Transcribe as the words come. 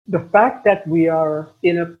the fact that we are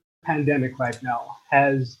in a pandemic right now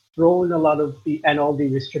has thrown a lot of and all the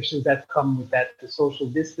restrictions that come with that, the social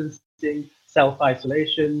distancing,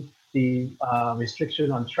 self-isolation, the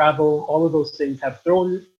restriction on travel, all of those things have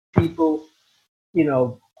thrown people,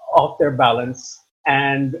 off their balance.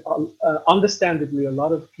 And understandably, a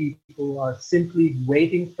lot of people are simply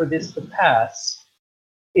waiting for this to pass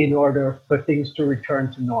in order for things to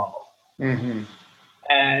return to normal. Mm-hmm.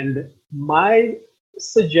 And my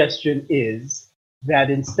suggestion is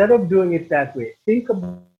that instead of doing it that way, think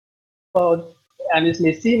about, and it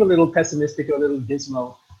may seem a little pessimistic, a little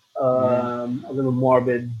dismal, a little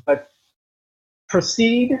morbid, but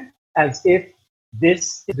proceed as if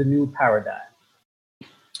this is the new paradigm.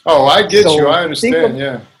 Oh, I get you. So I understand.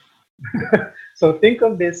 Yeah. so think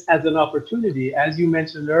of this as an opportunity, as you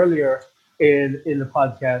mentioned earlier in the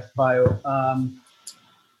podcast bio,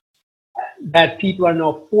 that people are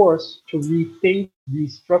now forced to rethink,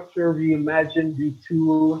 restructure, reimagine,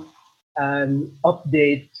 retool, and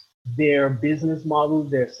update their business models,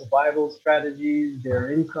 their survival strategies,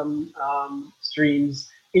 their income streams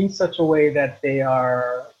in such a way that they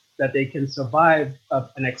can survive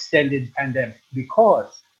an extended pandemic.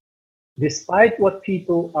 Because despite what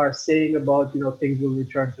people are saying about, things will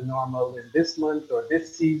return to normal in this month or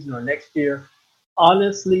this season or next year,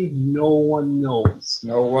 honestly, no one knows.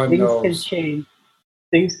 No one Things knows. can change.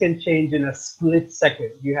 Things can change in a split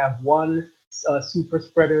second. You have one super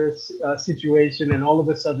spreader situation, and all of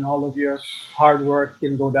a sudden, all of your hard work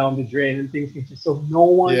can go down the drain, and things can change. So no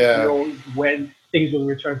one knows when things will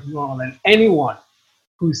return to normal, and anyone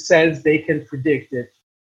who says they can predict it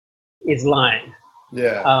is lying.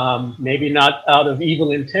 Yeah. Maybe not out of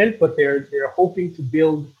evil intent, but they're hoping to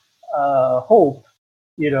build hope,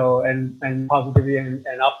 and positivity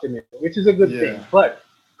and optimism, which is a good thing. But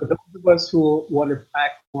for those of us who want to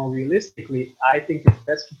act more realistically, I think it's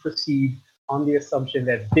best to proceed on the assumption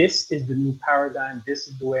that this is the new paradigm. This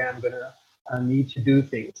is the way I'm going to need to do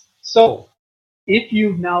things. So if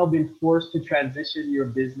you've now been forced to transition your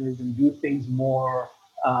business and do things more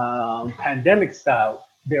pandemic style,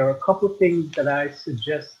 there are a couple of things that I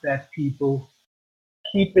suggest that people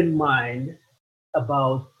keep in mind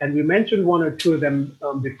about, and we mentioned one or two of them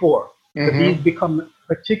before, but these become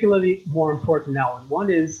particularly more important now. And one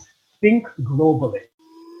is think globally.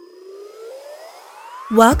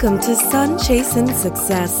 Welcome to Sun Chasing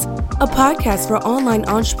Success, a podcast for online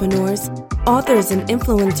entrepreneurs, authors, and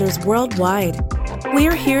influencers worldwide. We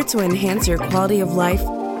are here to enhance your quality of life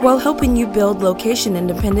while helping you build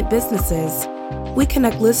location-independent businesses. We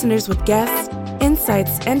connect listeners with guests,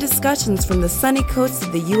 insights, and discussions from the sunny coasts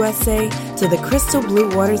of the USA to the crystal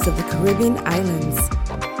blue waters of the Caribbean islands.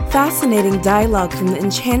 Fascinating dialogue from the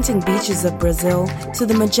enchanting beaches of Brazil to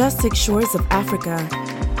the majestic shores of Africa.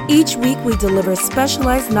 Each week we deliver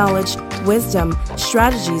specialized knowledge, wisdom,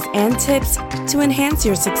 strategies, and tips to enhance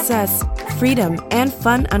your success, freedom, and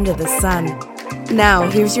fun under the sun. Now,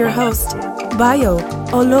 here's your host, Bayo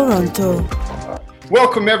Oloronto.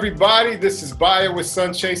 Welcome, everybody. This is Bayo with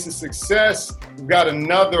Sun Chasing Success. We've got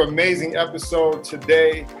another amazing episode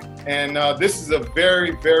today, and this is a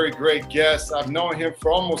very, very great guest. I've known him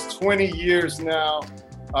for almost 20 years now,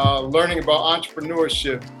 learning about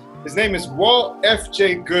entrepreneurship. His name is Walt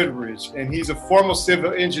F.J. Goodridge, and he's a former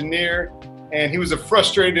civil engineer, and he was a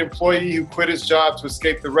frustrated employee who quit his job to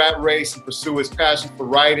escape the rat race and pursue his passion for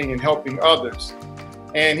writing and helping others.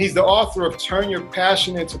 And he's the author of Turn Your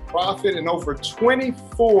Passion into Profit and over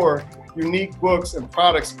 24 unique books and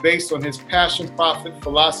products based on his passion, profit,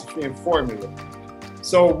 philosophy, and formula.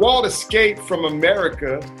 So Walt escaped from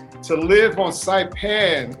America to live on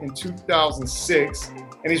Saipan in 2006,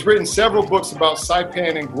 and he's written several books about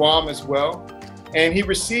Saipan and Guam as well. And he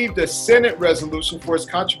received a Senate resolution for his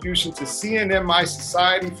contribution to CNMI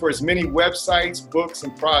Society for his many websites, books,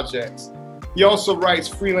 and projects. He also writes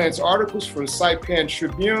freelance articles for the Saipan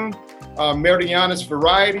Tribune, Meridiana's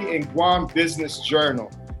Variety, and Guam Business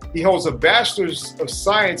Journal. He holds a Bachelor's of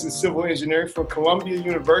Science in Civil Engineering from Columbia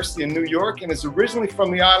University in New York and is originally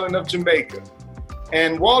from the island of Jamaica.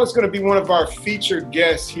 And Walt is going to be one of our featured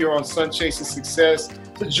guests here on Sun Chasing Success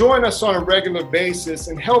to join us on a regular basis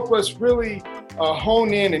and help us really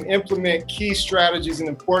hone in and implement key strategies and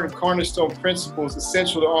important cornerstone principles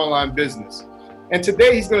essential to online business. And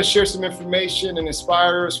today he's going to share some information and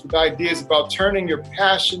inspire us with ideas about turning your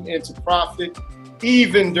passion into profit,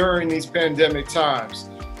 even during these pandemic times.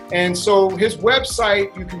 And so his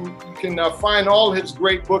website, you can find all his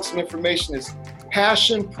great books and information is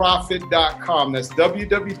passionprofit.com. That's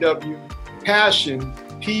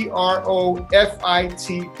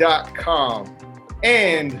www.passionprofit.com.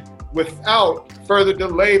 And without further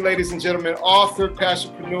delay, ladies and gentlemen, author,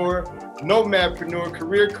 passionpreneur, nomadpreneur,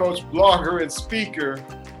 career coach, blogger, and speaker,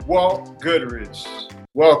 Walt Goodrich.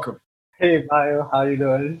 Welcome. Hey, Bio, how you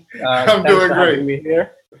doing? I'm thanks doing for great. having me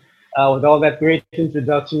here. With all that great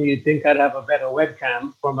introduction, you'd think I'd have a better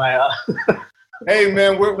webcam for my Hey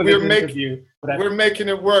man, we're making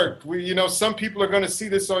it work. Some people are going to see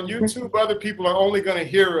this on YouTube. Other people are only going to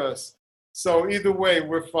hear us. So either way,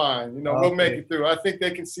 we're fine. We'll make it through. I think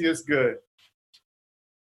they can see us good.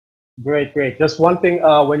 Great. Just one thing.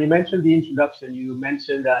 When you mentioned the introduction, you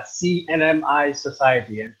mentioned CNMI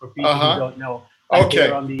Society, and for people who don't know, I'm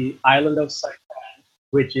here on the island of Saipan,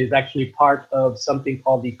 which is actually part of something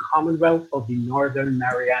called the Commonwealth of the Northern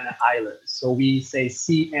Mariana Islands. So we say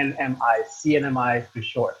CNMI for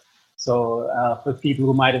short. So for people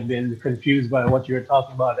who might have been confused by what you were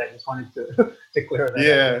talking about, I just wanted to clear that up.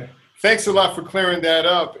 Yeah, thanks a lot for clearing that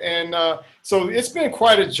up. And so it's been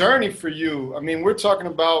quite a journey for you. I mean, we're talking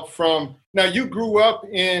about now you grew up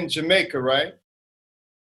in Jamaica, right?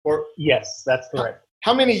 Yes, that's correct.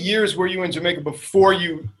 How many years were you in Jamaica before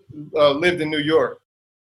you lived in New York?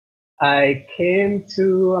 I came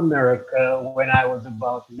to America when I was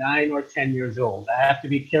about 9 or 10 years old. I have to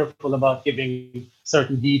be careful about giving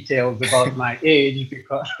certain details about my age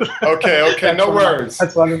because okay, no worries.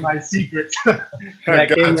 That's one of my secrets. I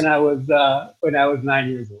came when I was 9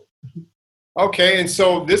 years old. Okay, and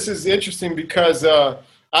so this is interesting because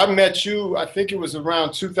I met you, I think it was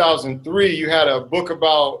around 2003. You had a book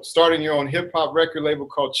about starting your own hip hop record label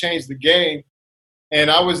called Change the Game. And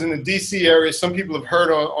I was in the DC area. Some people have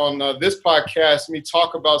heard on this podcast me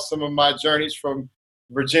talk about some of my journeys from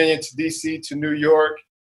Virginia to DC to New York.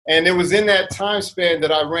 And it was in that time span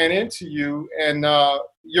that I ran into you. And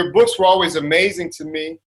your books were always amazing to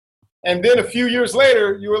me. And then a few years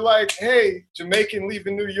later, you were like, hey, Jamaican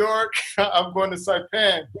leaving New York. I'm going to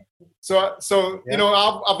Saipan. So yeah.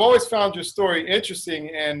 I've always found your story interesting.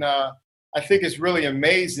 And I think it's really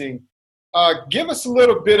amazing. Give us a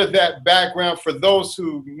little bit of that background for those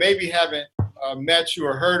who maybe haven't met you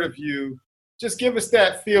or heard of you. Just give us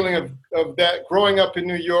that feeling of that growing up in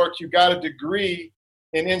New York. You got a degree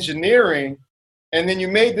in engineering, and then you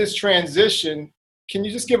made this transition. Can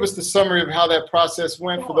you just give us the summary of how that process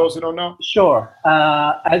went for those who don't know? Sure.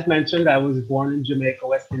 As mentioned, I was born in Jamaica,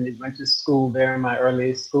 West Indies, went to school there. My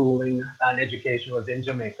early schooling and education was in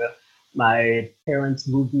Jamaica. My parents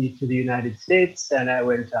moved me to the United States, and I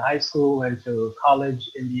went to high school, went to college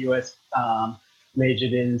in the US,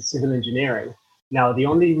 majored in civil engineering. Now, the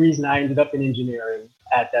only reason I ended up in engineering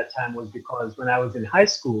at that time was because when I was in high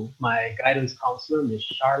school, my guidance counselor, Miss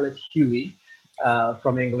Charlotte Huey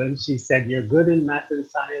from England, she said, you're good in math and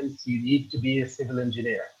science, you need to be a civil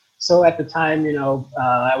engineer. So at the time,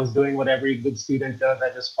 I was doing what every good student does. I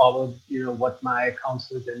just followed, what my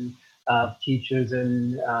counselors and teachers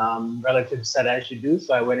and relatives said I should do.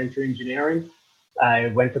 So I went into engineering. I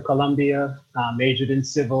went to Columbia, majored in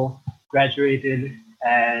civil, graduated,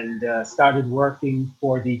 and started working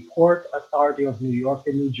for the Port Authority of New York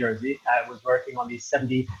and New Jersey. I was working on the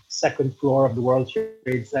 72nd floor of the World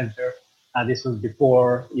Trade Center. This was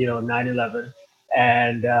before, 9/11.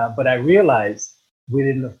 And but I realized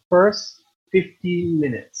within the first 15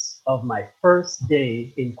 minutes of my first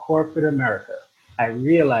day in corporate America, I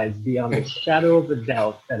realized beyond a shadow of a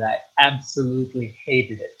doubt that I absolutely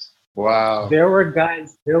hated it. Wow. There were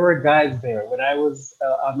guys there when I was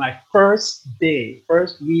on my first week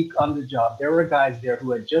on the job. There were guys there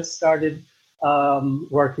who had just started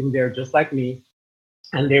working there just like me,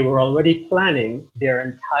 and they were already planning their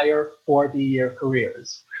entire 40-year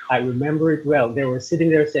careers. I remember it well. They were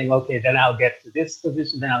sitting there saying, okay, then I'll get to this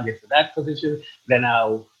position, then I'll get to that position, then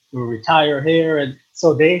I'll retire here. And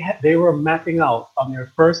so they were mapping out on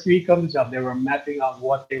their first week on the job, they were mapping out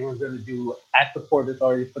what they were going to do at the Port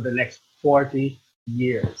Authority for the next 40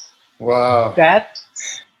 years. Wow. That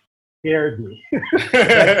scared me.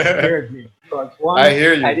 That scared me. Because one, I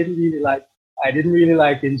hear you. I didn't really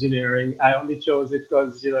like engineering. I only chose it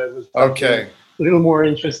because, it was a little more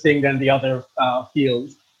interesting than the other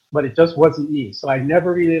fields, but it just wasn't me. So I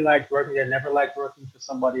never really liked working. I never liked working for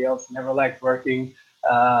somebody else, never liked working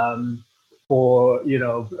for, a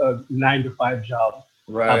 9-to-5 job.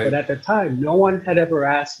 Right. But at the time, no one had ever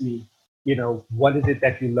asked me, what is it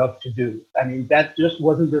that you love to do? I mean, that just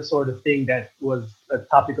wasn't the sort of thing that was a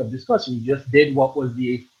topic of discussion. You just did what was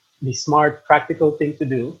the smart, practical thing to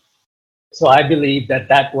do. So I believe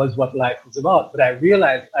that was what life was about. But I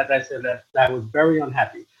realized, as I said, that I was very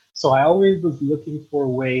unhappy. So I always was looking for a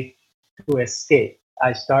way to escape.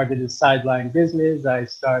 I started a sideline business. I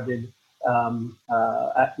started,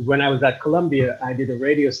 when I was at Columbia, I did a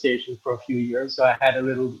radio station for a few years. So I had a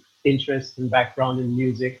little interest and background in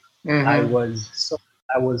music. Mm-hmm.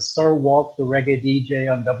 I was Sir Walt, the reggae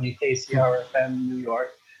DJ on WKCR FM New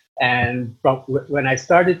York. And when I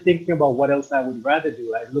started thinking about what else I would rather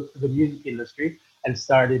do, I looked to the music industry and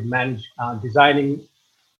started designing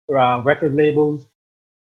record labels,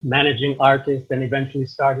 managing artists, and eventually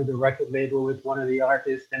started a record label with one of the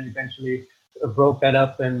artists, and eventually broke that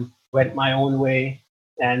up and went my own way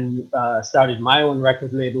and started my own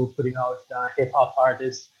record label, putting out hip hop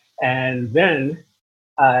artists. And then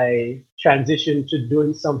I transitioned to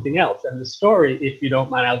doing something else. And the story, if you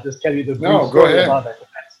don't mind, I'll just tell you the brief story about that.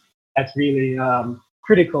 That's really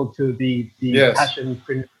critical to the passion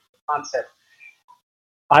concept.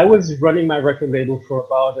 I was running my record label for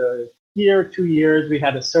about a year, 2 years. We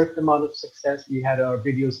had a certain amount of success. We had our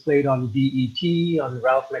videos played on BET, on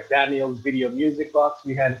Ralph McDaniel's Video Music Box.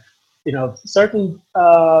 We had, certain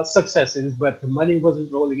successes, but the money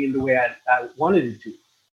wasn't rolling in the way I wanted it to.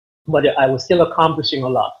 But I was still accomplishing a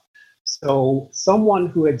lot. So someone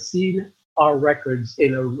who had seen our records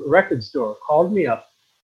in a record store called me up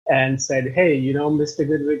and said, hey, Mr.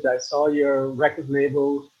 Goodrich, I saw your record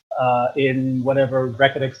label in whatever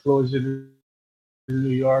Record Explosion in New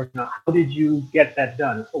York. Now, how did you get that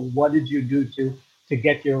done? What did you do to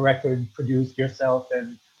get your record produced yourself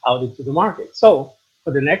and out into the market? So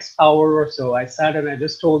for the next hour or so, I sat and I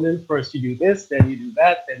just told him, first you do this, then you do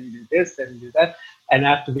that, then you do this, then you do that. And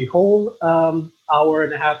after the whole hour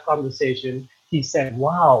and a half conversation, he said,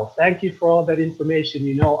 wow, thank you for all that information.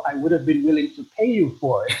 I would have been willing to pay you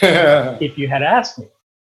for it if you had asked me.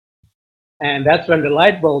 And that's when the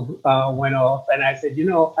light bulb went off. And I said,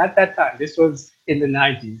 at that time, this was in the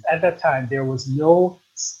 90s. At that time, there was no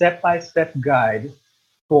step-by-step guide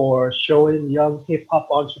for showing young hip-hop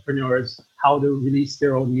entrepreneurs how to release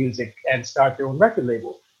their own music and start their own record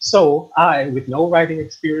label. So I, with no writing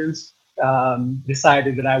experience,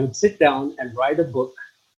 decided that I would sit down and write a book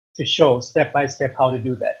to show step-by-step how to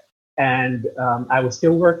do that. And I was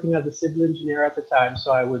still working as a civil engineer at the time.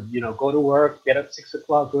 So I would, go to work, get up 6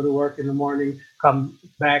 o'clock, go to work in the morning, come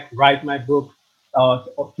back, write my book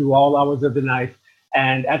through all hours of the night.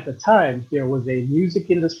 And at the time, there was a music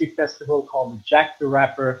industry festival called the Jack the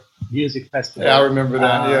Rapper Music Festival. Yeah, I remember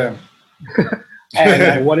that, yeah. And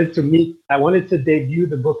I wanted to debut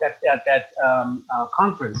the book at that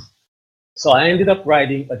conference. So I ended up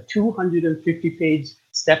writing a 250-page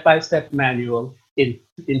step-by-step manual in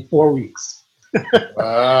 4 weeks.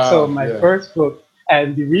 Wow, so my first book,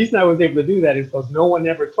 and the reason I was able to do that is because no one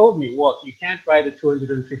ever told me, well, you can't write a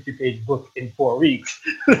 250-page book in 4 weeks.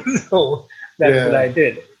 So that's what I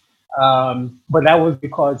did. But that was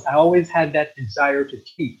because I always had that desire to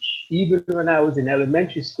teach. Even when I was in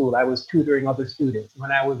elementary school, I was tutoring other students.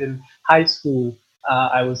 When I was in high school,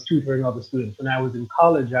 I was tutoring other students. When I was in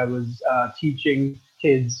college, I was teaching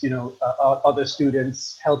kids, other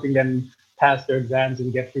students, helping them pass their exams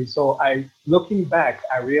and get through. So looking back,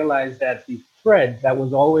 I realized that the thread that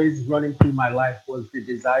was always running through my life was the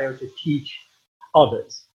desire to teach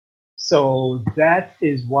others. So that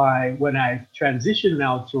is why when I transitioned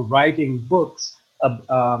now to writing books,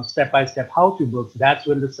 step-by-step how-to books, that's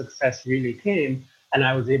when the success really came. And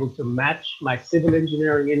I was able to match my civil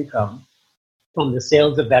engineering income from the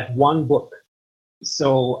sales of that one book.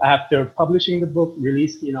 So after publishing the book,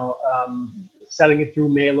 selling it through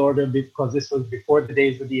mail order, because this was before the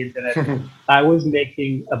days of the internet, I was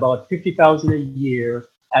making about $50,000 a year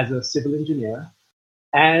as a civil engineer.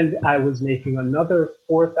 And I was making another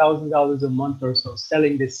 $4,000 a month or so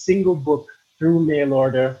selling this single book through mail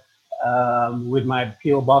order with my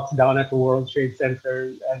P.O. box down at the World Trade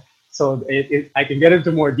Center. And so I can get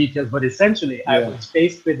into more details, but essentially I was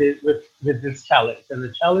faced with this challenge. And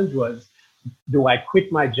the challenge was, do I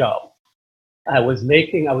quit my job? I was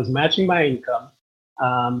matching my income,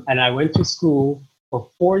 and I went to school for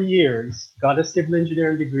 4 years, got a civil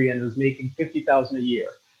engineering degree, and was making $50,000 a year.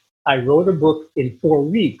 I wrote a book in 4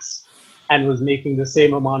 weeks and was making the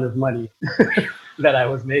same amount of money that I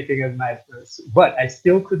was making as my first. But I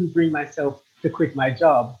still couldn't bring myself to quit my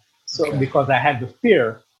job. So because I had the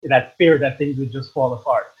fear that things would just fall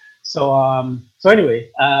apart. So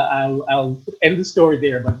anyway, I'll end the story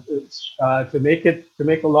there. But to make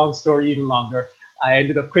a long story even longer, I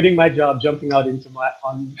ended up quitting my job, jumping out into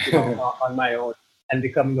on my own, and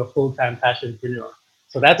becoming a full-time passionpreneur.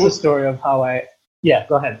 So that's the story of how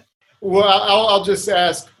go ahead. Well, I'll just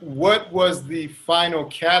ask, what was the final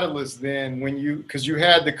catalyst then because you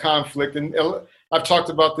had the conflict, and I've talked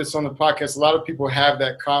about this on the podcast, a lot of people have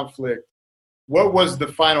that conflict. What was the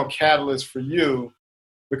final catalyst for you?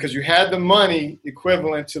 Because you had the money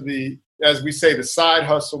equivalent to as we say, the side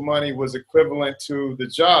hustle money was equivalent to the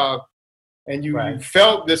job, and you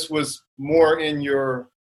felt this was more in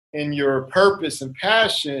your purpose and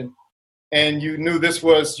passion, and you knew this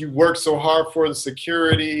was, you worked so hard for the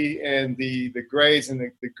security and the grades and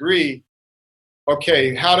the degree.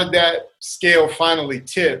 Okay, how did that scale finally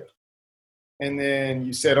tip? And then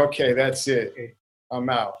you said, okay, that's it. I'm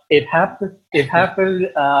out. It happened.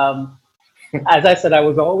 As I said, I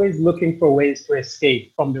was always looking for ways to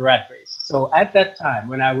escape from the rat race. So at that time,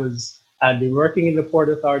 when I'd been working in the Port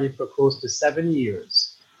Authority for close to 7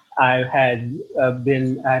 years, I had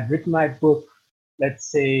written my book, let's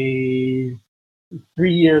say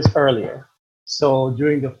 3 years earlier. So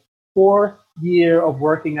during the 4th year of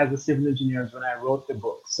working as a civil engineer is when I wrote the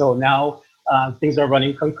book. So now things are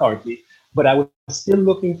running concurrently, but I was still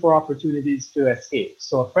looking for opportunities to escape.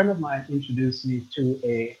 So a friend of mine introduced me to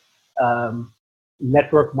a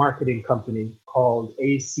network marketing company called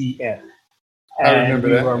ACN. I remember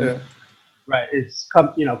that. Right. It's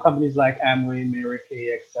companies like Amway, Mary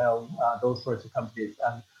Kay, Excel, those sorts of companies,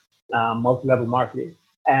 multi-level marketing.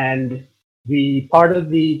 And part of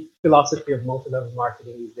the philosophy of multi-level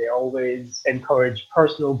marketing is they always encourage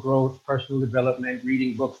personal growth, personal development,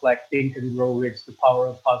 reading books like Think and Grow Rich, The Power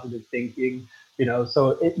of Positive Thinking,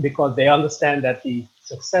 because they understand that the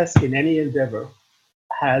success in any endeavor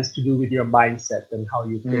has to do with your mindset and how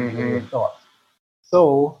you think and your thoughts.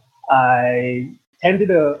 So I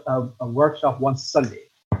attended a workshop one Sunday.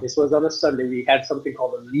 This was on a Sunday. We had something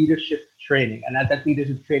called a leadership training. And at that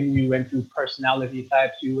leadership training, you went through personality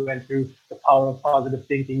types, you went through the power of positive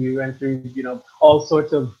thinking, you went through, all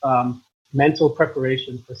sorts of mental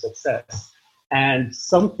preparation for success. And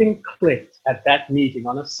something clicked at that meeting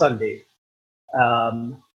on a Sunday.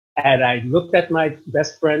 And I looked at my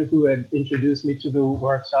best friend who had introduced me to the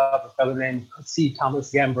workshop, a fellow named C.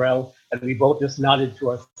 Thomas Gambrell, and we both just nodded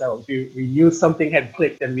to ourselves. We knew something had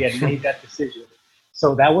clicked and we had made that decision.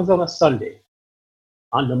 So that was on a Sunday.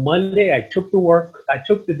 On the Monday, I took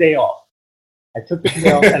the day off.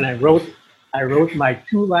 And I wrote my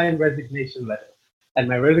 2-line resignation letter. And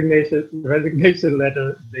my resignation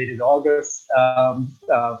letter dated August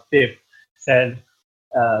 5th said,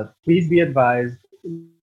 please be advised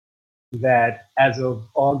that as of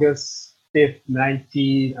August 5th,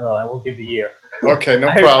 I won't give the year. Okay,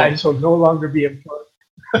 no problem. I shall no longer be employed.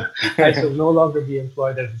 I shall no longer be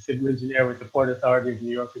employed as a civil engineer with the Port Authority of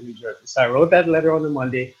New York and New Jersey. So I wrote that letter on the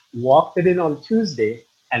Monday, walked it in on Tuesday,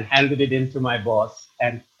 and handed it in to my boss,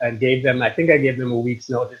 and gave them, I think I gave them a week's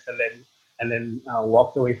notice, and then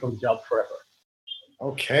walked away from the job forever.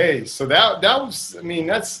 Okay, so that was,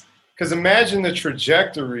 that's, because imagine the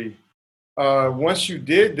trajectory. Once you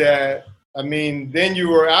did that, then you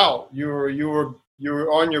were out. You were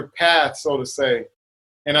on your path, so to say.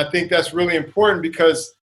 And I think that's really important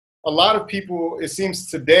because a lot of people, it seems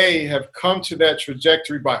today, have come to that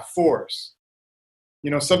trajectory by force.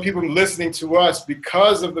 Some people listening to us,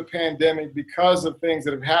 because of the pandemic, because of things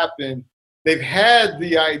that have happened, they've had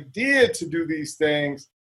the idea to do these things,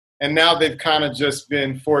 and now they've kind of just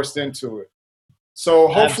been forced into it. So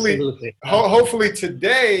hopefully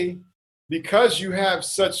today, because you have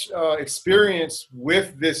such experience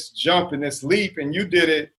with this jump and this leap, and you did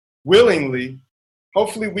it willingly,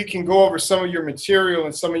 hopefully we can go over some of your material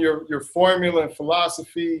and some of your formula and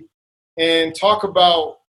philosophy and talk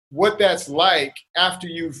about what that's like after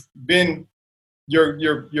you've been,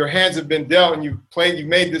 your hands have been dealt and you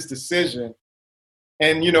made this decision,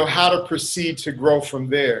 and how to proceed to grow from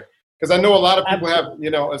there. Because I know a lot of people have,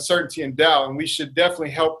 uncertainty and doubt, and we should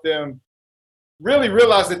definitely help them really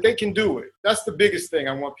realize that they can do it. That's the biggest thing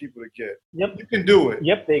I want people to get. Yep. You can do it.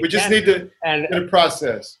 Yep, we just need to get a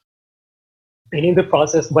process. They need the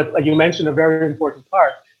process, but you mentioned a very important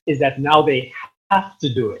part is that now they have to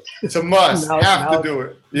do it. It's a must. Have to do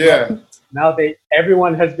it. Yeah. Now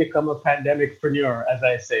everyone has become a pandemicpreneur, as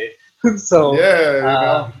I say. So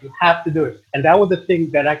you have to do it. And that was the thing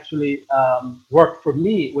that actually worked for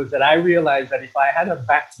me, was that I realized that if I had a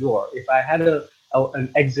back door, if I had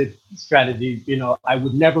an exit strategy, I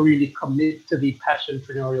would never really commit to the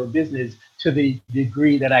passionpreneurial business to the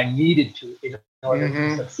degree that I needed to in order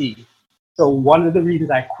to succeed. So one of the reasons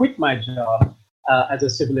I quit my job as a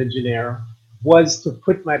civil engineer was to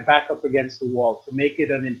put my back up against the wall, to make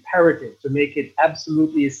it an imperative, to make it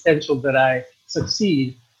absolutely essential that I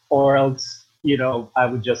succeed, or else, I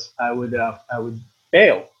would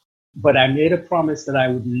fail. But I made a promise that I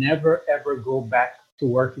would never, ever go back to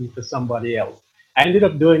working for somebody else. I ended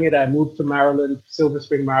up doing it. I moved to Maryland, Silver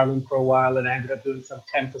Spring, Maryland for a while, and I ended up doing some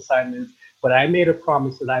temp assignments. But I made a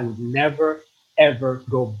promise that I would never, ever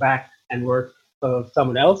go back and work for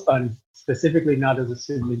someone else, and specifically not as a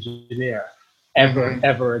civil engineer,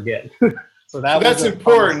 ever again. So that's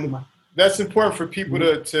important. That's important for people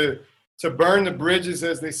to burn the bridges,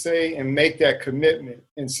 as they say, and make that commitment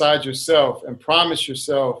inside yourself and promise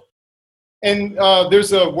yourself. And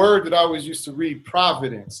there's a word that I always used to read,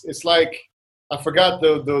 providence. It's like, I forgot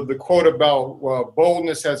the quote about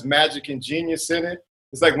boldness has magic and genius in it.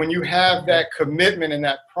 It's like when you have that commitment and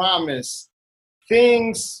that promise,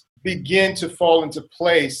 things begin to fall into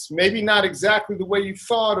place. Maybe not exactly the way you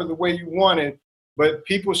thought or the way you wanted, but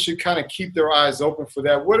people should kind of keep their eyes open for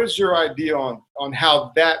that. What is your idea on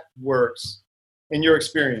how that works in your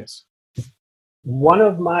experience? One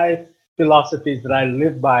of my philosophies that I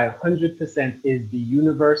live by 100% is the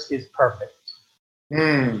universe is perfect.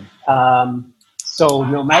 So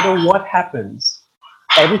no matter what happens,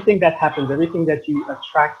 everything that happens, everything that you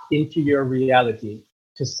attract into your reality,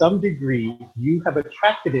 to some degree, you have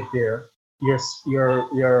attracted it there. Your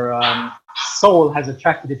soul has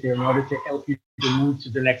attracted it there in order to help you to move to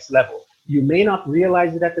the next level. You may not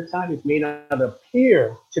realize it at the time. It may not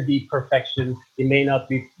appear to be perfection. It may not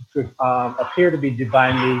be appear to be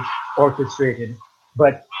divinely orchestrated.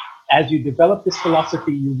 But as you develop this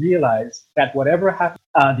philosophy, you realize that whatever happens,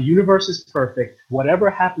 the universe is perfect. Whatever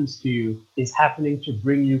happens to you is happening to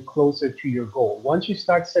bring you closer to your goal. Once you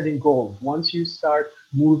start setting goals, once you start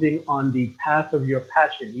moving on the path of your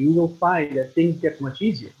passion, you will find that things get much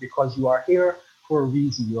easier because you are here for a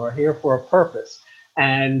reason. You are here for a purpose.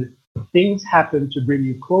 And things happen to bring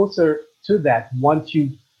you closer to that once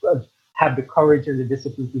you have the courage and the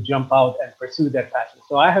discipline to jump out and pursue that passion.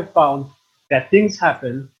 So I have found that things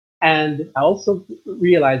happen. And I also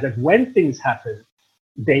realize that when things happen,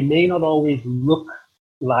 they may not always look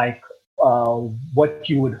like what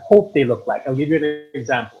you would hope they look like. I'll give you an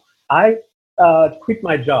example. I quit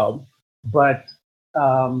my job, but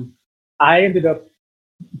I ended up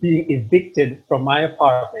being evicted from my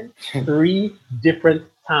apartment 3 different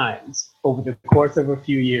times over the course of a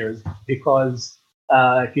few years because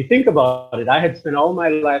if you think about it, I had spent all my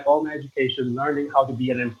life, all my education learning how to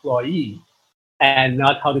be an employee and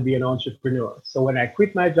not how to be an entrepreneur. So when I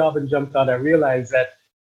quit my job and jumped out, I realized that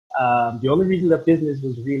the only reason the business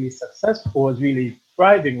was really successful, was really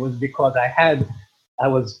thriving, was because I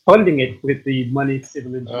was funding it with the money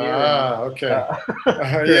civil engineering. Okay.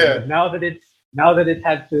 Yeah. Now that it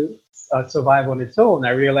had to survive on its own,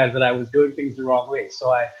 I realized that I was doing things the wrong way.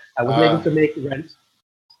 So I wasn't able to make rent.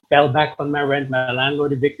 Fell back on my rent. My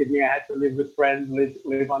landlord evicted me. I had to live with friends,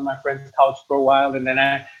 live on my friend's couch for a while. And then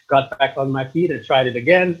I got back on my feet and tried it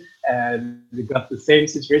again. And we got the same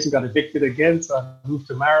situation, got evicted again. So I moved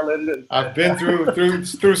to Maryland. And, I've been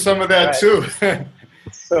through some of that too.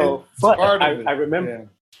 So, but I remember,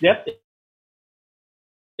 yep,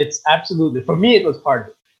 it's absolutely, for me, it was part of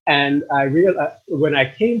it. And I realized when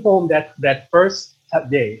I came home that first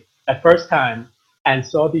time, and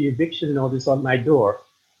saw the eviction notice on my door,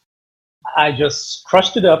 I just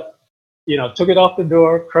crushed it up, took it off the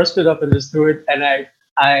door, crushed it up and just threw it. And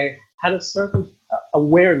I had a certain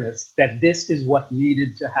awareness that this is what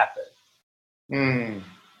needed to happen.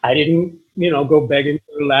 I didn't, go begging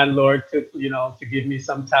to the landlord to give me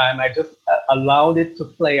some time. I just allowed it to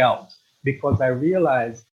play out because I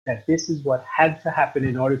realized that this is what had to happen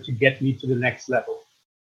in order to get me to the next level.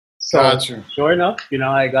 So sure enough,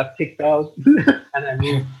 I got kicked out and I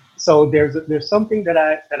moved. So there's something that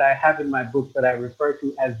I have in my book that I refer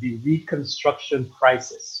to as the reconstruction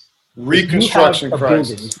crisis. Reconstruction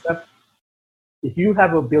crisis. If you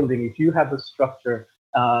have a building, if you have a structure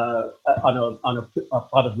on a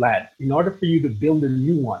plot of land, in order for you to build a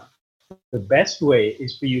new one, the best way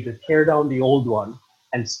is for you to tear down the old one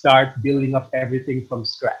and start building up everything from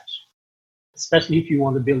scratch. Especially if you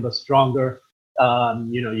want to build a stronger,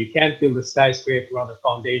 you can't build a skyscraper on the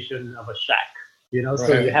foundation of a shack.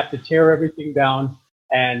 So you have to tear everything down.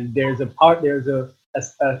 And there's a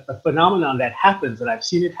phenomenon that happens, and I've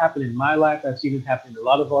seen it happen in my life. I've seen it happen in a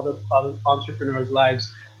lot of other entrepreneurs'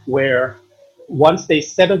 lives, where once they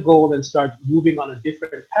set a goal and start moving on a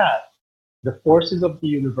different path, the forces of the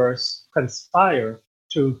universe conspire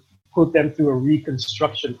to put them through a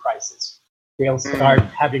reconstruction crisis. They'll start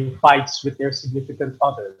having fights with their significant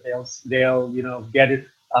other. They'll get it.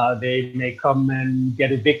 They may come and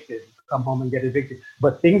get evicted. Come home and get evicted.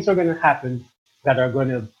 But things are going to happen that are going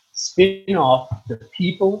to spin off the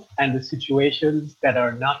people and the situations that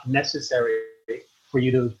are not necessary for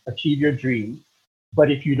you to achieve your dream.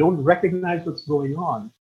 But if you don't recognize what's going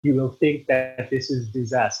on, you will think that this is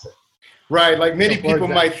disaster. Right. Like many people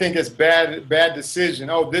might think it's bad decision.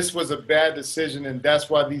 Oh, this was a bad decision, and that's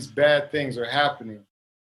why these bad things are happening.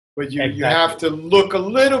 But you have to look a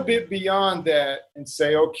little bit beyond that and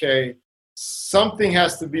say, okay, something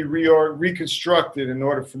has to be reconstructed in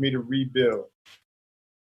order for me to rebuild.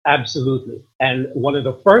 Absolutely. And one of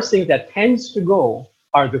the first things that tends to go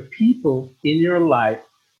are the people in your life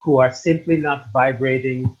who are simply not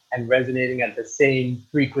vibrating and resonating at the same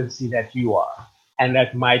frequency that you are. And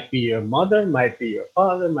that might be your mother, might be your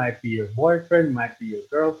father, might be your boyfriend, might be your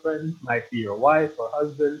girlfriend, might be your wife or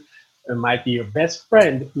husband, it might be your best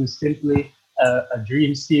friend who's simply a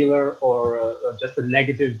dream stealer or just a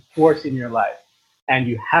negative force in your life. And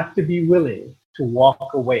you have to be willing to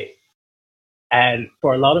walk away. And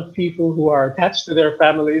for a lot of people who are attached to their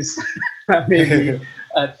families, that may be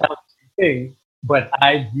a challenging thing. But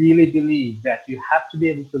I really believe that you have to be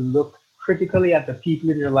able to look critically at the people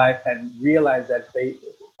in your life and realize that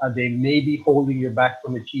they may be holding you back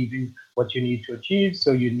from achieving what you need to achieve.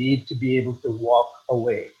 So you need to be able to walk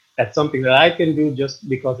away. That's something that I can do just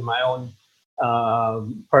because of my own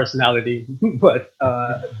personality, but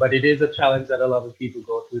it is a challenge that a lot of people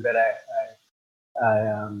go through that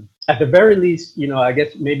at the very least, I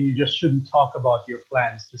guess maybe you just shouldn't talk about your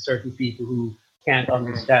plans to certain people who can't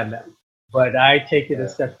understand them. But I take it a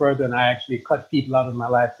step further and I actually cut people out of my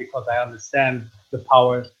life because I understand the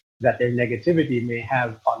power that their negativity may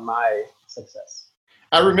have on my success.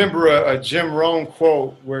 I remember a Jim Rohn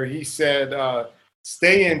quote where he said,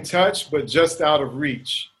 stay in touch, but just out of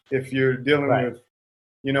reach if you're dealing with,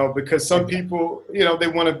 because some people, they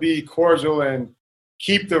want to be cordial and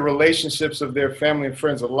keep the relationships of their family and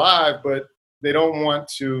friends alive, but they don't want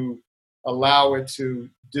to allow it to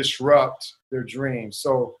disrupt their dreams.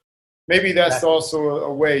 So maybe that's also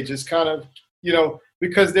a way, just kind of,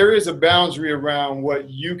 because there is a boundary around what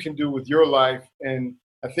you can do with your life. And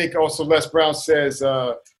I think also Les Brown says,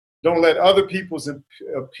 don't let other people's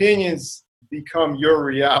opinions become your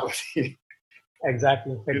reality.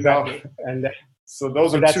 Exactly. And so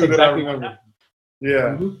those are two that I remember.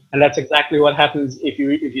 Yeah. Mm-hmm. And that's exactly what happens if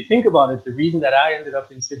you think about it. The reason that I ended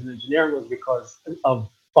up in civil engineering was because of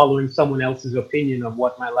following someone else's opinion of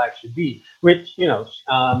what my life should be, which,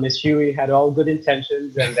 Miss Huey had all good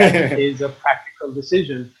intentions and that is a practical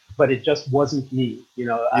decision, but it just wasn't me.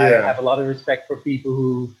 I have a lot of respect for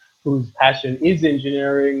people whose passion is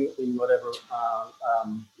engineering in whatever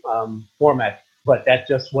format, but that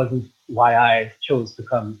just wasn't why I chose to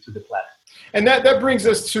come to the planet. And that brings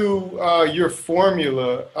us to your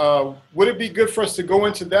formula. Would it be good for us to go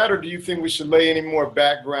into that, or do you think we should lay any more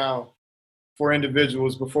background for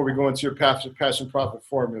individuals before we go into your passion profit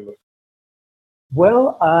formula?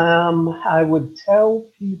 Well, I would tell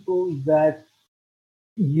people that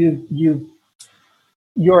you're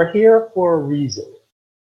here for a reason.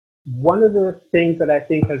 One of the things that I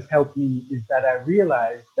think has helped me is that I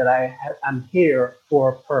realized that I'm here for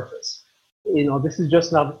a purpose. This is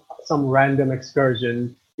just not some random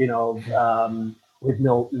excursion, with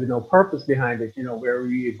no purpose behind it, where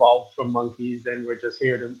we evolved from monkeys and we're just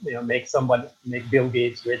here to, make Bill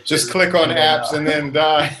Gates rich. Just click on apps and then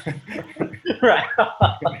die. Right.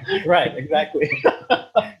 Right, exactly.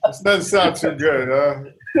 This doesn't sound too good,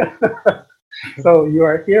 huh? So you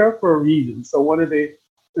are here for a reason. So one of the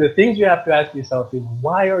things you have to ask yourself is,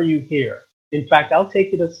 why are you here? In fact, I'll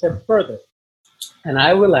take it a step further. And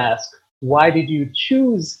I will ask, why did you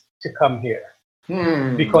choose to come here?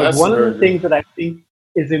 Because one of the things that I think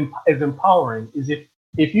is empowering is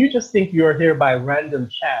if you just think you're here by random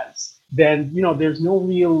chance, then there's no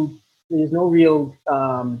real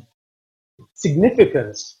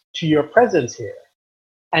significance to your presence here,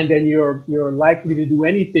 and then you're likely to do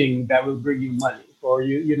anything that will bring you money, or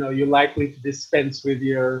you're likely to dispense with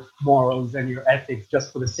your morals and your ethics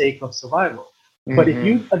just for the sake of survival. Mm-hmm. But if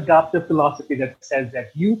you adopt a philosophy that says that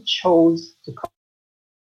you chose to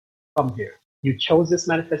come here, you chose this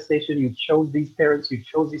manifestation, you chose these parents, you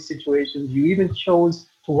chose these situations, you even chose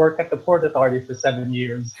to work at the Port Authority for 7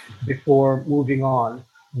 years before moving on.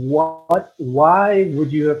 Why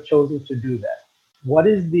would you have chosen to do that? What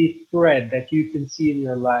is the thread that you can see in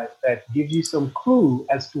your life that gives you some clue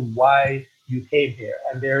as to why you came here?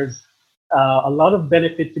 And there's a lot of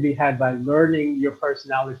benefit to be had by learning your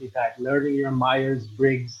personality type, learning your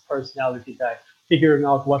Myers-Briggs personality type, figuring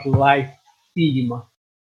out what life theme.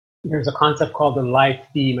 There's a concept called the life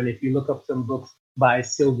theme, and if you look up some books by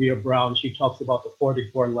Sylvia Brown, she talks about the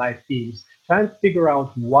 44 life themes. Try and figure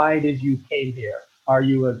out why it is you came here. Are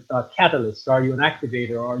you a catalyst? Are you an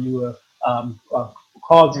activator? Are you a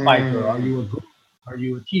cause fighter? Are you a guru? Are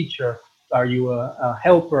you a teacher? Are you a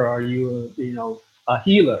helper? Are you a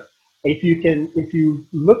healer? If you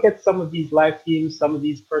look at some of these life themes, some of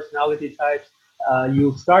these personality types,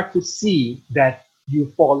 you'll start to see that you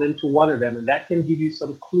fall into one of them, and that can give you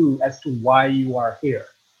some clue as to why you are here.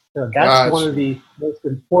 So that's one of the most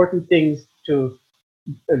important things to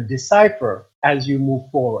decipher as you move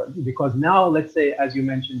forward. Because now, let's say, as you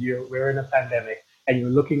mentioned, we're in a pandemic and you're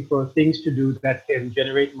looking for things to do that can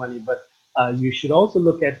generate money, but you should also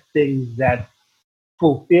look at things that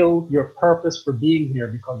fulfill your purpose for being here,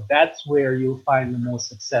 because that's where you'll find the most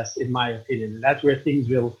success, in my opinion. And that's where things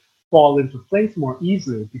will fall into place more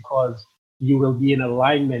easily, because you will be in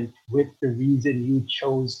alignment with the reason you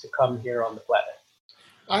chose to come here on the planet.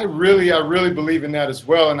 I really believe in that as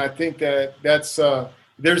well. And I think that's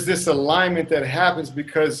there's this alignment that happens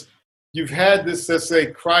because you've had this, let's say,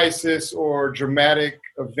 crisis or dramatic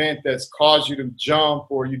event that's caused you to jump,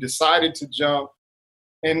 or you decided to jump.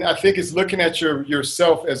 And I think it's looking at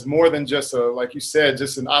yourself as more than just like you said,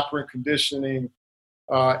 just an operant conditioning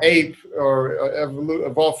ape, or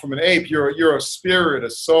evolved from an ape. You're a spirit, a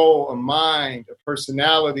soul, a mind, a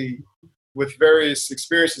personality with various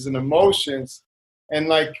experiences and emotions. And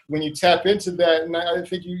like when you tap into that, and I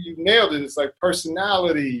think you nailed it. It's like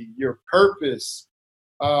personality, your purpose,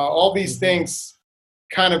 all these things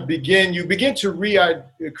kind of begin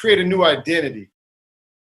to create a new identity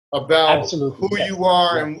about Absolutely, who yes. you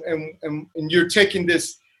are, Yes. and you're taking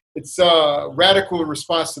this, it's radical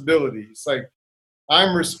responsibility. It's like,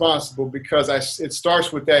 I'm responsible because it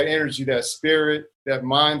starts with that energy, that spirit, that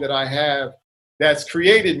mind that I have that's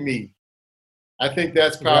created me. I think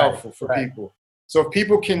that's powerful for people. So if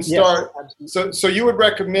people can start, so you would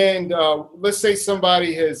recommend, let's say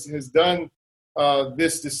somebody has done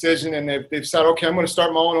this decision and they've said, okay, I'm going to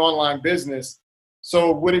start my own online business.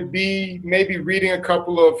 So would it be maybe reading a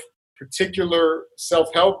couple of particular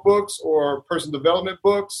self-help books or personal development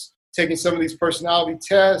books, taking some of these personality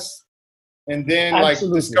tests, and then like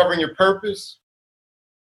discovering your purpose?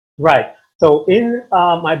 Right. So in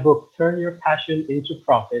my book, Turn Your Passion into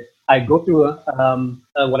Profit, I go through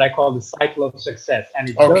what I call the cycle of success, and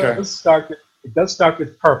it does start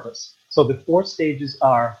with purpose. So the 4 stages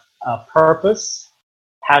are purpose,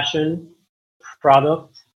 passion,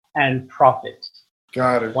 product, and profit.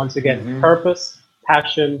 Got it. Once again, purpose,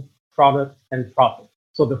 passion, product, and profit.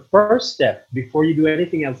 So the first step before you do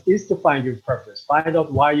anything else is to find your purpose. Find out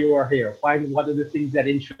why you are here. Find what are the things that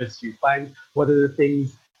interest you. Find what are the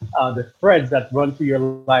things, the threads that run through your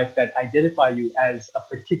life that identify you as a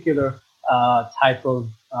particular type of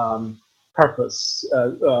purpose,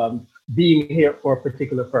 being here for a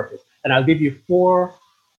particular purpose. And I'll give you 4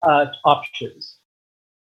 options.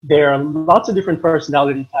 There are lots of different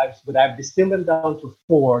personality types, but I've distilled them down to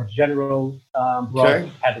 4 general broad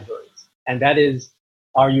categories. And that is,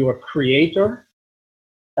 are you a creator,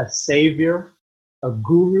 a savior, a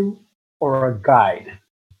guru, or a guide?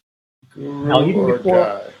 Now,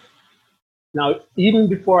 even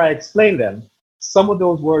before I explain them, some of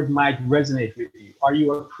those words might resonate with you. Are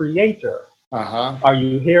you a creator? Are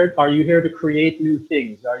you here to create new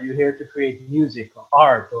things? Are you here to create music or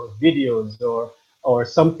art or videos or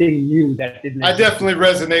something new that didn't exist? I definitely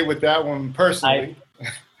resonate with that one personally.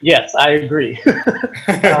 Yes, I agree.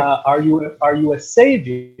 Are you a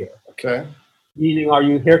savior? Okay. Meaning, are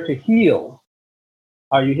you here to heal?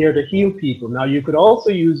 Are you here to heal people? Now, you could also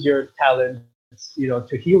use your talents,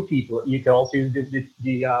 to heal people. You can also use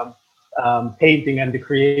the painting and the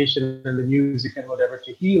creation and the music and whatever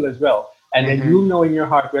to heal as well. And then you know in your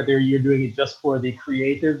heart whether you're doing it just for the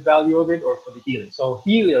creative value of it or for the healing. So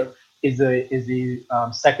healer is the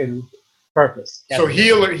second purpose. So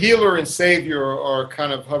healer and savior are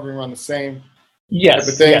kind of hovering around the same.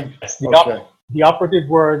 Yes. The operative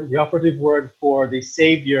word for the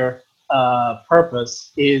savior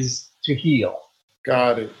purpose is to heal.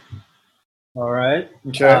 Got it. All right.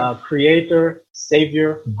 Okay. Creator,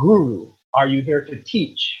 savior, guru. Are you here to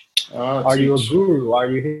teach? Are you a guru? Are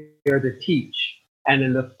you here to teach? And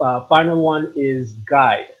then the final one is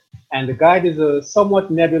guide. And the guide is a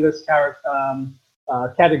somewhat nebulous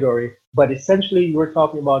category, but essentially we're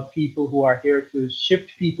talking about people who are here to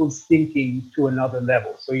shift people's thinking to another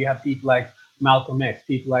level. So you have people like Malcolm X,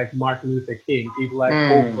 people like Martin Luther King, people like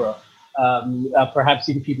Oprah, perhaps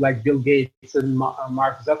even people like Bill Gates and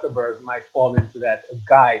Mark Zuckerberg might fall into that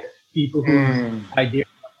guide. People whose idea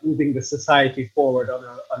of moving the society forward on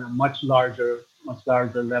a much larger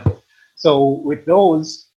level. So with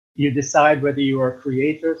those, you decide whether you are a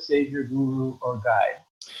creator, savior, guru, or guide.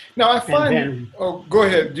 Now I find. Go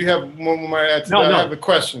ahead. Do you have one more add to that? I have a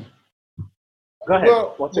question. Go ahead.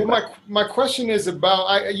 Well, my question is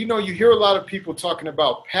about. You hear a lot of people talking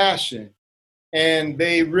about passion, and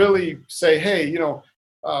they really say, "Hey,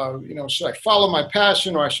 should I follow my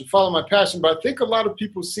passion, or I should follow my passion?" But I think a lot of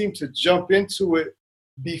people seem to jump into it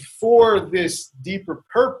before this deeper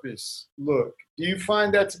purpose look. Do you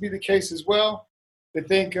find that to be the case as well? They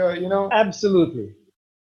think, Absolutely.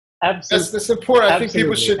 Absolutely. That's important. I think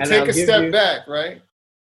people Absolutely. should And take I'll a give step you, back, right?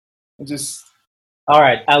 And just all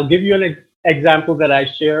right, I'll give you an example that I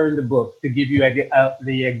share in the book to give you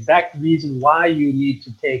the exact reason why you need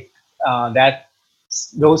to take that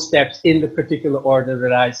those steps in the particular order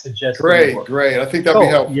that I suggest in the great, book. great. I think that'd be So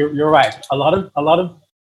helpful. you're right. A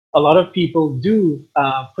lot of people do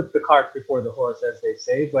put the cart before the horse, as they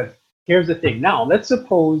say. But here's the thing. Now, let's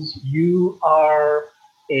suppose you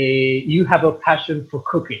have a passion for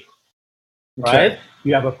cooking, Okay. right?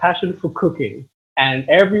 You have a passion for cooking, and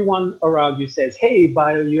everyone around you says, "Hey,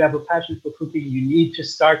 Bio, you have a passion for cooking. You need to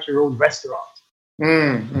start your own restaurant."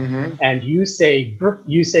 Mm-hmm. And you say,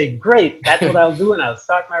 "Great, that's what I'll do, and I'll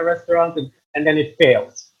start my restaurant," and then it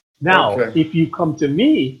fails. Now, Okay. if you come to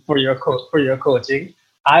me for your coaching,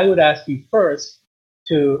 I would ask you first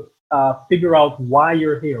to figure out why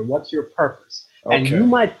you're here. What's your purpose? And Okay. you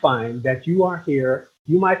might find that you are here.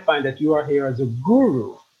 You might find that you are here as a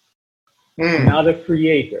guru, not a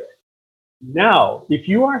creator. Now, if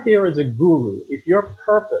you are here as a guru, if your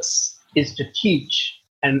purpose is to teach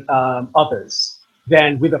and others,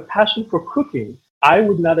 then with a passion for cooking, I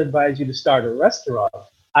would not advise you to start a restaurant.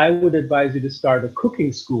 I would advise you to start a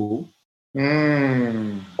cooking school,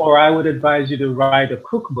 or I would advise you to write a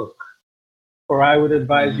cookbook, or I would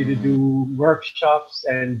advise you to do workshops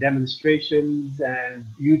and demonstrations and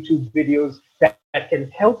YouTube videos that can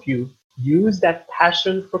help you use that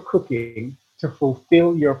passion for cooking to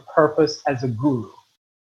fulfill your purpose as a guru.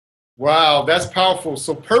 Wow, that's powerful.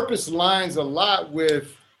 So purpose lines a lot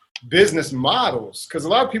with business models, because a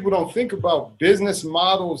lot of people don't think about business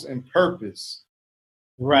models and purpose.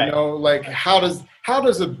 Right. You know, like how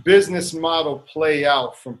does a business model play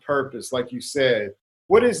out from purpose, like you said?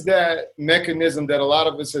 What is that mechanism that a lot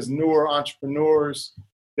of us as newer entrepreneurs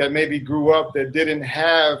that maybe grew up that didn't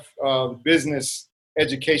have business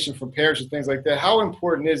education from parents and things like that? How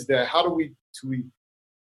important is that? How do we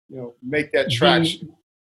make that traction?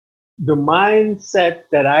 The mindset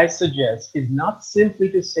that I suggest is not simply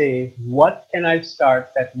to say, what can I start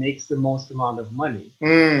that makes the most amount of money,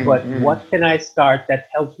 but what can I start that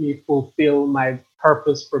helps me fulfill my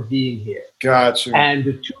purpose for being here? Gotcha. And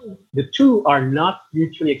the two are not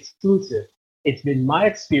mutually exclusive. It's been my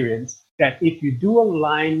experience that if you do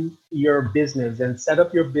align your business and set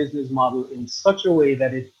up your business model in such a way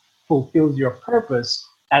that it fulfills your purpose,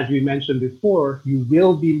 as we mentioned before, you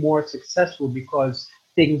will be more successful because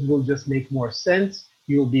things will just make more sense.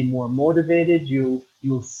 You'll be more motivated. You'll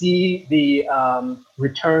see the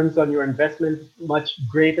returns on your investment much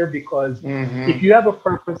greater because if you have a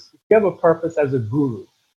purpose as a guru,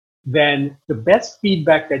 then the best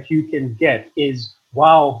feedback that you can get is,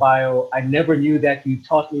 "Wow, Bio, I never knew that. You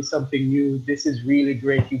taught me something new. This is really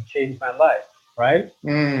great. You changed my life," right?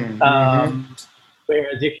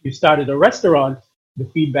 Whereas if you started a restaurant, the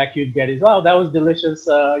feedback you'd get is, "Oh, that was delicious.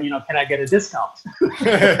 Can I get a discount?"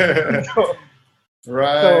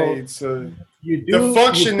 Right. So the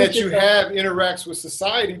function that you yourself, have interacts with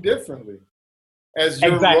society differently as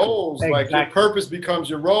your roles. Like your purpose becomes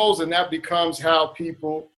your roles, and that becomes how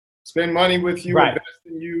people spend money with you, invest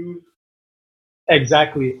in you.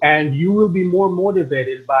 Exactly. And you will be more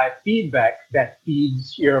motivated by feedback that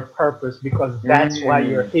feeds your purpose because that's why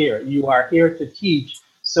you're here. You are here to teach.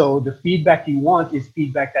 So the feedback you want is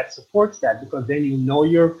feedback that supports that, because then you know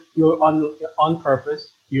you're on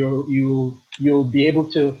purpose. You'll be able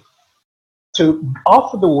to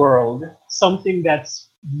offer the world something that's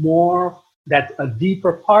a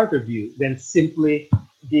deeper part of you than simply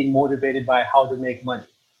being motivated by how to make money.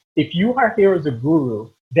 If you are here as a guru,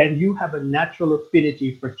 then you have a natural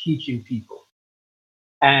affinity for teaching people,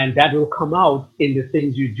 and that will come out in the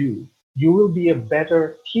things you do. You will be a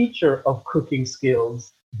better teacher of cooking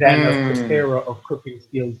skills than a preparer of cooking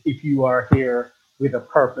skills if you are here with a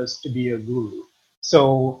purpose to be a guru.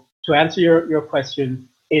 So to answer your question,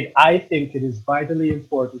 I think it is vitally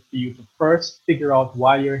important for you to first figure out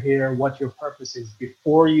why you're here, what your purpose is,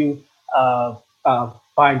 before you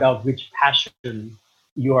find out which passion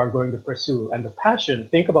you are going to pursue. And the passion,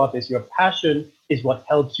 think about this, your passion is what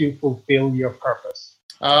helps you fulfill your purpose.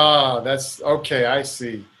 That's okay. I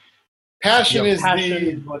see. Passion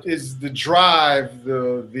is the drive,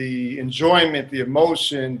 the enjoyment, the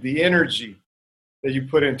emotion, the energy that you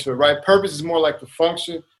put into it, right? Purpose is more like the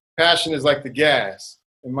function. Passion is like the gas.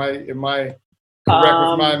 Am I correct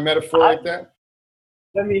with my metaphor like that?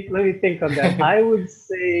 Let me think on that. I would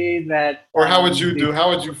say that. Or how would you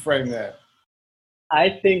how would you frame that?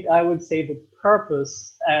 I think I would say the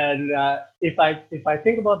purpose, and if I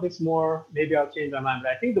think about this more, maybe I'll change my mind.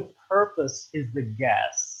 But I think the purpose is the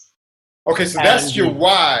gas. Okay, so that's your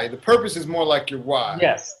why. The purpose is more like your why.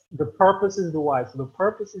 Yes, the purpose is the why. So the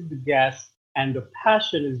purpose is the gas, and the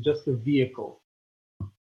passion is just the vehicle.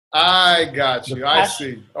 I got you. I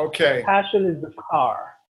see. Okay. Passion is the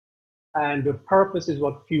car, and the purpose is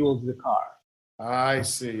what fuels the car. I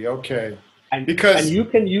see. Okay. And you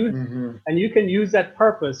can use that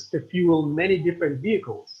purpose to fuel many different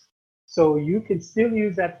vehicles. So you can still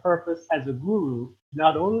use that purpose as a guru,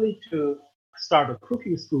 not only to start a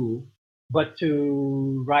cooking school, but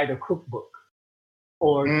to write a cookbook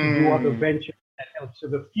or to do other ventures that help. So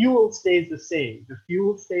the fuel stays the same.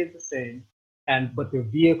 But the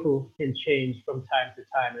vehicle can change from time to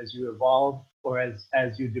time as you evolve or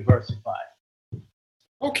as you diversify.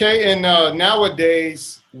 Okay, and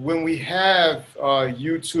nowadays, when we have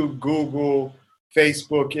YouTube, Google,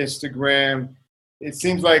 Facebook, Instagram, it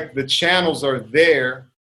seems like the channels are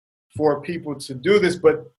there for people to do this,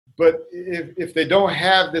 but if they don't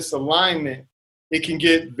have this alignment, it can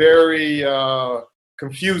get very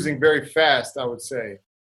confusing very fast, I would say,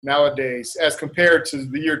 nowadays, as compared to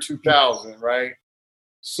the year 2000, right?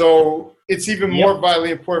 So it's even more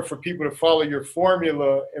vitally important for people to follow your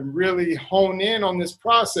formula and really hone in on this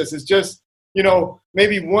process. It's just,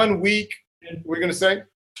 maybe 1 week, we're going to say?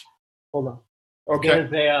 Hold on. Okay.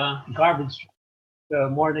 There's a garbage, the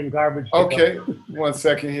morning garbage. Okay. 1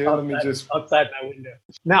 second here. Let me just. Outside my window.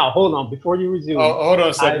 Now, hold on. Before you resume. Oh, hold on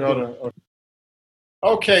a second. Hold on.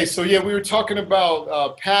 Okay. So, we were talking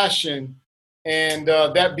about passion and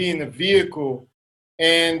that being the vehicle.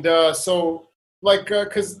 And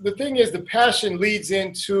because the thing is, the passion leads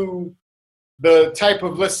into the type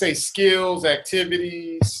of, let's say, skills,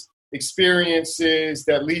 activities, experiences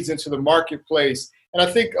that leads into the marketplace. And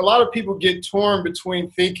I think a lot of people get torn between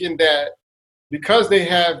thinking that because they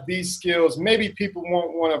have these skills, maybe people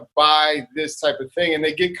won't want to buy this type of thing, and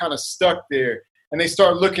they get kind of stuck there. And they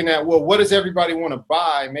start looking at, well, what does everybody want to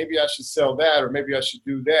buy? Maybe I should sell that, or maybe I should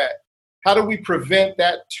do that. How do we prevent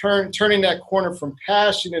that turning that corner from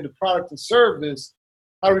passion into product and service?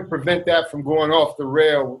 How do we prevent that from going off the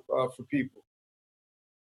rail for people?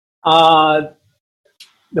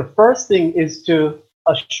 The first thing is to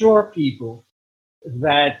assure people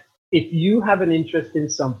that if you have an interest in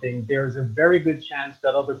something, there's a very good chance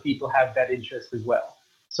that other people have that interest as well.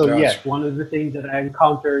 So gotcha. Yes, one of the things that I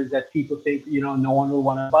encounter is that people think, no one will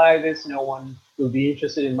want to buy this, no one will be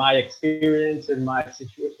interested in my experience and my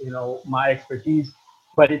situation, my expertise.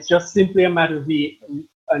 But it's just simply a matter of me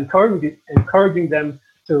encouraging them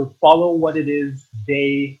to follow what it is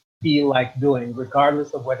they feel like doing,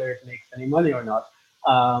 regardless of whether it makes any money or not,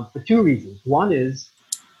 for two reasons. One is,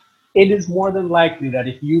 it is more than likely that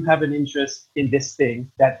if you have an interest in this thing,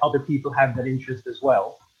 that other people have that interest as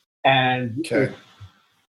well. And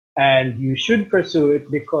you should pursue it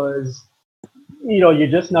because, you're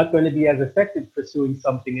just not going to be as effective pursuing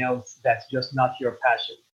something else that's just not your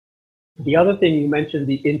passion. The other thing, you mentioned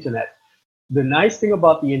the internet. The nice thing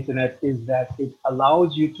about the internet is that it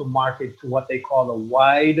allows you to market to what they call a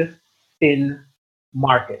wide, thin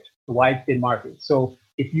market. So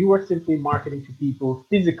if you were simply marketing to people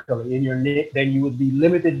physically then you would be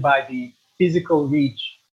limited by the physical reach,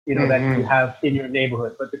 that you have in your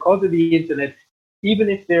neighborhood. But because of the internet, even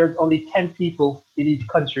if there's only 10 people in each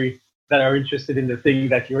country that are interested in the thing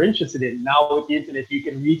that you're interested in, now with the internet, you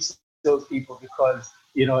can reach those people because,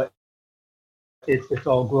 it's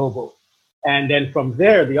all global. And then from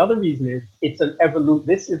there, the other reason is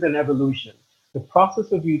this is an evolution. The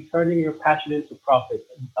process of you turning your passion into profit,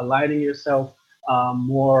 aligning yourself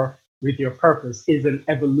more with your purpose is an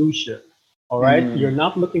evolution. All right. You're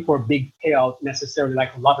not looking for a big payout necessarily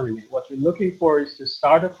like a lottery. What you're looking for is to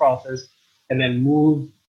start a process and then move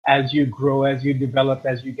as you grow, as you develop,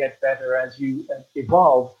 as you get better, as you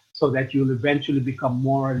evolve, so that you'll eventually become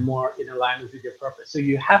more and more in alignment with your purpose. So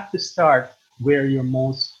you have to start where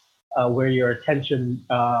where your attention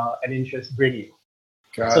and interest bring you.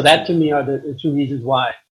 Gotcha. So that to me are the two reasons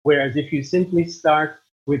why. Whereas if you simply start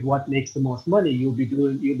with what makes the most money, you'll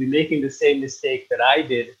be making the same mistake that I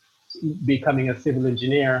did, becoming a civil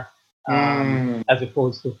engineer, as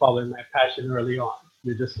opposed to following my passion early on.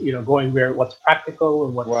 You're just going what's practical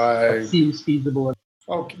and what seems feasible.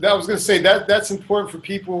 Okay, I was going to say that's important for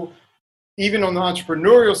people, even on the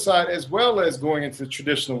entrepreneurial side, as well as going into the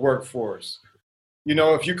traditional workforce.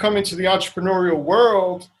 If you come into the entrepreneurial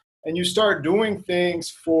world and you start doing things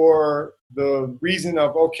for the reason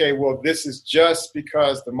of, okay, well, this is just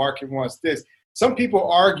because the market wants this. Some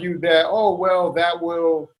people argue that, that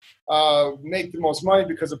will make the most money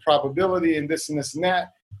because of probability and this and this and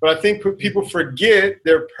that. But I think people forget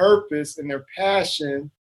their purpose and their passion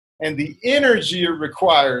and the energy it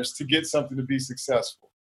requires to get something to be successful.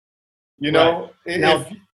 You know, Now,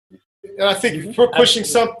 and I think if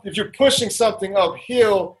you're pushing something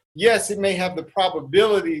uphill, yes, it may have the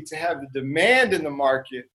probability to have the demand in the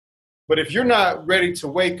market. But if you're not ready to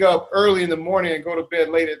wake up early in the morning and go to bed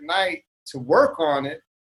late at night to work on it,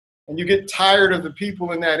 and you get tired of the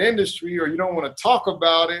people in that industry, or you don't want to talk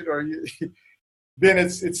about it, then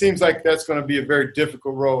it seems like that's going to be a very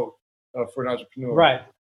difficult road for an entrepreneur. Right.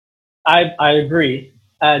 I agree.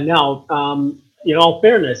 Now, in all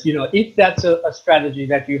fairness, if that's a strategy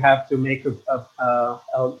that you have to make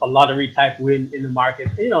a lottery type win in the market,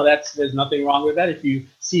 there's nothing wrong with that. If you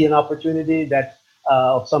see an opportunity that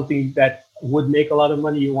of something that would make a lot of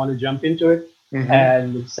money, you want to jump into it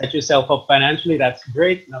and set yourself up financially, that's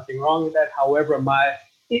great. Nothing wrong with that. However,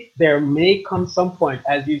 there may come some point,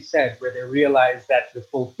 as you said, where they realize that the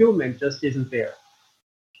fulfillment just isn't there.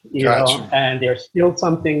 And there's still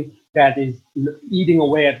something that is eating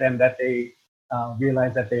away at them, that they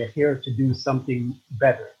realize that they're here to do something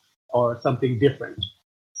better or something different.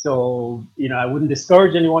 So, I wouldn't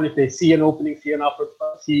discourage anyone if they see an opening, see an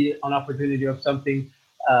opportunity of something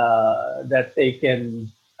that they can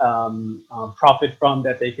profit from,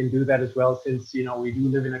 that they can do that as well, since, we do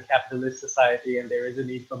live in a capitalist society and there is a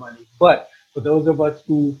need for money. But for those of us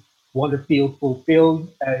who want to feel fulfilled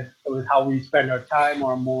with how we spend our time,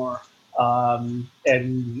 or more, and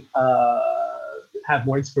have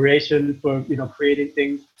more inspiration for, creating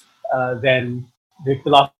things, then the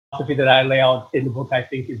philosophy that I lay out in the book, I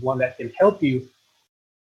think, is one that can help you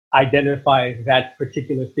identify that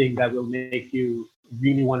particular thing that will make you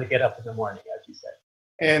really want to get up in the morning, as you said.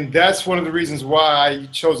 And that's one of the reasons why I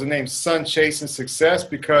chose the name Sun Chasing Success,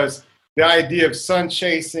 because the idea of sun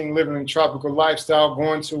chasing, living a tropical lifestyle,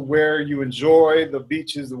 going to where you enjoy the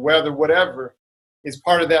beaches, the weather, whatever, is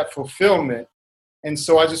part of that fulfillment. And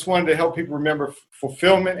so I just wanted to help people remember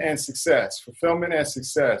fulfillment and success.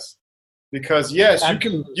 Because yes,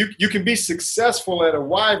 you can be successful at a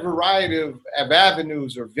wide variety of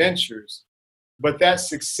avenues or ventures, but that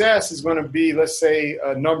success is going to be, let's say,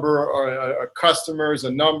 a number or customers,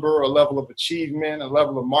 a number, a level of achievement, a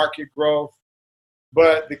level of market growth.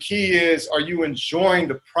 But the key is, are you enjoying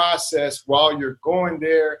the process while you're going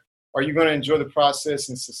there? Are you going to enjoy the process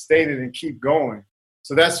and sustain it and keep going?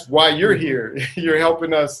 So that's why you're here. You're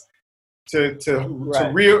helping us to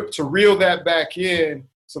reel that back in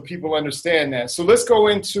so people understand that. So let's go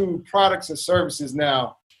into products and services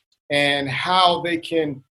now, and how they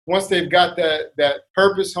can, once they've got that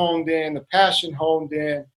purpose honed in, the passion honed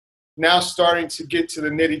in, now starting to get to the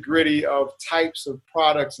nitty gritty of types of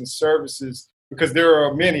products and services, because there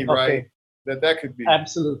are many, right? That could be.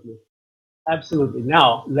 Absolutely.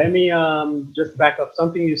 Now, let me just back up.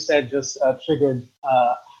 Something you said just triggered.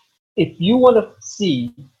 If you want to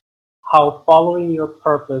see how following your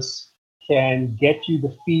purpose can get you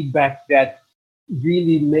the feedback that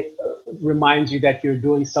really reminds you that you're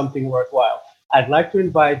doing something worthwhile, I'd like to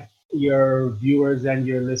invite your viewers and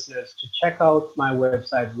your listeners to check out my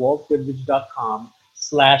website,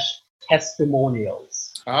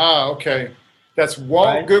 waltgoodridge.com/testimonials. Okay. That's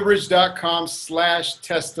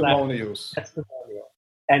waltgoodridge.com/testimonials.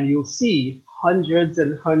 And you'll see hundreds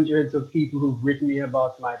and hundreds of people who've written me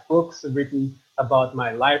about my books, written about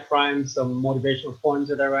my life rhymes, some motivational poems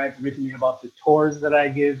that I write, written me about the tours that I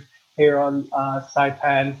give here on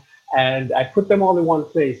Saipan. And I put them all in one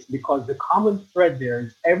place because the common thread there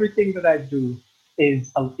is everything that I do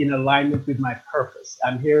is in alignment with my purpose.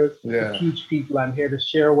 I'm here to teach people. I'm here to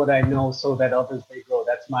share what I know so that others may grow.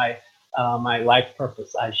 That's my life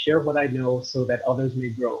purpose. I share what I know so that others may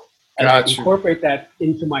grow. And I incorporate that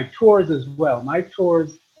into my tours as well. My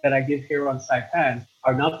tours that I give here on Saipan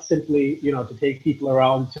are not simply, to take people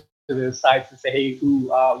around to the sites and say, hey,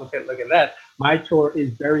 look at that. My tour is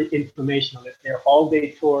very informational. They're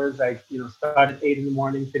all-day tours. I start at 8 in the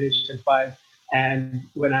morning, finish at 5. And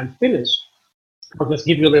when I'm finished, I'll just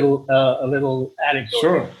give you a little anecdote.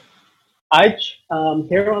 Sure.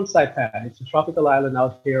 Here on Saipan, it's a tropical island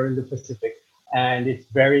out here in the Pacific, and it's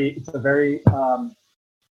a very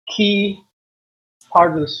key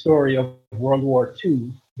part of the story of World War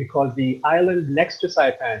II, because the island next to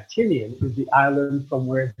Saipan, Tinian, is the island from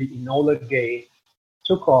where the Enola Gay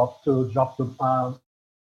took off to drop the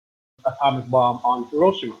atomic bomb on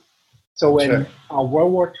Hiroshima. So when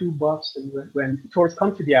World War II buffs and when tourists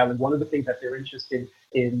come to the island, one of the things that they're interested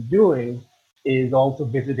in doing is also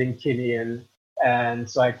visiting Tinian. And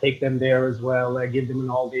so I take them there as well. I give them an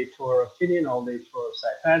all-day tour of Tinian, all-day tour of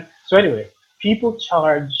Saipan. So anyway, people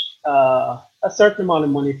charge a certain amount of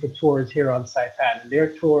money for tours here on Saipan, and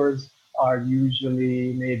their tours are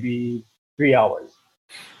usually maybe 3 hours.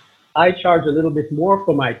 I charge a little bit more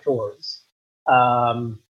for my tours,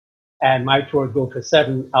 and my tours go for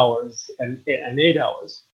 7 hours and 8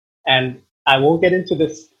 hours. And I won't get into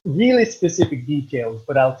this really specific details,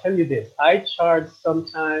 but I'll tell you this. I charge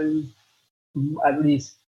sometimes at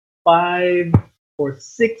least 5 or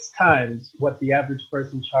 6 times what the average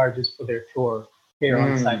person charges for their tour here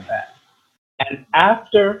on Saipan. And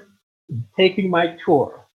after taking my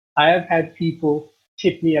tour, I have had people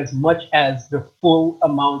tip me as much as the full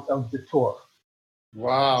amount of the tour.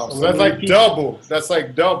 Wow. So that's like double. That's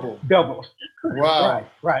like double. Double. Wow.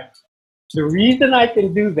 Right. The reason I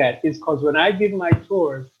can do that is because when I give my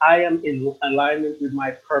tours, I am in alignment with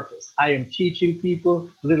my purpose. I am teaching people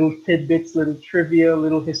little tidbits, little trivia,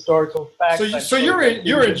 little historical facts. So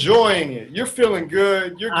you're enjoying it. You're feeling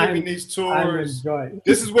good. You're giving these tours. I'm enjoying.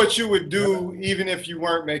 This is what you would do even if you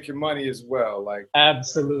weren't making money as well. Like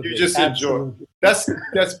absolutely, you just enjoy. That's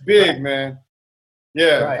big, man.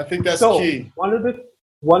 Yeah, right. I think that's key.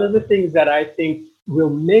 One of the things that I think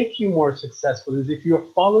will make you more successful is if you're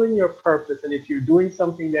following your purpose and if you're doing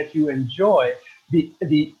something that you enjoy,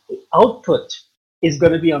 the output is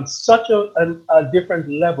going to be on such a different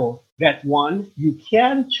level that one, you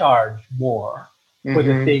can charge more for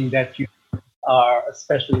the thing that you are a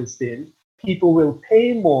specialist in. People will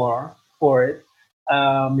pay more for it,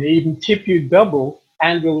 may even tip you double,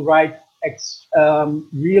 and will write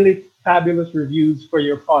really fabulous reviews for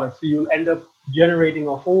your product. So you'll end up generating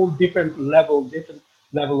a whole different level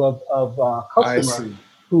of customer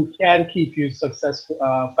who can keep you successful,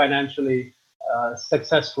 financially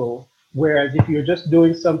successful. Whereas if you're just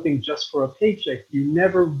doing something just for a paycheck, you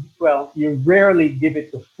rarely give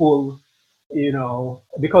it the full,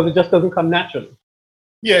 because it just doesn't come naturally.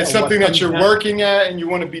 Yeah, it's something that you're working at and you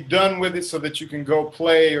want to be done with it so that you can go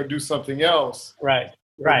play or do something else. Right.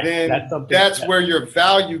 Then that's where your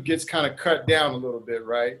value gets kind of cut down a little bit,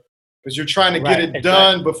 right? Because you're trying to get it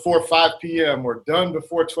done before 5 p.m. or done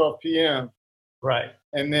before 12 p.m. Right.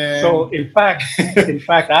 And then so in fact,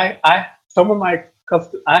 I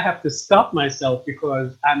have to stop myself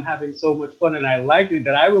because I'm having so much fun and I like it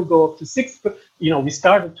that I will go up to 6. We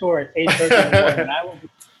start a tour at 8:30 in the morning and I will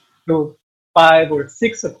go 5 or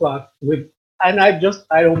 6 o'clock and I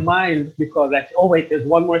don't mind because there's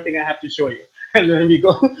one more thing I have to show you. And then we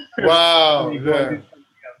go. Wow.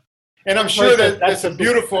 And I'm sure that's a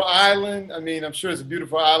beautiful island. I mean, I'm sure it's a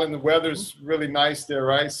beautiful island. The weather's really nice there,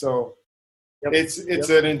 right? So it's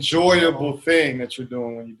an enjoyable thing that you're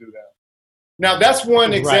doing when you do that. Now, that's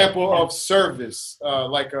one example of service,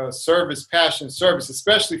 like a passion service,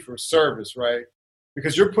 especially for service, right?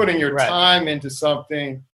 Because you're putting your time into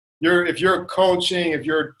something. If you're coaching, if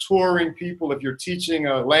you're touring people, if you're teaching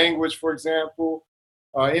a language, for example,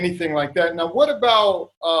 anything like that. Now, what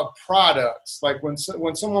about products? Like when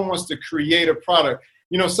someone wants to create a product,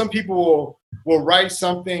 some people will write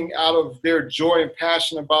something out of their joy and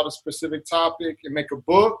passion about a specific topic and make a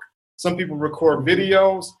book. Some people record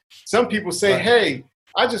videos. Some people say, hey,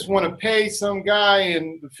 I just want to pay some guy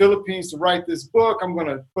in the Philippines to write this book. I'm going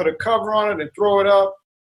to put a cover on it and throw it up.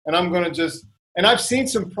 And I'm going to and I've seen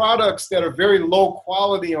some products that are very low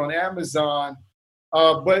quality on Amazon,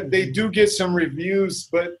 but they do get some reviews.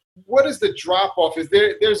 But what is the drop off?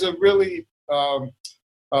 There's a really a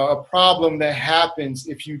problem that happens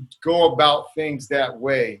if you go about things that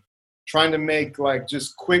way, trying to make like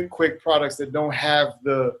just quick products that don't have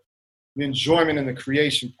the enjoyment and the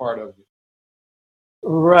creation part of it.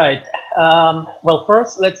 Right. Well,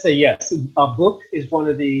 first, let's say yes. A book is one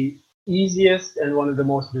of the easiest and one of the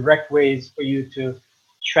most direct ways for you to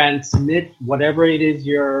transmit whatever it is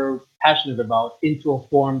you're passionate about into a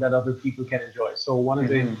form that other people can enjoy. So one of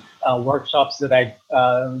the workshops that I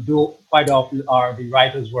do quite often are the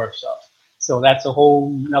writer's workshops. So that's a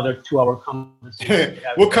whole another 2-hour conversation.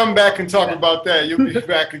 We'll come back and talk about that. You'll be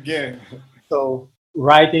back again. So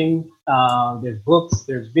writing, there's books,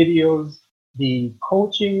 there's videos, the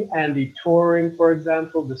coaching and the touring, for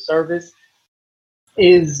example, the service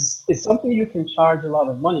is something you can charge a lot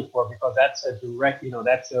of money for because that's a direct,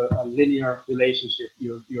 that's a linear relationship.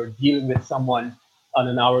 You're dealing with someone on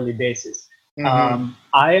an hourly basis. I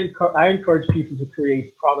encourage people to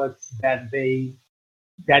create products that they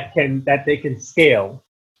can scale.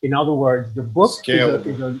 In other words, the book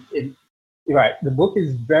the book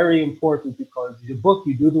is very important because the book,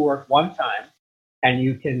 you do the work one time and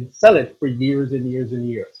you can sell it for years and years and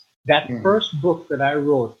years. That first book that I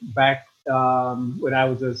wrote back when I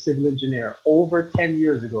was a civil engineer over 10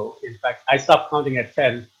 years ago. In fact, I stopped counting at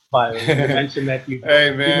 10, but you mentioned that you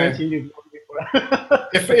mentioned you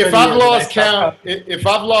if I've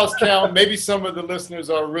lost count, maybe some of the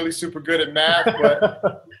listeners are really super good at math,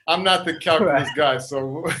 but I'm not the calculus guy,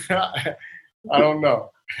 so I don't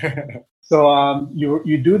know. So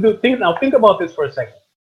you do the thing. Now think about this for a second.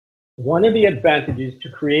 One of the advantages to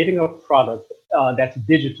creating a product that's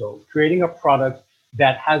digital, creating a product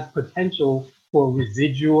that has potential for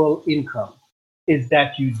residual income, is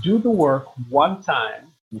that you do the work one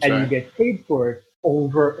time and you get paid for it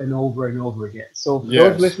over and over and over again. So for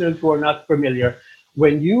those listeners who are not familiar,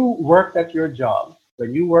 when you worked at your job,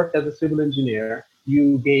 when you worked as a civil engineer,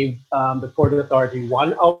 you gave the Port Authority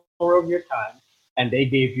 1 hour of your time, and they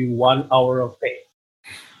gave you 1 hour of pay.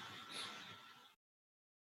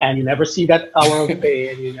 And you never see that hour of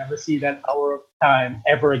pay, and you never see that hour of time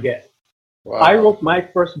ever again. Wow. I wrote my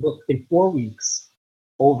first book in 4 weeks,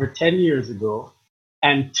 over 10 years ago,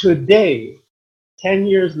 and today, 10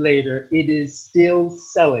 years later, it is still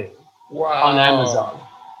selling on Amazon.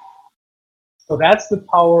 So that's the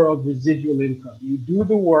power of residual income. You do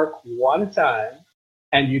the work one time,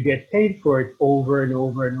 and you get paid for it over and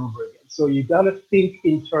over and over again. So you got to think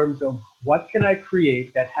in terms of what can I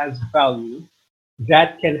create that has value,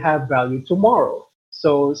 that can have value tomorrow.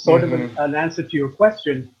 So sort of an answer to your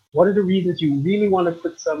question, what are the reasons you really want to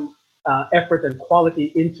put some effort and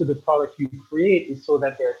quality into the product you create is so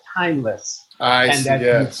that they're timeless.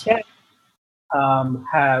 You can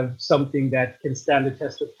have something that can stand the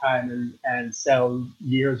test of time and sell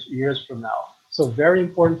years from now. So very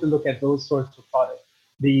important to look at those sorts of products.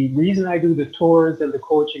 The reason I do the tours and the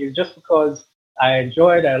coaching is just because I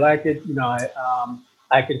enjoy it, I like it. You know,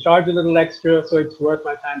 I can charge a little extra, so it's worth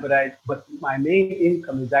my time. But my main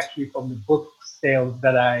income is actually from the book sales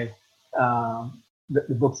that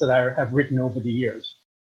the books that I have written over the years.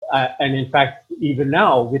 And in fact, even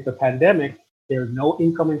now with the pandemic, there's no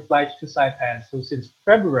incoming flights to Saipan. So since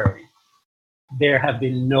February, there have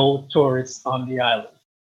been no tourists on the island.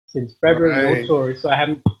 Since February, no tourists. So I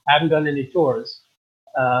haven't done any tours,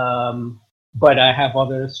 but I have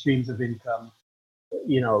other streams of income,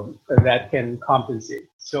 you know, that can compensate.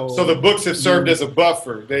 So the books have served as a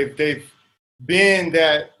buffer. They've been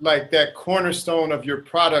that cornerstone of your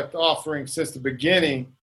product offering since the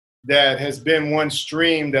beginning. That has been one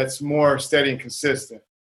stream that's more steady and consistent.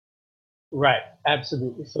 Right,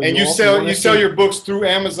 absolutely. So and you sell your books through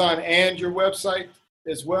Amazon and your website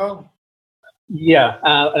as well? Yeah,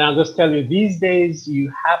 and I'll just tell you, these days you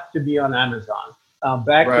have to be on Amazon.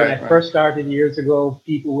 When I first started years ago,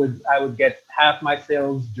 I would get half my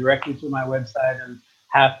sales directly to my website and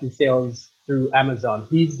half the sales through Amazon.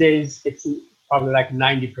 These days, it's probably like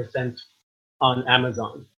 90% on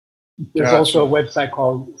Amazon. There's also a website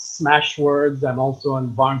called Smashwords. I'm also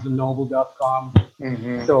on BarnesandNoble.com.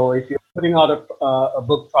 So if you're putting out a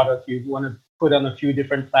book product, you want to put on a few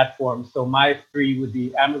different platforms. So my three would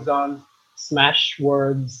be Amazon,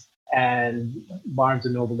 Smashwords, and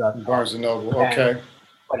BarnesandNoble.com. Barnes and Noble, okay.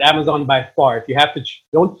 But Amazon by far. If you have to,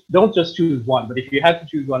 don't just choose one. But if you had to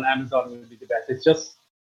choose one, Amazon would be the best. It's just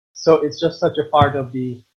such a part of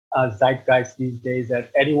the zeitgeist these days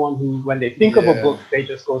that anyone who, when they think of a book, they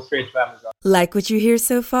just go straight to Amazon. Like what you hear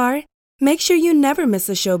so far? Make sure you never miss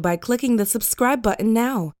a show by clicking the subscribe button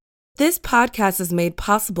now. This podcast is made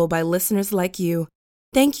possible by listeners like you.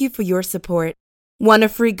 Thank you for your support. Want a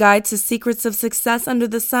free guide to secrets of success under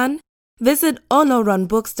the sun? Visit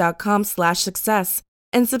onorunbooks.com/success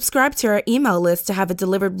and subscribe to our email list to have it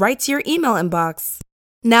delivered right to your email inbox.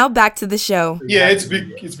 Now back to the show. Yeah, it's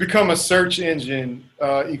become a search engine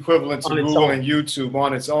equivalent to Google and YouTube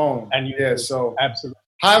on its own. So absolutely.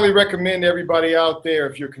 Highly recommend everybody out there,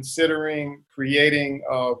 if you're considering creating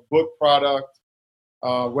a book product,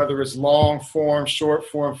 whether it's long form, short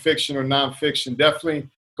form, fiction, or nonfiction, definitely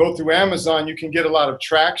go through Amazon. You can get a lot of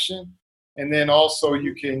traction. And then also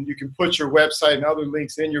you can put your website and other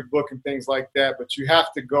links in your book and things like that, but you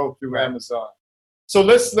have to go through Amazon. So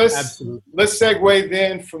let's segue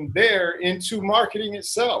then from there into marketing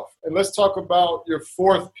itself. And let's talk about your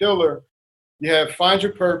fourth pillar. You have find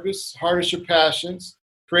your purpose, harness your passions,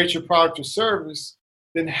 create your product or service.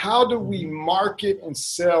 Then how do we market and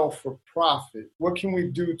sell for profit? What can we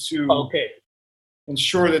do to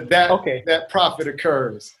ensure that profit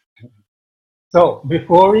occurs? So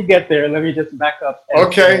before we get there, let me just back up.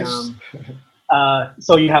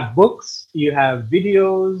 So you have books, you have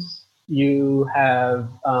videos, you have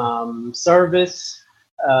service,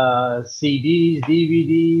 CDs,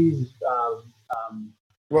 DVDs.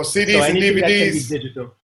 Well, CDs and DVDs,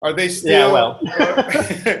 digital. Are they still? Yeah, well,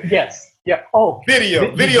 yes. Yeah. Oh,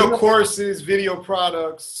 video courses, video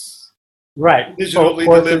products. Right. Digitally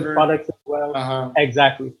delivered. Products as well.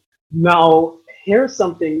 Exactly. Now, here's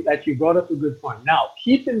something that you brought up a good point. Now,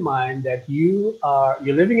 keep in mind that you're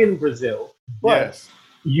living in Brazil, but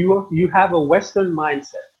you have a Western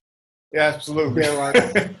mindset. Yeah, absolutely.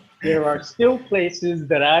 there are still places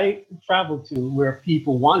that I travel to where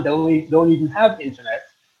people don't even have internet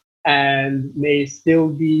and may still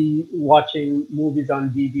be watching movies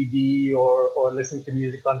on DVD or listening to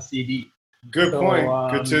music on CD. Good point.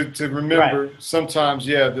 Good to remember. Right. Sometimes,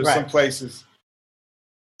 yeah, there's some places.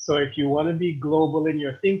 So if you want to be global in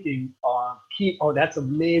your thinking, that's a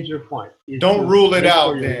major point. Don't rule it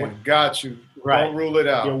out, then. Got you. Right. Don't rule it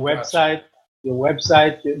out. Your website,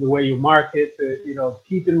 the way you market,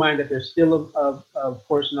 keep in mind that there's still a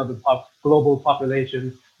portion of the global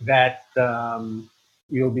population that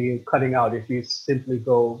you'll be cutting out if you simply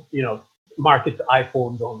go, market to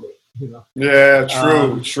iPhones only. Yeah,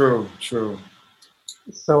 true.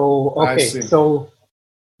 So, okay, so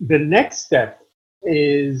the next step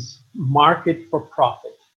is market for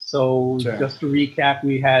profit. So just to recap,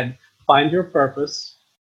 we had find your purpose,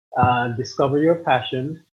 discover your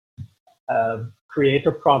passion, create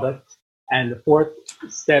a product, and the fourth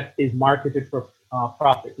step is market it for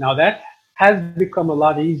profit. Now that has become a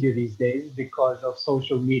lot easier these days because of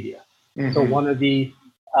social media. Mm-hmm. So one of the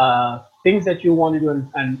things that you want to do,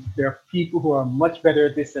 and there are people who are much better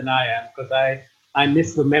at this than I am, because I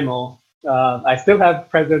missed the memo. I still have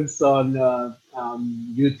presence on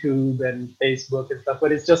YouTube and Facebook and stuff,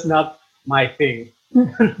 but it's just not my thing.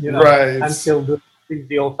 Right. I'm still doing things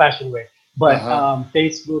the old-fashioned way. But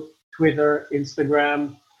Facebook, Twitter,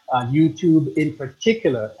 Instagram, YouTube in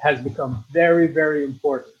particular has become very, very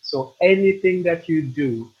important. So anything that you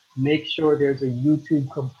do, make sure there's a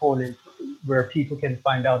YouTube component where people can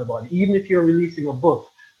find out about it. Even if you're releasing a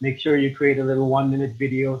book, make sure you create a little 1-minute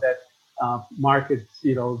video that markets,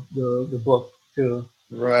 the book to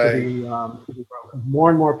the world. More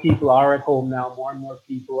and more people are at home now. More and more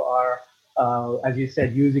people are, as you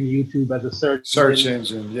said, using YouTube as a search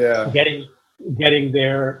engine. Yeah, getting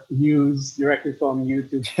their news directly from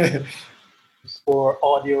YouTube for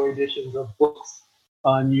audio editions of books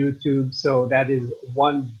on YouTube. So that is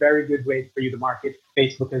one very good way for you to market.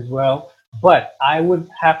 Facebook as well. But I would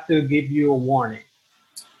have to give you a warning.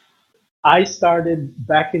 I started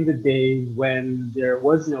back in the day when there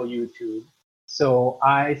was no YouTube. So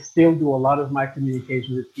I still do a lot of my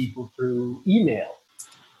communication with people through email.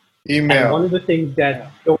 And one of the things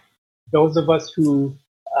that those of us who,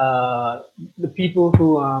 the people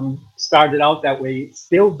who started out that way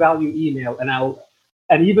still value email.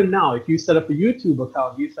 And even now, if you set up a YouTube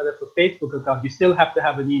account, you set up a Facebook account, you still have to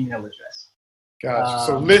have an email address. Gotcha.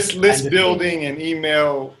 So list building and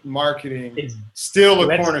email marketing is still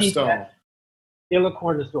a cornerstone. Still a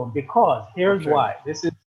cornerstone, because here's why. This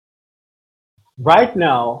is right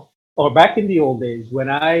now, or back in the old days, when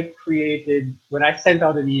I sent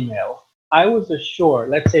out an email, I was assured,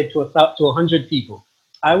 let's say to 100 people,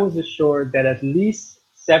 I was assured that at least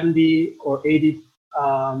 70 or 80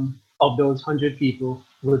 of those 100 people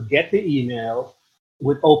would get the email,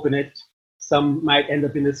 would open it. Some might end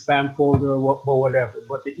up in the spam folder or whatever,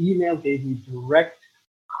 but the email gave me direct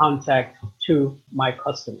contact to my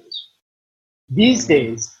customers. These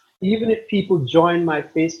days, even if people join my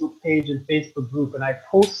Facebook page and Facebook group and I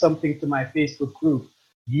post something to my Facebook group,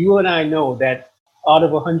 you and I know that out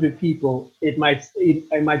of 100 people, it might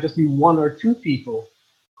just be 1 or 2 people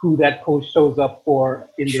who that post shows up for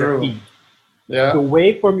in their feed. Yeah. The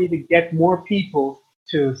way for me to get more people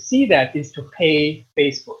to see that is to pay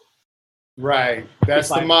Facebook. Right. That's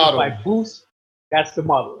the model. If I boost, that's the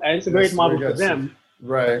model. And it's a great model for them.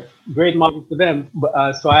 Right. Great model for them.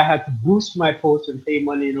 But, so I had to boost my posts and pay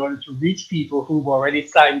money in order to reach people who've already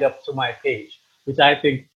signed up to my page, which I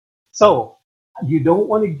think. So you don't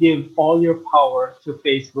want to give all your power to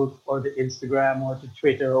Facebook or to Instagram or to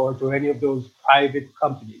Twitter or to any of those private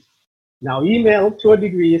companies. Now, email to a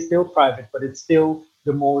degree is still private, but it's still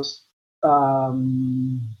the most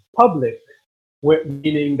public,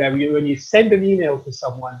 meaning that when you send an email to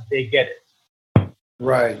someone, they get it.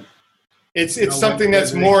 Right. It's something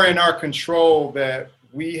that's more in our control, that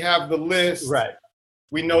we have the list. Right.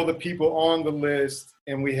 We know the people on the list,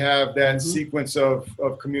 and we have that sequence of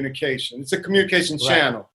communication. It's a communication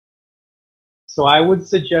channel. So I would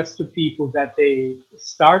suggest to people that they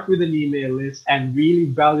start with an email list and really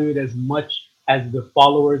value it as much as the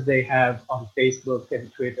followers they have on Facebook and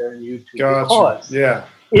Twitter and YouTube. Gotcha.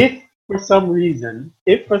 Because if for some reason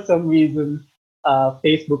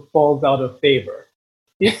Facebook falls out of favor,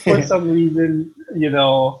 if for some reason,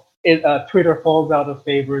 Twitter falls out of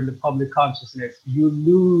favor in the public consciousness, you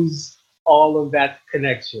lose all of that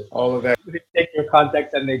connection. All of that. They take your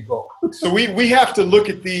contacts and they go. So we have to look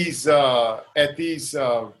at these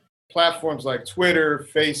platforms like Twitter,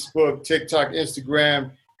 Facebook, TikTok,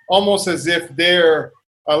 Instagram, almost as if they're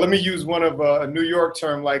let me use one of a New York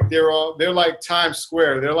term, like they're like Times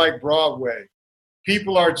Square, they're like Broadway.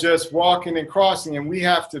 People are just walking and crossing, and we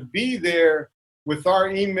have to be there with our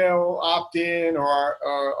email opt-in or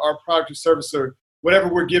our product or service or whatever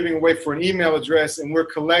we're giving away for an email address, and we're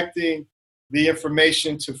collecting the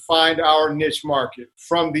information to find our niche market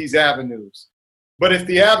from these avenues. But if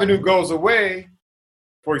the avenue goes away,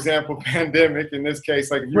 for example, pandemic in this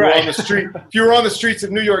case, like if you were on the street, if you were on the streets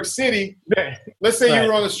of New York City, let's say you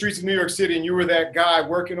were on the streets of New York City and you were that guy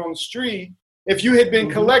working on the street. If you had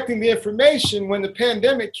been collecting the information when the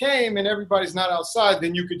pandemic came and everybody's not outside,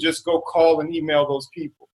 then you could just go call and email those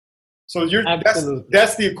people. So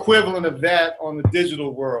that's the equivalent of that on the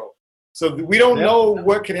digital world. So we don't know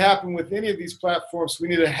what could happen with any of these platforms. So we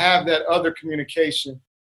need to have that other communication.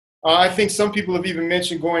 I think some people have even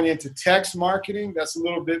mentioned going into text marketing. That's a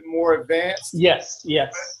little bit more advanced. Yes.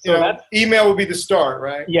 So email would be the start,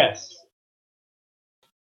 right? Yes.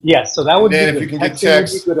 So that would be good. If you can get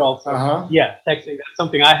text, would be good also. Yeah, texting. That's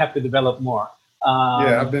something I have to develop more.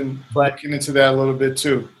 I've been looking into that a little bit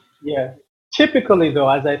too. Yeah. Typically, though,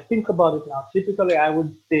 as I think about it now, I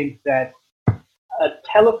would think that a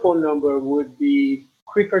telephone number would be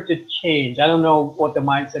quicker to change. I don't know what the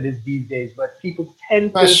mindset is these days, but people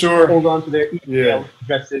tend to hold on to their email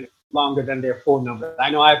addresses longer than their phone number. I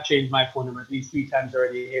know I've changed my phone number at least 3 times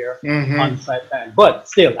already here on site plan, but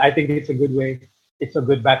still, I think it's a good way. It's a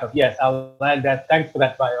good backup. Yes, I'll add that. Thanks for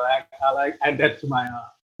that bio. I'll add that to my.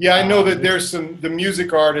 I know that there's the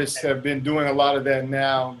music artists have been doing a lot of that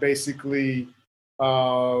now. Basically,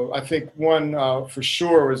 I think one for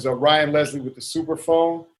sure is Ryan Leslie with the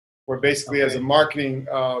Superphone, where basically as a marketing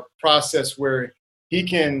process where he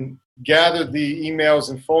can gather the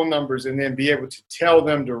emails and phone numbers and then be able to tell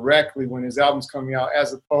them directly when his album's coming out,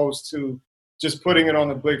 as opposed to just putting it on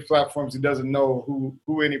the big platforms. He doesn't know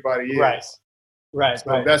who anybody is. Right.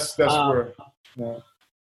 So that's where.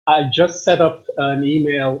 I just set up an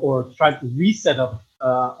email or tried to reset up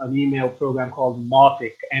an email program called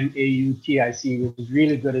Mautic, MAUTIC, which is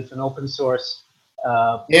really good. It's an open source.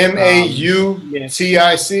 MAUTIC?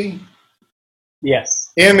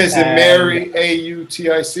 Yes. M is in Mary,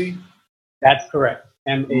 AUTIC? That's correct.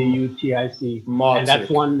 MAUTIC. Mautic. And that's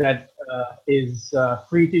one that is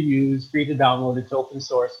free to use, free to download. It's open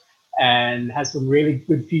source and has some really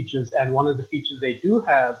good features. And one of the features they do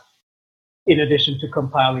have, in addition to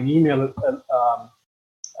compiling email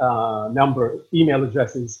email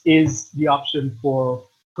addresses, is the option for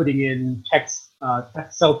putting in text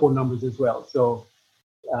cell phone numbers as well. So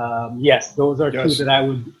yes, those are two that I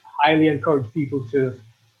would highly encourage people to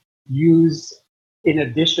use in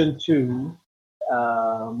addition to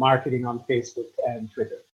marketing on Facebook and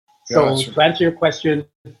Twitter. So to answer your question,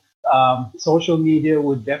 social media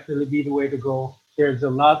would definitely be the way to go. There's a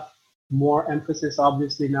lot more emphasis,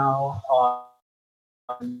 obviously, now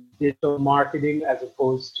on digital marketing as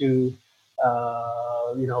opposed to,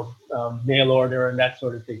 mail order and that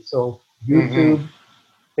sort of thing. So YouTube,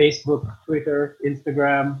 Facebook, Twitter,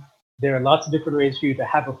 Instagram, there are lots of different ways for you to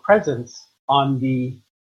have a presence on the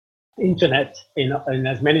internet in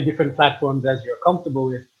as many different platforms as you're comfortable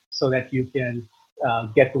with, so that you can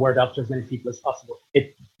get the word out to as many people as possible.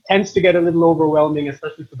 It tends to get a little overwhelming,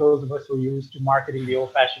 especially for those of us who are used to marketing the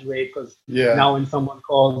old-fashioned way, because now when someone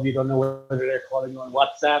calls, you don't know whether they're calling on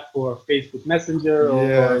WhatsApp or Facebook Messenger or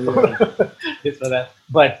this or that.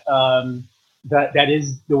 But that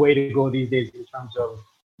is the way to go these days in terms of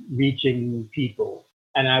reaching people.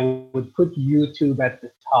 And I would put YouTube at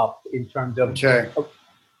the top in terms of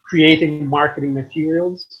creating marketing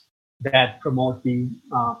materials that promote the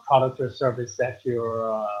product or service that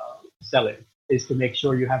you're selling, is to make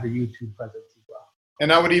sure you have a YouTube presence as well.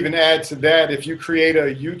 And I would even add to that, if you create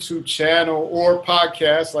a YouTube channel or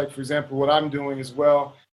podcast, like for example, what I'm doing as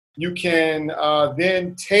well, you can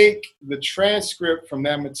then take the transcript from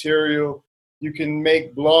that material, you can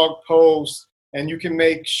make blog posts, and you can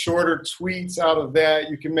make shorter tweets out of that.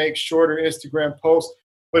 You can make shorter Instagram posts.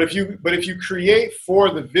 But if you create for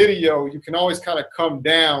the video, you can always kind of come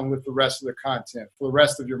down with the rest of the content for the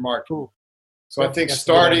rest of your marketing. Cool. So I think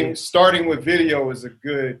starting with video is a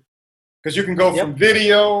good, because you can go from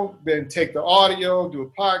video, then take the audio, do a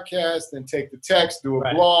podcast, then take the text, do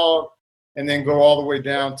a blog, and then go all the way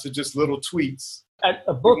down to just little tweets. And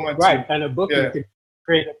a book, and a book, you could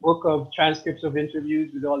create a book of transcripts of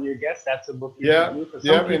interviews with all your guests. That's a book you can do.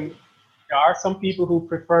 There are some people who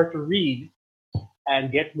prefer to read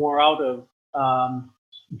and get more out of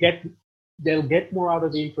they'll get more out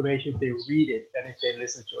of the information if they read it than if they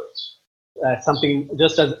listen to it. Something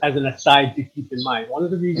just as an aside to keep in mind. One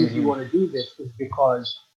of the reasons you want to do this is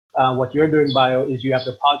because What you're doing, Bio, is you have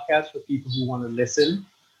the podcast for people who want to listen,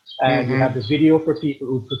 and you have the video for people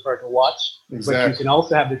who prefer to watch. Exactly. But you can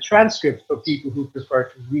also have the transcript for people who prefer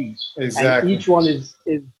to read. Exactly. And each one is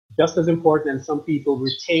just as important, and some people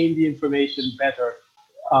retain the information better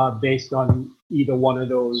based on either one of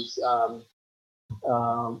those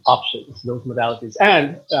options, those modalities.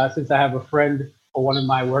 And since I have a friend or one of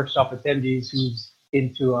my workshop attendees who's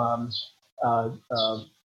into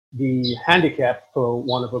the handicap, for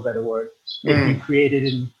want of a better word, if you created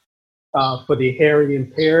in for the hearing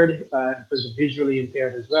impaired, for the visually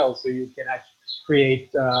impaired as well, so you can actually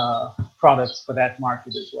create products for that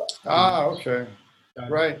market as well. Ah, okay,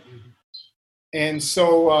 right. And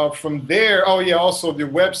so from there, oh yeah, also the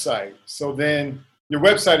website. So then your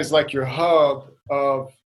website is like your hub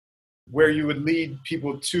of where you would lead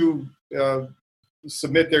people to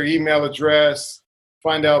submit their email address,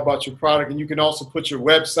 find out about your product, and you can also put your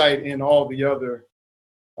website in all the other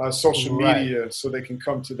social media so they can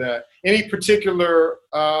come to that. Any particular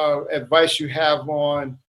advice you have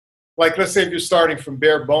on, like, let's say if you're starting from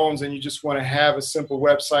bare bones and you just want to have a simple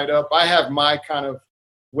website up? I have my kind of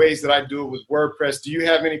ways that I do it with WordPress. Do you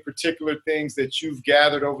have any particular things that you've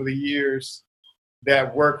gathered over the years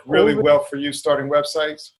that work really well for you starting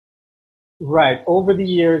websites? Right. Over the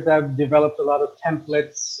years, I've developed a lot of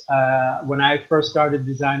templates. When I first started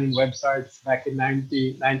designing websites back in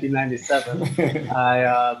 1997,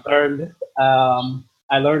 I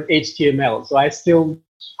learned HTML. So I still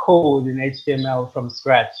code in HTML from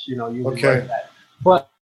scratch, using WordPad. But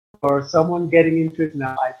for someone getting into it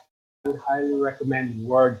now, I would highly recommend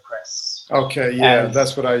WordPress. Okay, yeah,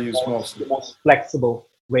 that's what I use mostly. The most flexible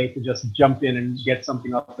way to just jump in and get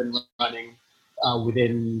something up and running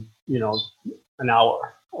within, an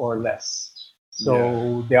hour or less.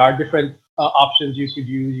 So there are different options you could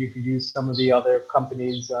use. You could use some of the other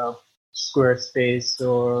companies, Squarespace,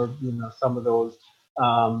 or some of those.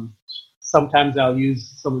 Sometimes I'll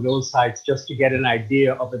use some of those sites just to get an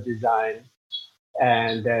idea of a design,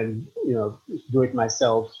 and then do it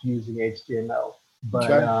myself using HTML.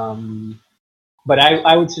 But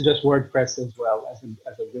I would suggest WordPress as well as a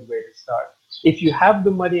good way to start. If you have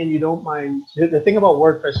the money and you don't mind, the thing about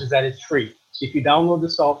WordPress is that it's free. If you download the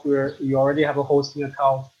software, you already have a hosting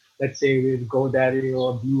account, let's say with GoDaddy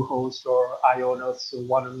or Bluehost or Ionos or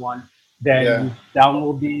One-on-One, then you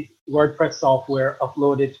download the WordPress software,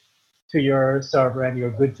 upload it to your server, and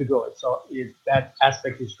you're good to go. So that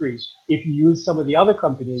aspect is free. If you use some of the other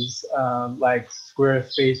companies like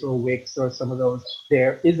Squarespace or Wix or some of those,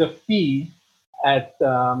 there is a fee at,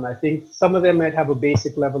 I think some of them might have a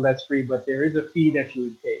basic level that's free, but there is a fee that you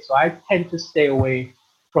would pay. So I tend to stay away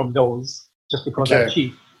from those just because they're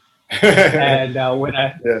cheap. And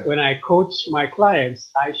when I coach my clients,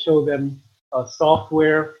 I show them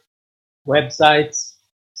software, websites,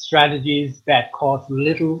 strategies that cost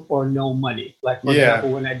little or no money. Like for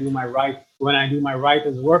example, when I do my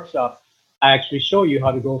writers workshop, I actually show you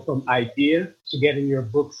how to go from idea to getting your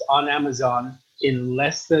books on Amazon in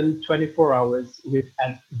less than 24 hours with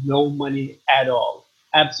no money at all.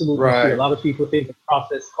 Absolutely free. A lot of people think the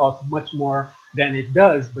process costs much more than it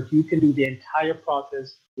does, but you can do the entire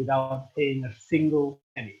process without paying a single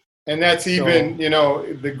penny. And that's even,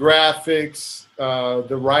 the graphics,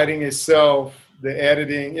 the writing itself, the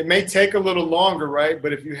editing. It may take a little longer, right?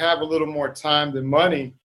 But if you have a little more time than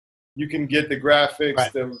money, you can get the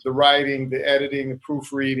graphics, the writing, the editing, the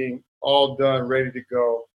proofreading, all done, ready to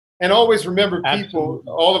go. And always remember, people,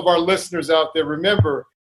 all of our listeners out there, remember,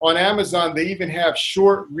 on Amazon, they even have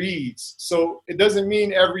short reads. So it doesn't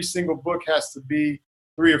mean every single book has to be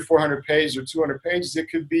 300 or 400 pages or 200 pages.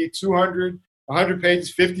 It could be 200, 100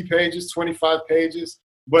 pages, 50 pages, 25 pages.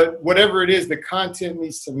 But whatever it is, the content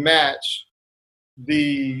needs to match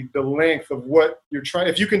the length of what you're trying.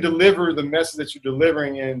 If you can deliver the message that you're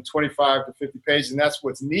delivering in 25 to 50 pages and that's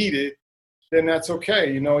what's needed, then that's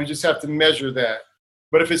okay. You just have to measure that.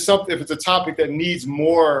 But if it's a topic that needs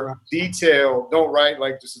more detail, don't write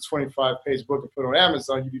like just a 25-page book and put on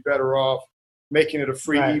Amazon. You'd be better off making it a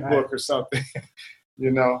free ebook or something,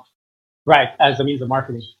 Right, as a means of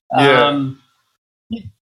marketing. Yeah.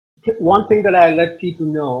 One thing that I let people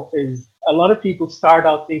know is a lot of people start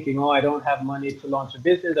out thinking, oh, I don't have money to launch a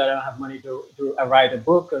business. I don't have money to write a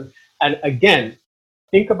book. And again,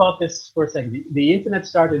 think about this for a second. The internet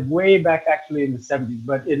started way back actually in the 70s,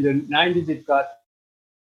 but in the 90s it got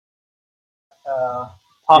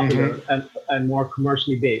popular and more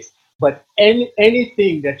commercially based. But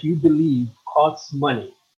anything that you believe costs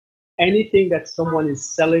money, anything that someone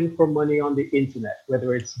is selling for money on the internet,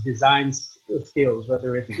 whether it's design skills,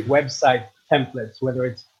 whether it's website templates, whether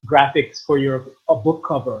it's graphics for a book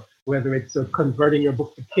cover, whether it's converting your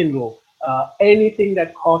book to Kindle, anything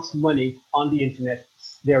that costs money on the internet,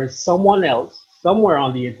 there is someone else somewhere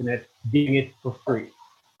on the internet doing it for free.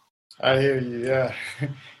 I hear you, yeah.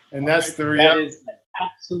 And that's the reality. That is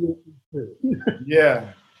absolutely true.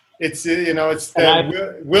 Yeah. It's, it's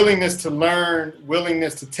that willingness to learn,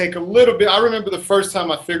 willingness to take a little bit. I remember the first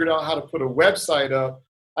time I figured out how to put a website up,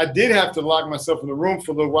 I did have to lock myself in the room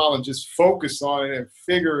for a little while and just focus on it and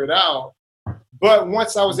figure it out. But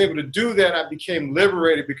once I was able to do that, I became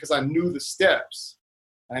liberated because I knew the steps.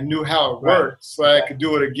 I knew how it worked, so I could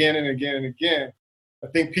do it again and again and again. I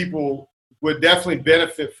think people would definitely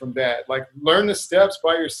benefit from that. Like, learn the steps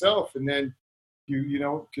by yourself, and then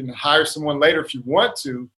you can hire someone later if you want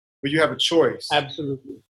to, but you have a choice.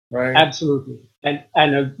 Absolutely. Right. Absolutely.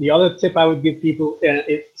 And the other tip I would give people,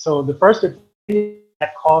 so the first thing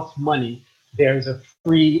that costs money, there's a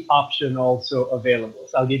free option also available.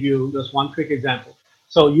 So I'll give you just one quick example.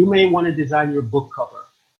 So you may want to design your book cover,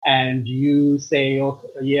 and you say, okay,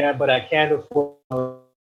 yeah, but I can't afford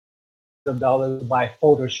 $1,000 to buy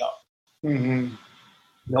Photoshop. Mm-hmm.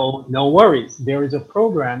 No worries. There is a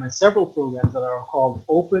program and several programs that are called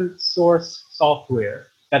open source software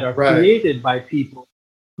that are created by people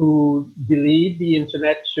who believe the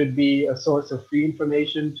internet should be a source of free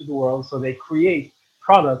information to the world. So they create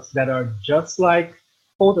products that are just like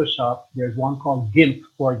Photoshop. There's one called GIMP,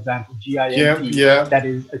 for example, GIMP, that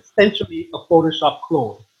is essentially a Photoshop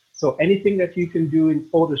clone. So anything that you can do in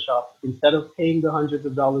Photoshop, instead of paying the hundreds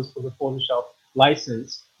of dollars for the Photoshop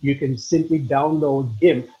license, you can simply download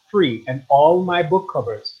GIMP free. And all my book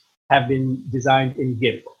covers have been designed in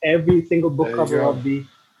GIMP. Every single book cover of the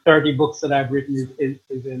 30 books that I've written is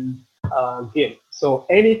in GIMP. So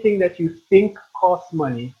anything that you think costs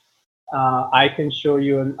money, I can show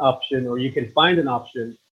you an option, or you can find an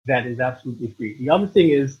option that is absolutely free. The other thing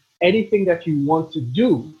is, anything that you want to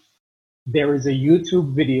do, there is a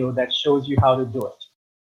YouTube video that shows you how to do it.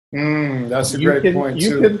 That's a great point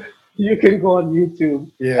too. You can go on YouTube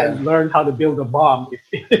and learn how to build a bomb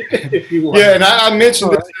if you want. Yeah, and I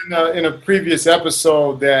mentioned this in a previous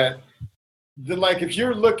episode that, if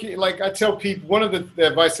you're looking, like I tell people, one of the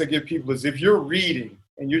advice I give people is, if you're reading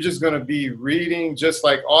and you're just going to be reading just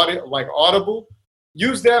like Audible,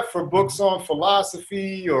 use that for books on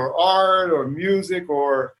philosophy or art or music,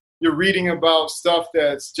 or you're reading about stuff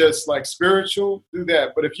that's just like spiritual, do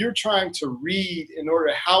that. But if you're trying to read in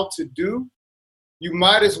order how to do, you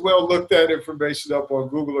might as well look that information up on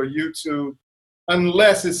Google or YouTube,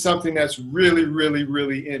 unless it's something that's really, really,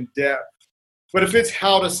 really in depth. But if it's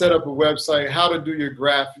how to set up a website, how to do your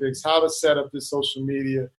graphics, how to set up the social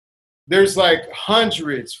media, there's like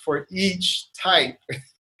hundreds for each type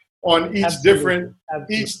on each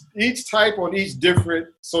each type on each different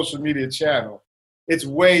social media channel. It's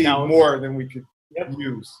way more than we could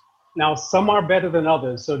use. Now, some are better than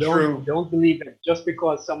others, so don't believe that just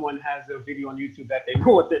because someone has a video on YouTube that they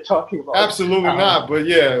know what they're talking about. Absolutely not, but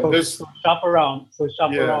so shop around. So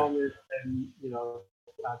shop around and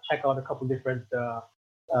check out a couple different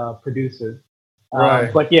producers.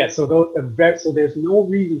 But so there's no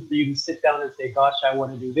reason for you to sit down and say, "Gosh, I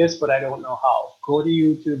want to do this, but I don't know how." Go to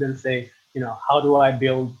YouTube and say, how do I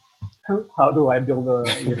build a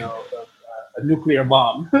nuclear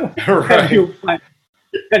bomb?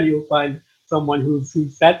 And you'll find someone who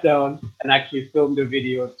sat down and actually filmed a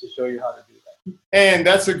video to show you how to do that. And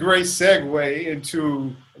that's a great segue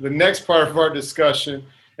into the next part of our discussion.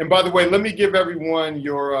 And by the way, let me give everyone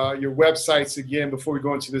your websites again before we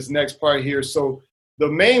go into this next part here. So the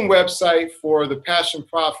main website for the Passion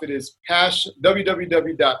Profit is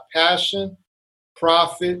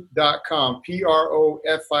www.passionprofit.com,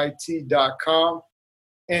 PROFIT.com.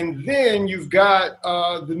 And then you've got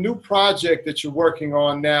the new project that you're working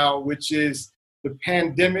on now, which is the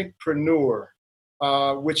Pandemicpreneur,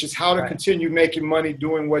 which is how to continue making money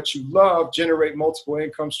doing what you love, generate multiple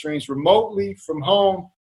income streams remotely from home,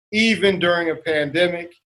 even during a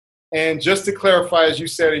pandemic. And just to clarify, as you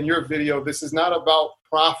said in your video, this is not about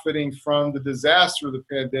profiting from the disaster of the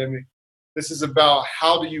pandemic. This is about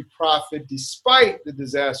how do you profit despite the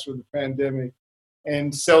disaster of the pandemic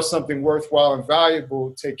and sell something worthwhile and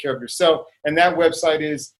valuable, take care of yourself. And that website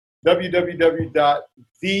is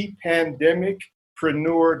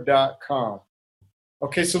www.thepandemicpreneur.com.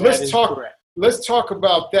 Okay, so let's talk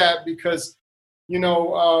about that, because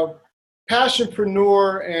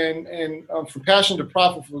Passionpreneur and from Passion to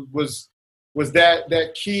Profit was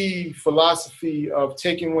that key philosophy of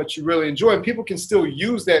taking what you really enjoy. And people can still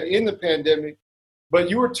use that in the pandemic, but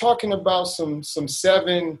you were talking about some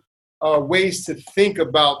 7 ways to think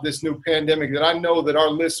about this new pandemic that I know that our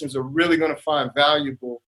listeners are really going to find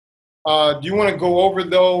valuable. Do you want to go over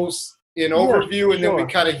those in overview, and then we sure.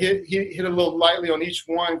 kind of hit a little lightly on each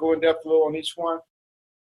one, go in depth a little on each one?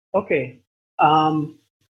 Okay.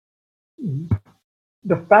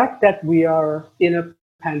 The fact that we are in a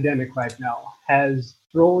pandemic right now has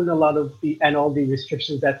thrown a lot of and all the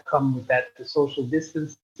restrictions that come with that, the social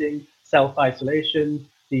distancing, self-isolation,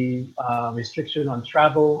 the restriction on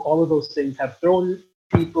travel, all of those things have thrown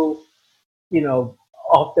people,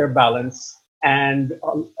 off their balance. And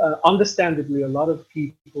understandably, a lot of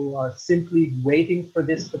people are simply waiting for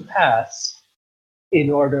this to pass in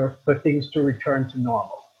order for things to return to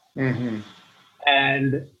normal. Mm-hmm.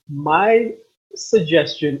 And my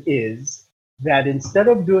suggestion is that instead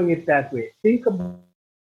of doing it that way, think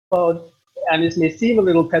about, and this may seem a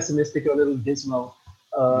little pessimistic, a little dismal,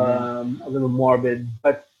 a little morbid,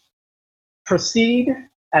 but proceed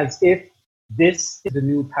as if this is the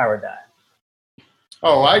new paradigm.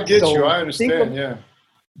 Oh, I get you. I understand. Yeah.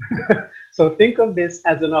 So think of this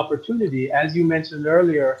as an opportunity, as you mentioned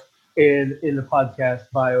earlier in the podcast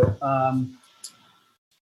bio,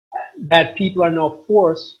 that people are now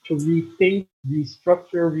forced to rethink,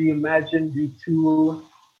 restructure, reimagine, retool,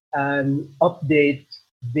 and update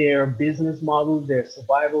their business models, their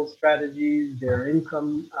survival strategies, their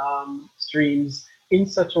income streams in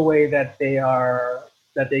such a way that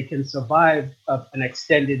they can survive an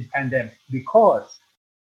extended pandemic. Because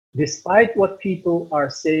despite what people are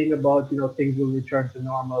saying about, things will return to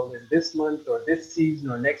normal in this month or this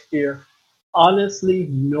season or next year, honestly,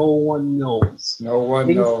 no one knows. No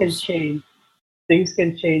one knows. Things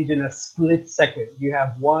can change in a split second. You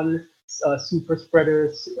have one super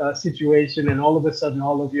spreader situation, and all of a sudden,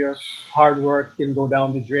 all of your hard work can go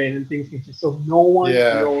down the drain, and things can change. So no one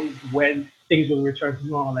knows when things will return to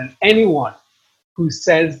normal, and anyone who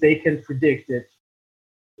says they can predict it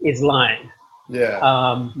is lying.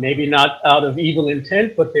 Yeah. Maybe not out of evil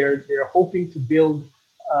intent, but they're hoping to build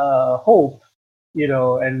hope,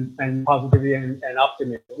 and positivity and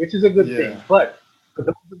optimism, which is a good thing. But for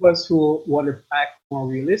those of us who want to act more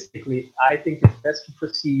realistically, I think it's best to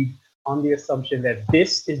proceed on the assumption that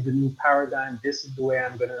this is the new paradigm. This is the way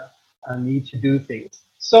I'm going to need to do things.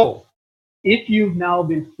 So if you've now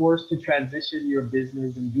been forced to transition your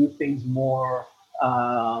business and do things more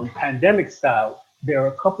pandemic style, there are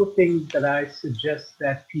a couple of things that I suggest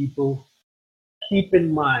that people keep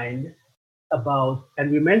in mind about,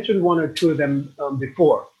 and we mentioned one or two of them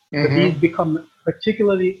before, but these become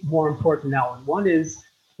particularly more important now. And one is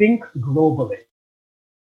think globally.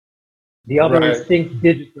 The other is think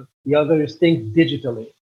digital. The other is think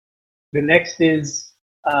digitally. The next is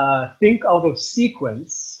think out of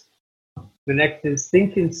sequence. The next is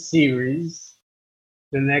think in series.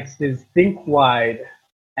 The next is think wide.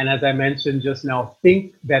 And as I mentioned just now,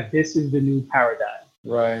 think that this is the new paradigm.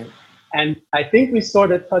 Right. And I think we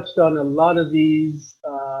sort of touched on a lot of these.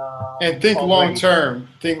 And think long term.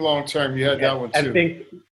 Think long term. You had that one too. And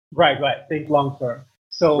think long term.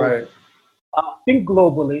 So think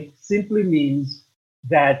globally simply means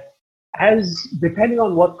that depending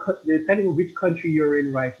on which country you're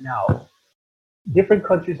in right now, different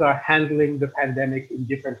countries are handling the pandemic in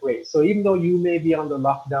different ways. So even though you may be under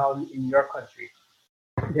lockdown in your country,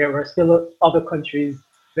 there are still other countries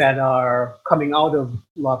that are coming out of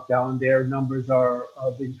lockdown. Their numbers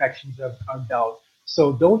of infections are down.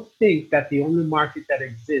 So don't think that the only market that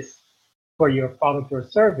exists for your product or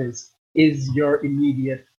service is your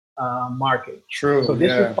immediate market. True. So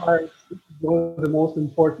this requires one of the most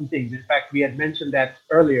important things. In fact, we had mentioned that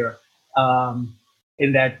earlier,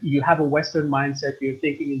 in that you have a Western mindset. You're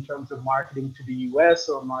thinking in terms of marketing to the US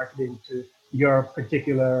or marketing to your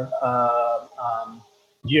particular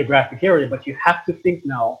geographic area, but you have to think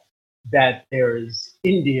now that there's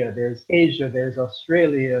India, there's Asia, there's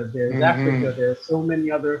Australia, there's Africa, there's so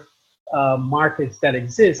many other markets that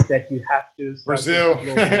exist that you have to Brazil.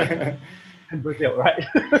 And Brazil, right?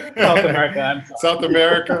 South America. I'm sorry. South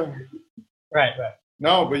America. Right.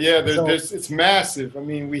 No, but it's massive. I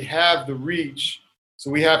mean, we have the reach,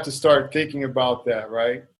 so we have to start thinking about that,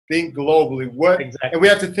 right? Think globally. And we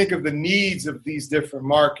have to think of the needs of these different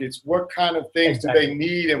markets. What kind of things do they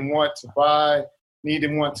need and want to buy, need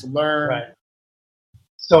and want to learn? Right.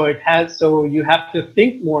 So you have to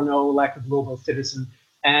think more now like a global citizen,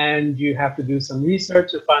 and you have to do some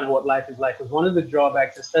research to find out what life is like. Because one of the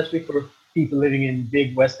drawbacks, especially for people living in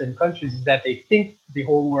big Western countries, is that they think the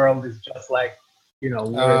whole world is just like,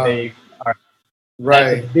 where they are.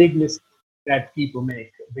 Right. That's a big mistake that people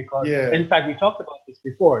make, because in fact we talked about this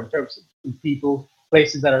before in terms of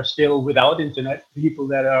places that are still without internet, people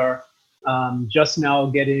that are Just now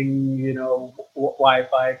getting,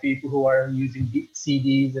 Wi-Fi, people who are using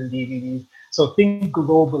CDs and DVDs. So think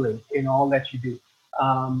globally in all that you do.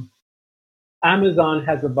 Amazon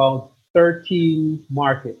has about 13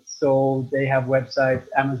 markets. So they have websites,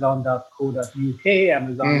 amazon.co.uk,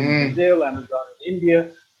 Amazon in Brazil, Amazon in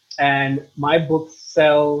India. And my books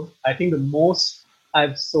sell, I think the most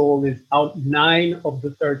I've sold is out 9 of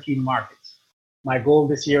the 13 markets. My goal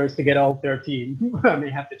this year is to get all 13. I may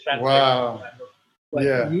have to translate my book.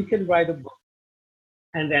 But you can write a book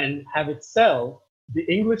and then have it sell. The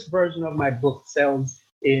English version of my book sells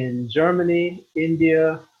in Germany,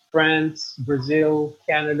 India, France, Brazil,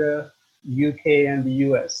 Canada, UK, and the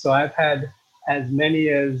US. So I've had as many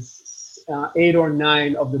as 8 or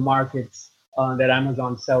 9 of the markets that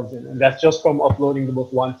Amazon sells in. And that's just from uploading the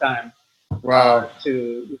book one time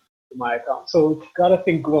to my account. So got to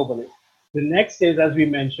think globally. The next is, as we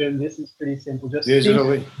mentioned, this is pretty simple. Just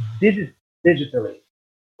digitally. Digitally.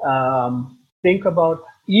 Think about,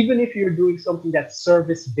 even if you're doing something that's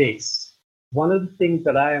service-based, one of the things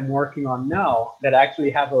that I am working on now that I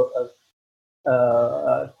actually have a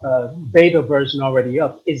beta version already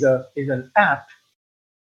up is an app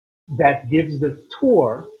that gives the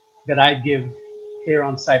tour that I give here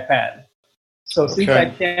on SciPad. So since I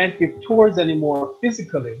can't give tours anymore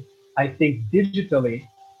physically, I think digitally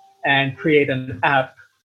and create an app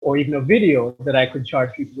or even a video that I could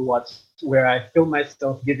charge people to watch where I film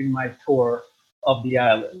myself giving my tour of the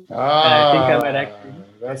island. And I think I might actually.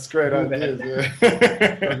 That's great idea.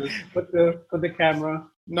 So put the camera,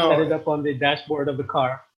 set it up on the dashboard of the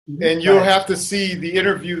car. And you'll have to see the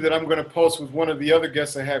interview that I'm going to post with one of the other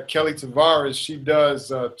guests I have, Kelly Tavares. She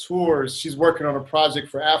does tours. She's working on a project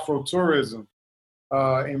for Afro tourism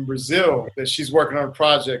in Brazil that she's working on a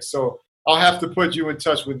project. So I'll have to put you in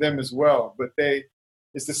touch with them as well. But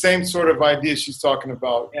it's the same sort of idea she's talking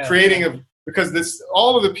about, creating because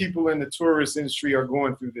all of the people in the tourist industry are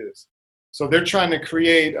going through this. So they're trying to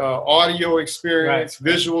create audio experience,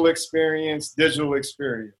 visual experience, digital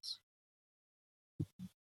experience.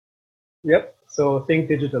 Yep. So think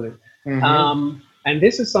digitally. And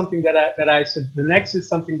this is something the next is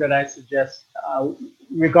something that I suggest,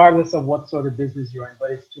 regardless of what sort of business you're in,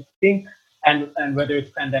 but it's to think, and whether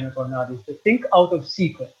it's pandemic or not, is to think out of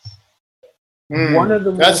sequence. One of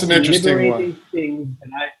the most liberating things,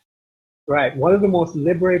 one of the most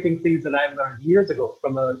liberating things that I learned years ago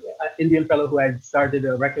from an Indian fellow who I started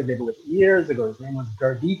a record label with years ago. His name was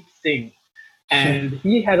Gurdeep Singh, and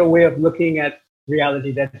he had a way of looking at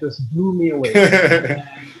reality that just blew me away.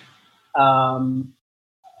 I'll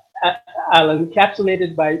encapsulate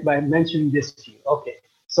it by mentioning this to you. Okay,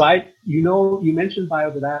 so you mentioned,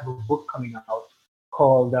 Bio, that I have a book coming out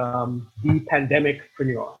called The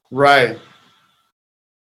Pandemicpreneur. Right.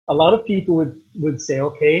 A lot of people would say,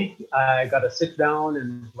 okay, I got to sit down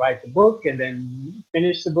and write the book and then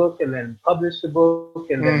finish the book and then publish the book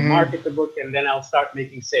and then market the book and then I'll start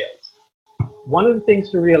making sales. One of the things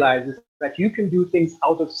to realize is that you can do things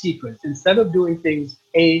out of sequence. Instead of doing things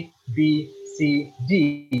A, B, C,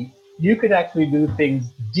 D, you could actually do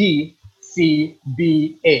things D, C,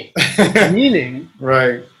 B, A. Meaning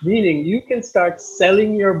you can start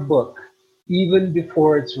selling your book even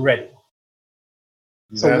before it's ready.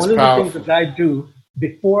 So one of the things that I do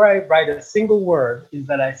before I write a single word is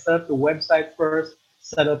that I set up the website first,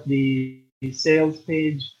 set up the sales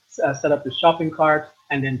page, set up the shopping cart,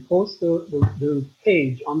 and then post the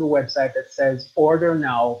page on the website that says order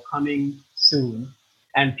now, coming soon.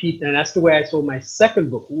 And that's the way I sold my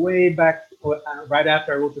second book way back, right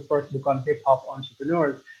after I wrote the first book on hip hop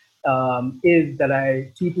entrepreneurs, is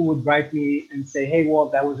that people would write me and say, hey,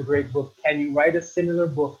 Walt, that was a great book. Can you write a similar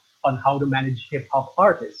book on how to manage hip hop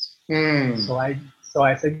artists? So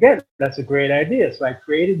I said, yeah, that's a great idea. So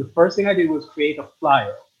the first thing I did was create a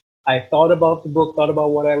flyer. I thought about the book, thought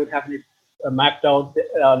about what I would have mapped out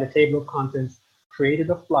the table of contents,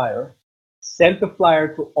 created a flyer, sent the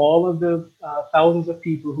flyer to all of the thousands of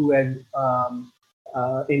people who had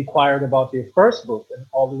inquired about their first book and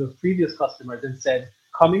all of the previous customers, and said,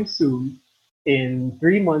 coming soon, in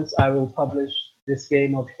 3 months, I will publish this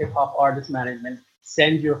game of hip hop artist management.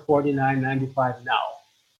 Send your $49.95 now.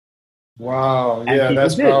 Wow, and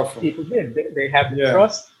that's powerful. People did. They have the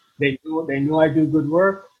trust. They know I do good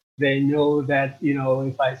work. They know that,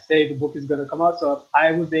 if I say the book is going to come out. So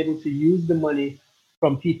I was able to use the money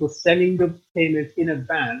from people sending the payment in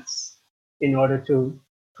advance in order to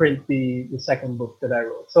print the second book that I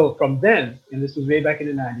wrote. So from then, and this was way back in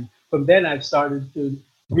the 90s, from then I've started to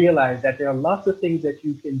realize that there are lots of things that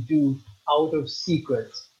you can do out of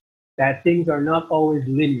sequence that things are not always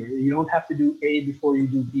linear. You don't have to do A before you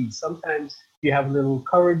do B. Sometimes you have a little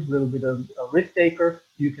courage, a little bit of a risk taker,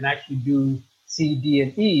 you can actually do C, D,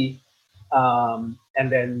 and E,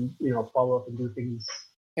 and then follow up and do things.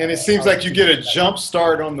 And it seems like you get a jump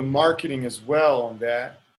start on the marketing as well on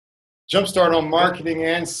that. Jump start on marketing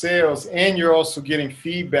and sales, and you're also getting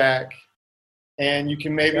feedback, and you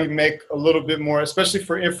can maybe make a little bit more, especially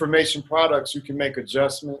for information products, you can make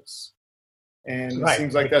adjustments. And it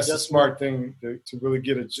seems like that's a smart thing to really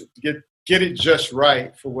get it just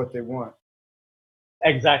right for what they want.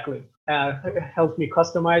 Exactly. It helps me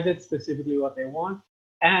customize it specifically what they want.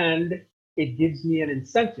 And it gives me an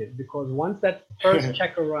incentive, because once that first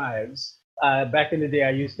check arrives, back in the day,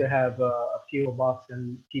 I used to have a PO box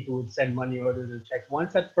and people would send money orders and checks.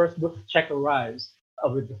 Once that first book check arrives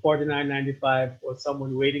with the $49.95 or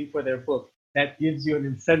someone waiting for their book, that gives you an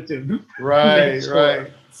incentive. Right.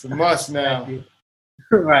 It's a must now.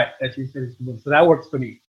 That you finish the book. So that works for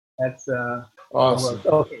me. That's awesome.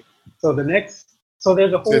 Okay. So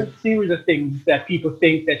there's a whole series of things that people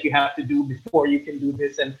think that you have to do before you can do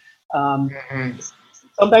this, and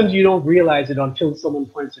sometimes you don't realize it until someone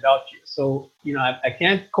points it out to you. So I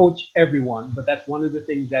can't coach everyone, but that's one of the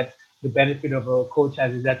things that the benefit of a coach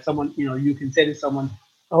has, is that someone you can say to someone,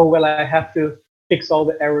 oh well, I have to fix all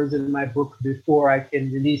the errors in my book before I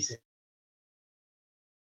can release it.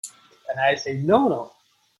 And I say, no.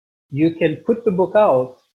 You can put the book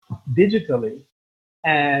out digitally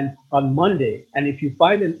and on Monday. And if you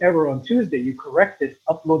find an error on Tuesday, you correct it,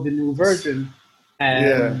 upload the new version.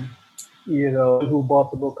 And, who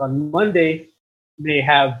bought the book on Monday may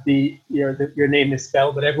have your name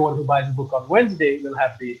misspelled, but everyone who buys the book on Wednesday will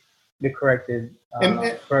have the corrected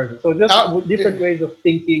version. So just different ways of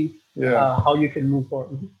thinking. How you can move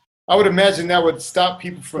forward. I would imagine that would stop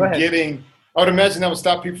people from getting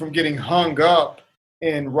hung up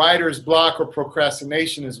in writer's block or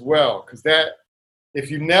procrastination as well. Because that, if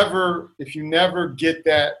you never get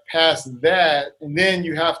that past that, and then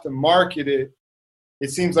you have to market it,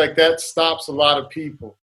 it seems like that stops a lot of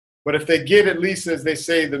people. But if they get, at least as they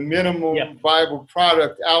say, the minimum viable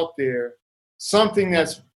product out there, something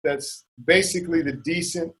that's basically the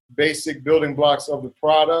decent basic building blocks of the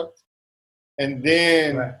product, and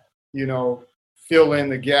then fill in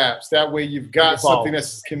the gaps. That way you've got something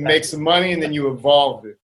that can make some money, and then you evolve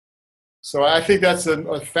it. So I think that's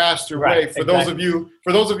a faster way for those of you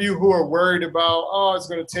who are worried about, oh, it's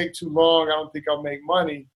going to take too long, I don't think I'll make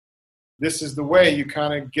money. This is the way you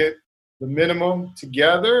kind of get the minimum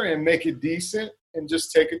together and make it decent, and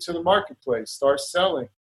just take it to the marketplace, start selling.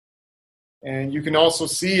 And you can also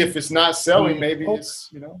see if it's not selling, maybe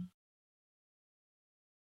it's,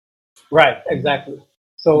 Right, exactly.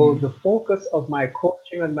 So the focus of my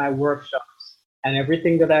coaching and my workshops and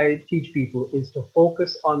everything that I teach people is to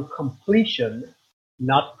focus on completion,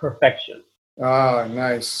 not perfection. Ah,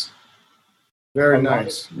 nice. Very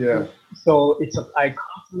nice. Yeah. So I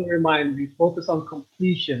constantly remind you, focus on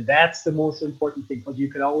completion. That's the most important thing, because you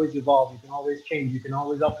can always evolve, you can always change, you can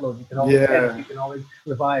always upload, you can always edit, you can always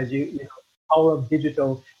revise. The power of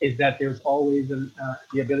digital is that there's always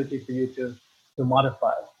the ability for you to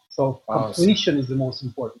modify. So completion is the most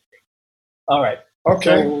important thing. All right.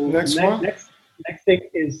 Okay. So next one. Next thing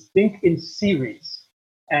is think in series.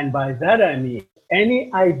 And by that I mean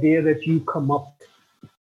any idea that you come up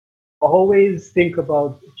with, always think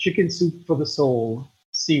about Chicken Soup for the Soul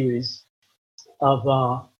series of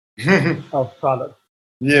products.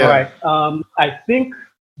 Yeah. All right. I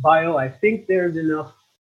think there's enough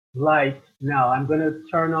light now. I'm going to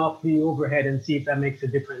turn off the overhead and see if that makes a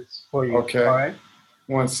difference for you. Okay. All right.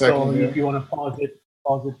 1 second. So if you want to pause it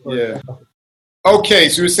for a second. Okay,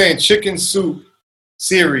 so you're saying Chicken Soup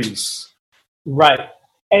series. Right.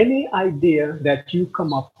 Any idea that you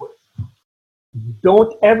come up with,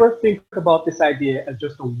 don't ever think about this idea as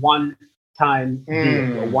just a one-time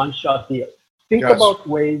deal, a one-shot deal. Think about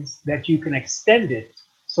ways that you can extend it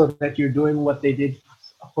so that you're doing what they did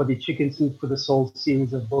for the Chicken Soup for the Soul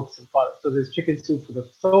series of books and products. So there's Chicken Soup for the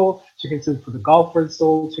Soul, Chicken Soup for the Golfer's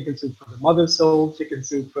Soul, Chicken Soup for the Mother's Soul, Chicken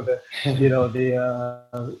Soup for the,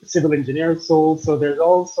 the civil engineer's soul. So there's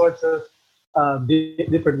all sorts of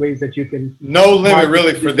different ways that you can. No limit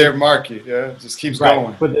really for their market. Yeah, it just keeps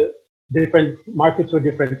going. For the different markets with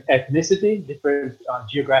different ethnicity, different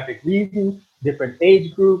geographic region, different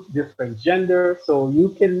age group, different gender. So you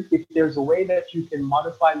can, if there's a way that you can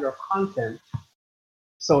modify your content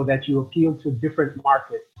so that you appeal to different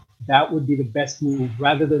markets, that would be the best move,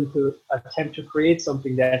 rather than to attempt to create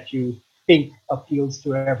something that you think appeals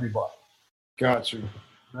to everybody. Got you.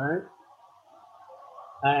 Right?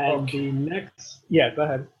 And the next, go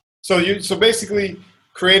ahead. So basically,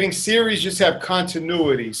 creating series just have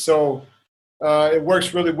continuity. So it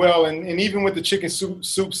works really well. And even with the Chicken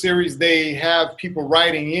Soup series, they have people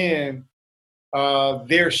writing in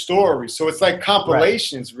their stories. So it's like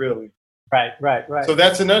compilations, really. Right. So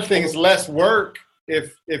that's another thing. It's less work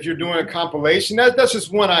if you're doing a compilation. That's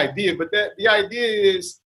just one idea. But the idea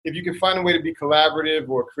is if you can find a way to be collaborative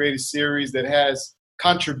or create a series that has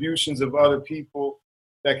contributions of other people,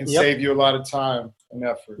 that can save you a lot of time and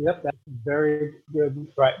effort. Yep, that's very good.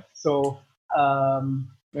 Right. So, and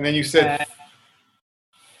then you said,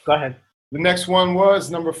 go ahead. The next one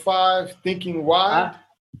was number 5, Thinking Wide.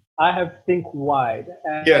 I have Think Wide.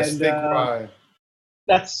 Yes, Think Wide.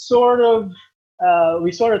 That's sort of,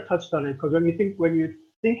 we sort of touched on it, because when you're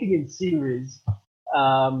thinking in series,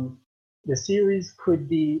 the series could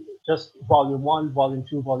be just volume 1, volume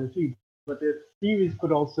 2, volume 3. But the series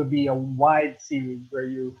could also be a wide series where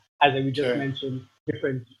you, as we just mentioned,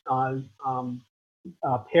 different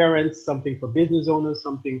parents, something for business owners,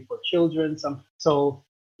 something for children. So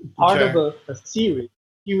part of a series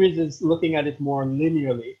is looking at it more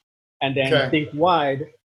linearly, and then Think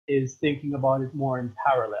Wide is thinking about it more in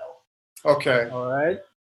parallel. Okay. All right.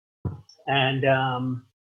 And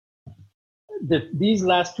these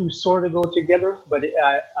last two sort of go together, but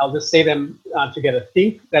I'll just say them together.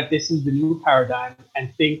 Think that this is the new paradigm,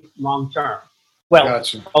 and think long term. Well,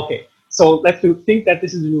 gotcha. Okay, so let's think that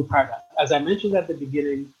this is the new paradigm. As I mentioned at the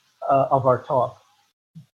beginning of our talk,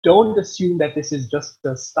 don't assume that this is just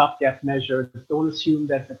a stopgap measure. Don't assume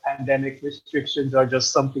that the pandemic restrictions are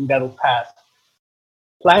just something that'll pass.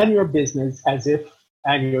 Plan your business as if,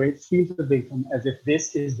 and your streams of income as if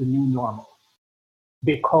this is the new normal.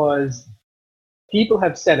 Because people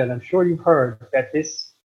have said, and I'm sure you've heard, that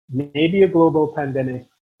this may be a global pandemic,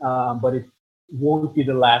 but it won't be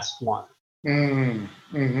the last one.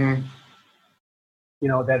 Mm-hmm. You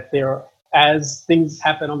know, that as things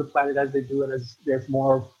happen on the planet as they do, and as there's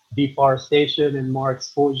more deforestation and more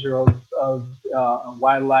exposure of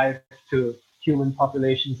wildlife to human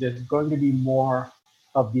populations, there's going to be more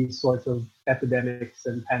of these sorts of epidemics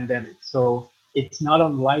and pandemics. So it's not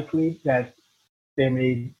unlikely that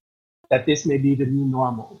this may be the new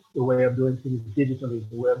normal, the way of doing things digitally,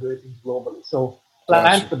 the way of doing things globally. So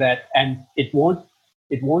plan for that, and it won't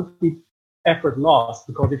be effort lost,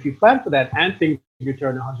 because if you plan for that and things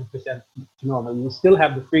return 100% to normal, you'll still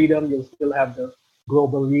have the freedom, you'll still have the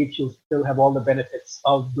global reach, you'll still have all the benefits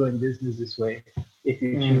of doing business this way if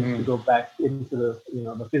you choose to go back into the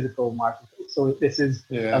physical marketplace. So this is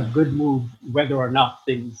a good move, whether or not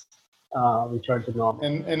things return to normal.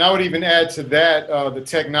 And I would even add to that the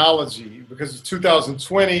technology, because it's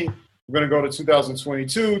 2020, we're going to go to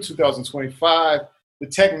 2022, 2025. The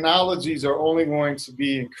technologies are only going to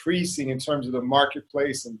be increasing in terms of the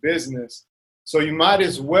marketplace and business. So you might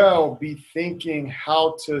as well be thinking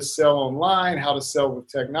how to sell online, how to sell with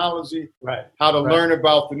technology, how to learn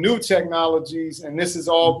about the new technologies. And this is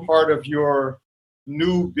all part of your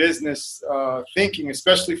new business thinking,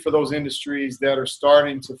 especially for those industries that are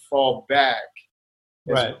starting to fall back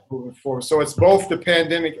moving forward. So it's both the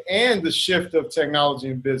pandemic and the shift of technology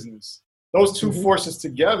and business. Those two forces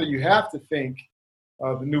together, you have to think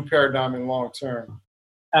the new paradigm in long term.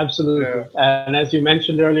 Absolutely. And as you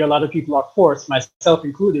mentioned earlier, a lot of people are forced, myself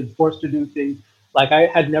included, forced to do things. Like I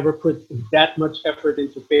had never put that much effort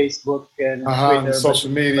into Facebook and Twitter, social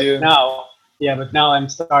media. But now I'm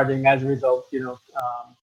starting as a result, this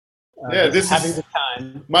having is the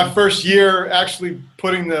time. My first year actually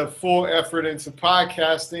putting the full effort into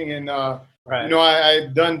podcasting, and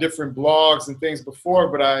I'd done different blogs and things before,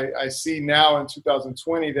 but I see now in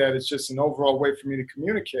 2020 that it's just an overall way for me to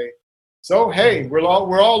communicate. So hey, we're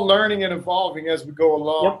all learning and evolving as we go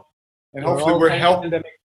along, and hopefully we're helping.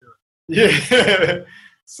 Yeah.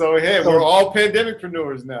 So hey, we're all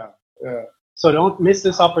pandemicpreneurs now. Yeah. So don't miss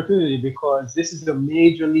this opportunity, because this is a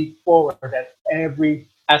major leap forward that every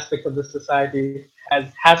aspect of the society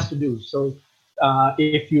has to do. So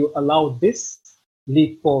if you allow this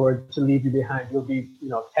leap forward to leave you behind, you'll be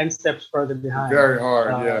 10 steps further behind. Very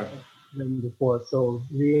hard, than before. So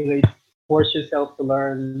really force yourself to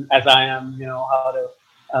learn, as I am, how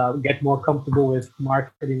to get more comfortable with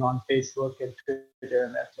marketing on Facebook and Twitter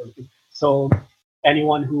and that sort of thing. So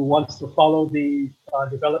anyone who wants to follow the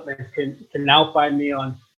development can now find me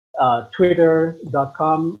on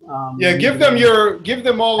twitter.com. Give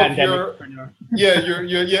them all of your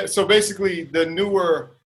So basically the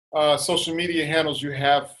newer social media handles you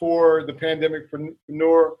have for the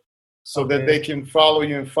Pandemicpreneur, so that they can follow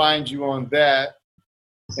you and find you on that.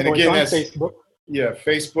 And so again, that's Facebook. Yeah,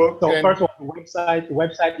 Facebook. So first of all, the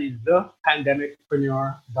website is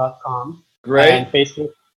thepandemicpreneur.com. Great. And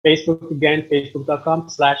Facebook Facebook again,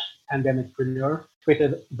 facebook.com/pandemicpreneur,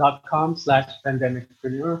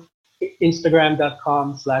 twitter.com/pandemicpreneur,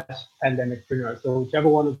 instagram.com/pandemicpreneur. So whichever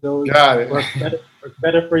one of those works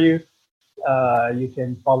better for you, you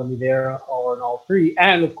can follow me there or on all three.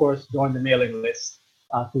 And of course, join the mailing list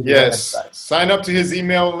through the website. Sign up to his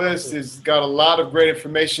email list. He's got a lot of great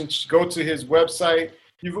information. Go to his website.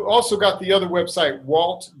 You've also got the other website,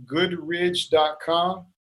 waltgoodridge.com.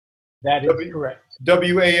 That is correct.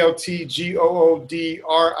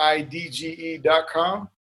 WALTGOODRIDGE.com.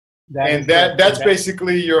 That's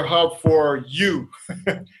basically your hub for you.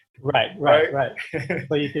 Right.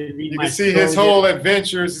 So you can read you can see his whole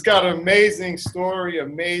adventures. He's got an amazing story,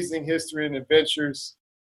 amazing history and adventures.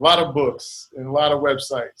 A lot of books and a lot of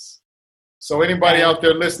websites. So anybody out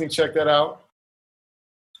there listening, check that out.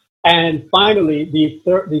 And finally, the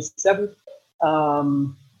seventh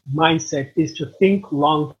mindset is to think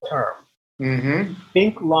long term. Mm-hmm.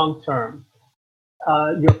 Think long term.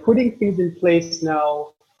 You're putting things in place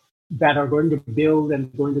now that are going to build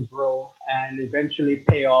and going to grow and eventually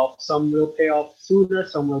pay off. Some will pay off sooner,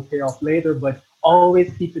 some will pay off later, but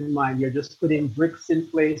always keep in mind you're just putting bricks in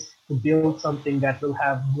place to build something that will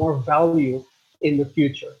have more value in the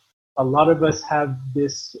future. A lot of us have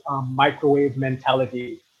this microwave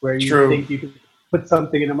mentality where you think you can put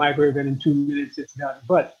something in a microwave and in 2 minutes it's done.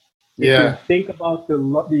 But if you think about the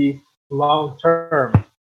long term,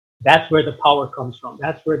 that's where the power comes from.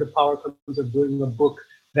 That's where the power comes of doing a book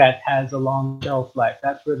that has a long shelf life.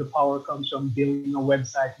 That's where the power comes from building a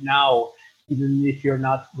website now, even if you're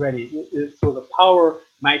not ready. So the power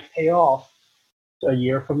might pay off a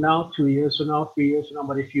year from now, 2 years from now, 3 years from now.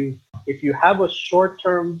 But if you have a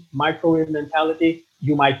short-term microwave mentality,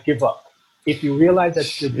 you might give up. If you realize that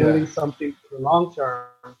you're building something for the long term,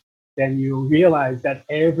 then you realize that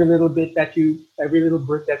every little brick that you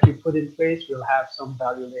put in place will have some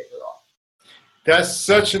value later on. That's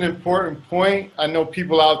such an important point. I know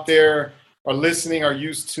people out there are listening, are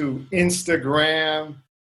used to Instagram,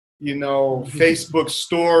 Facebook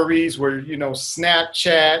stories, where,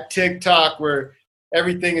 Snapchat, TikTok, where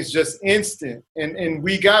everything is just instant. And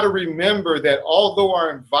we got to remember that although our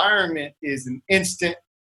environment is an instant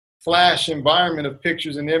flash environment of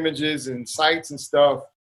pictures and images and sites and stuff,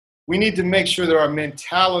 we need to make sure that our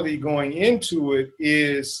mentality going into it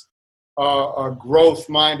is a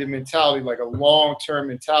growth-minded mentality, like a long-term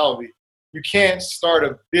mentality. You can't start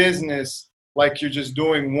a business like you're just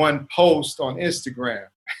doing one post on Instagram.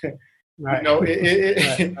 Right.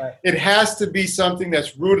 It has to be something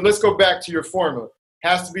that's rooted. Let's go back to your formula. It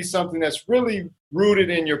has to be something that's really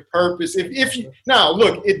rooted in your purpose. If you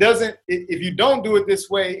don't do it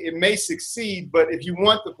this way, it may succeed, but if you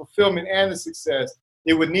want the fulfillment and the success,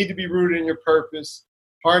 it would need to be rooted in your purpose,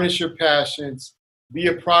 harness your passions, be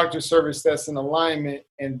a product or service that's in alignment,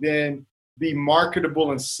 and then be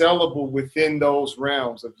marketable and sellable within those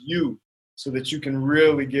realms of you, so that you can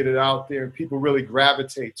really get it out there and people really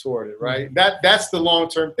gravitate toward it, right? Mm-hmm. That's the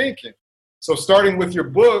long-term thinking. So starting with your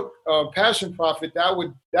book, Passion Profit, that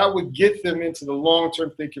would get them into the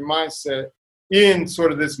long-term thinking mindset in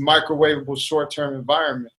sort of this microwavable short-term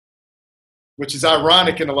environment, which is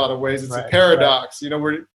ironic in a lot of ways. It's a paradox,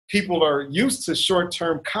 where people are used to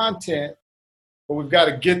short-term content, but we've got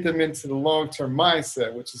to get them into the long-term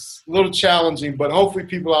mindset, which is a little challenging, but hopefully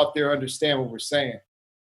people out there understand what we're saying.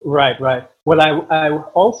 Right. Well, I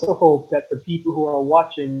also hope that the people who are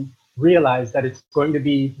watching realize that it's going to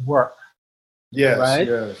be work. Yes. Right?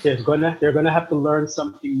 Yes. They're gonna have to learn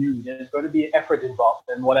something new. There's going to be effort involved.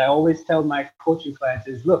 And what I always tell my coaching clients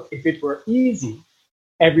is, look, if it were easy,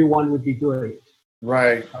 everyone would be doing it.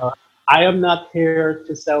 Right. I am not here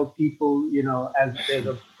to sell people, as there's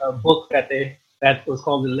a book that was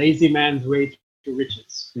called The Lazy Man's Way to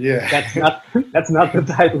Riches. Yeah. That's not the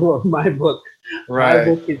title of my book. Right.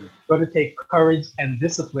 My book is going to take courage and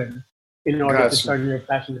discipline in order to turn your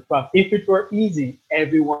passion to profit. If it were easy,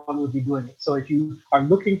 everyone would be doing it. So if you are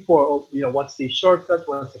looking for, what's the shortcut,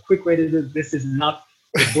 what's the quick way to do it, this is not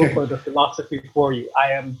the book or the philosophy for you.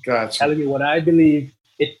 I am telling you what I believe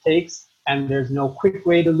it takes, and there's no quick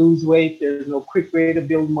way to lose weight. There's no quick way to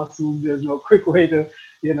build muscles. There's no quick way to,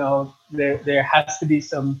 there has to be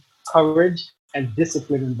some courage and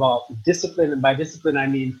discipline involved. Discipline, and by discipline, I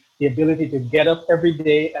mean the ability to get up every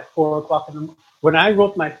day at 4 o'clock in the morning. When I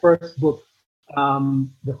wrote my first book,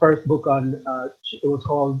 the first book on, it was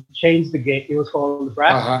called Change the Game. It was called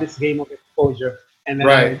This Game of Exposure. And then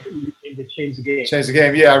I named it Change the Game. Change the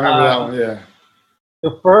Game, yeah, I remember that one, yeah.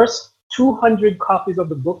 The first 200 copies of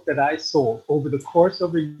the book that I sold over the course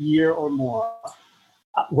of a year or more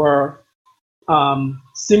were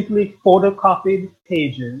simply photocopied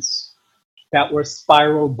pages that were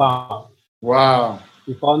spiral bound. Wow.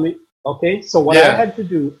 You follow me? Okay. So what I had to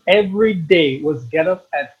do every day was get up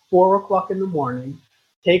at 4 o'clock in the morning,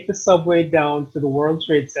 take the subway down to the World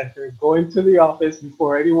Trade Center, go into the office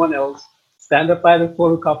before anyone else, stand up by the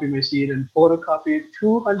photocopy machine and photocopy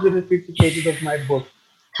 250 pages of my book,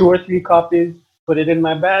 2 or 3 copies, put it in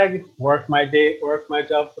my bag, work my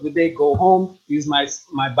job for the day, go home, use my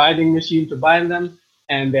binding machine to bind them,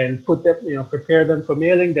 and then put them, prepare them for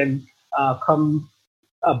mailing, then come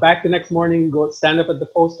back the next morning, go stand up at the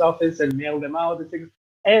post office and mail them out and things.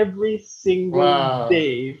 Every single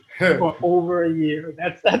day for over a year.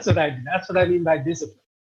 That's what I do. That's what I mean by discipline.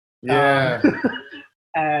 Yeah.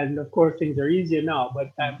 And of course, things are easier now.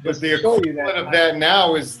 But the equivalent of that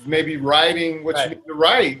now is maybe writing what you need to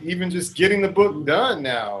write, even just getting the book done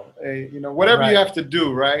now. Whatever you have to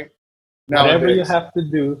do, right? Nowadays. Whatever you have to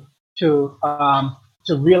do to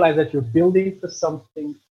realize that you're building for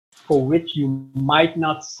something for which you might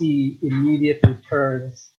not see immediate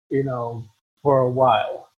returns, for a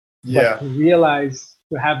while. Yeah. But to realize,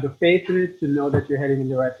 to have the faith in it, to know that you're heading in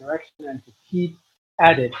the right direction, and to keep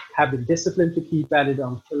at it, have the discipline to keep at it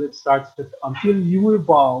until you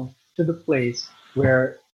evolve to the place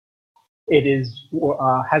where it is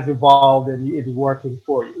has evolved and it is working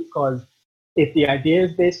for you. Because if the idea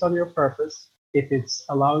is based on your purpose, if it's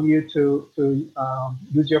allowing you to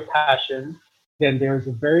use your passion, then there's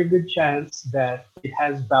a very good chance that it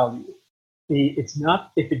has value. It's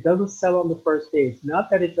not, if it doesn't sell on the first day, it's not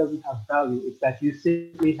that it doesn't have value, it's that you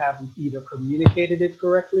simply haven't either communicated it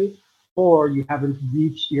correctly, or you're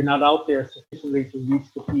not out there sufficiently to reach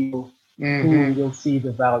the people who will see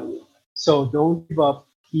the value. So don't give up,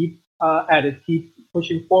 keep at it, keep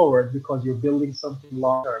pushing forward, because you're building something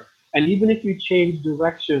long term. And even if you change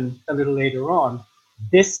direction a little later on,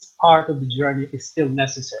 this part of the journey is still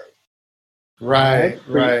necessary. Right.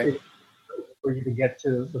 For you to get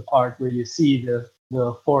to the part where you see the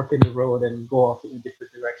fork in the road and go off in a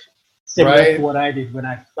different direction. Similar to what I did when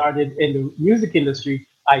I started in the music industry.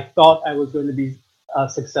 I thought I was going to be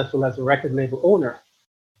successful as a record label owner,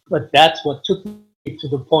 but that's what took me to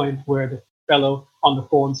the point where the fellow on the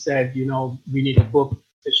phone said, we need a book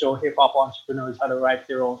to show hip hop entrepreneurs how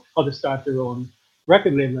to start their own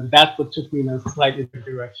record label, and that's what took me in a slightly different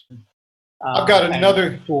direction. I've got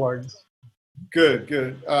another towards. Good.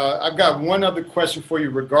 I've got one other question for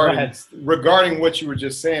you regarding what you were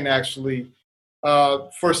just saying, actually.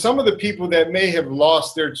 For some of the people that may have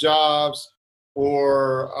lost their jobs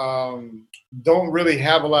or don't really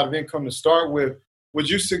have a lot of income to start with, would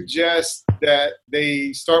you suggest that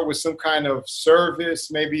they start with some kind of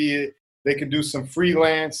service? Maybe they can do some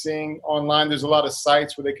freelancing online. There's a lot of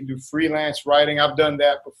sites where they can do freelance writing. I've done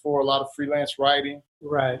that before, a lot of freelance writing.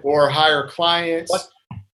 Right. Or hire clients.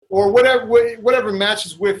 Or whatever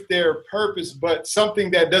matches with their purpose, but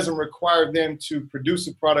something that doesn't require them to produce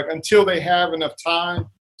a product until they have enough time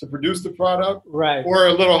to produce the product. Right. Or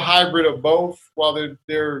a little hybrid of both while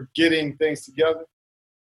they're getting things together.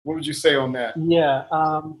 What would you say on that? Yeah,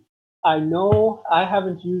 I know I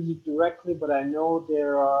haven't used it directly, but I know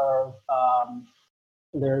there are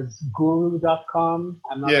there's Guru.com.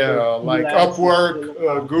 I'm not sure. Like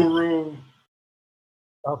Upwork, Guru.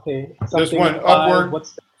 Okay. There's one Upwork.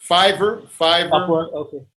 What's Fiverr. Upwork,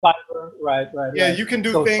 okay. Fiverr, right. Yeah, you can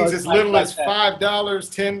do things as little as $5,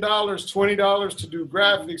 $10, $20 to do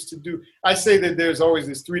graphics, I say that there's always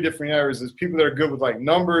these three different areas. There's people that are good with like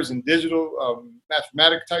numbers and digital,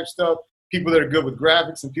 mathematic type stuff, people that are good with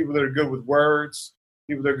graphics, and people that are good with words,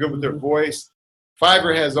 people that are good with their voice.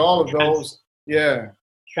 Fiverr has all of those. Yeah.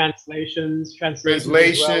 Translations.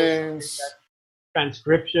 Transcriptions.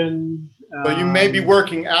 So you may be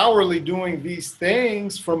working hourly doing these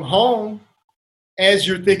things from home as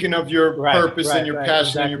you're thinking of your purpose and your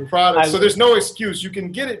passion and your product. So there's no excuse. You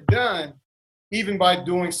can get it done even by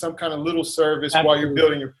doing some kind of little service while you're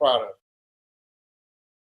building your product.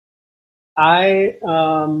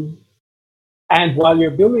 And while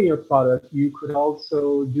you're building your product, you could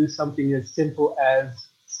also do something as simple as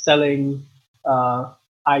selling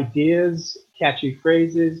ideas, catchy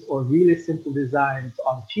phrases, or really simple designs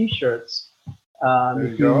on T-shirts.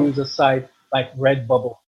 If you use a site like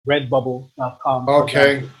Redbubble, redbubble.com.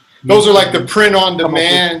 Okay. Those are like the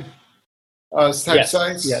print-on-demand type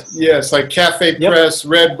sites? Yes. Yes, like Cafe Press,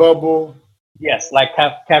 Redbubble. Yes, like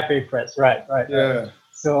Cafe Press, right. Yeah.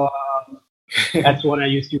 So that's one I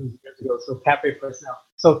used to use years ago. So Cafe Press now.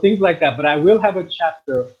 So things like that. But I will have a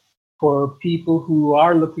chapter for people who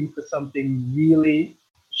are looking for something really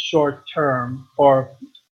short term or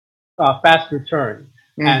fast return.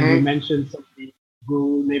 And we mentioned some of the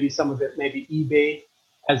Google, maybe some of it, maybe eBay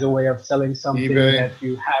as a way of selling something eBay. that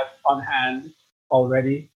you have on hand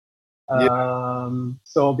already. Yeah.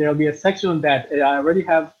 So there'll be a section on that. I already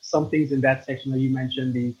have some things in that section that you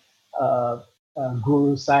mentioned, the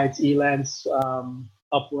Guru sites, Elance,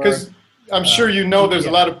 Upwork. Because I'm sure you know there's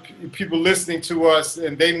yeah. a lot of people listening to us,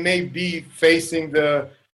 and they may be facing the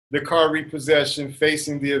car repossession,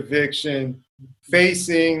 facing the eviction,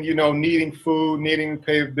 facing, needing food, needing to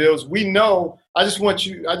pay bills. We know. I just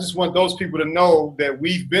want those people to know that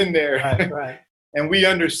we've been there. Right. And we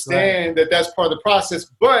understand that that's part of the process.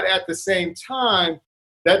 But at the same time,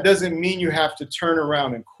 that doesn't mean you have to turn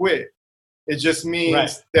around and quit. It just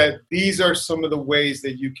means that these are some of the ways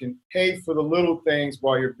that you can pay for the little things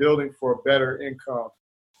while you're building for a better income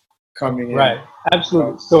coming in. Right,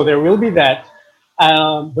 absolutely. So there will be that.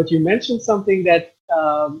 But you mentioned something that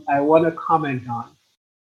I want to comment on.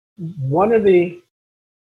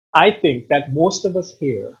 I think that most of us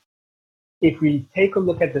here, if we take a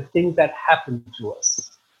look at the things that happen to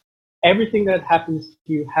us, everything that happens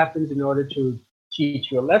to you happens in order to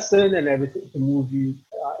teach you a lesson and everything to move you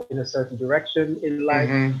in a certain direction in life.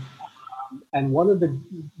 And one of the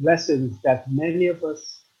lessons that many of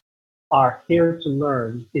us are here to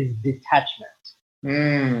learn is detachment.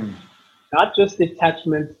 Not just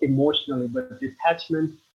detachment emotionally, but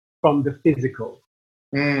detachment from the physical.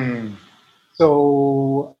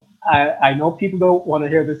 So I know people don't want to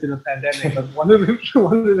hear this in a pandemic, but one of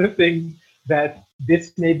the things that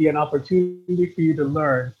this may be an opportunity for you to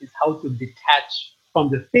learn is how to detach from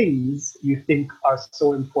the things you think are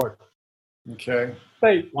so important. Okay.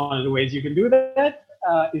 So one of the ways you can do that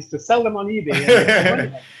is to sell them on eBay. And make money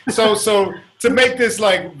back. So to make this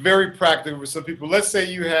like very practical for some people, let's say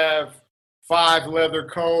you have 5 leather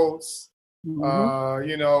coats,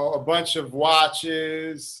 a bunch of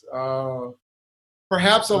watches,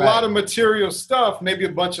 perhaps a lot of material stuff, maybe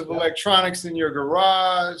a bunch of electronics in your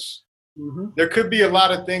garage. There could be a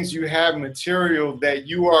lot of things you have material that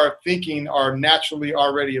you are thinking are naturally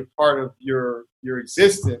already a part of your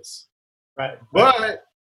existence. Right. But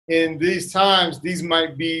in these times, these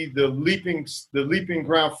might be the leaping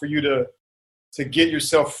ground for you to get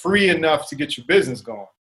yourself free enough to get your business going.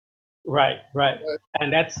 Right.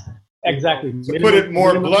 And that's exactly. To put it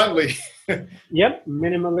more bluntly. Yep.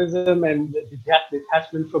 Minimalism and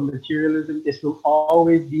detachment from materialism, this will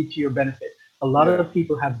always be to your benefit. A lot of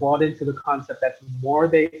people have bought into the concept that the more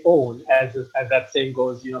they own, as that saying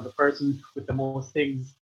goes, the person with the most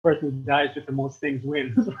things, person who dies with the most things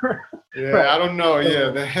wins. I don't know.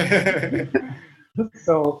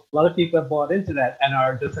 So a lot of people have bought into that and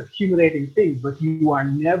are just accumulating things, but you are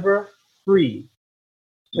never free.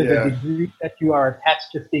 To the degree that you are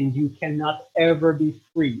attached to things, you cannot ever be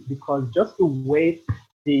free, because just the weight,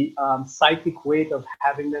 the psychic weight of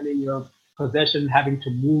having them in your possession, having to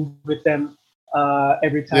move with them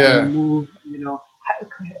every time you move,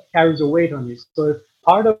 carries a weight on you. So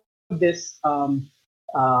part of this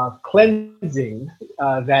cleansing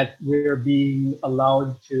that we're being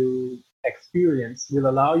allowed to experience will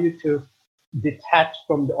allow you to detach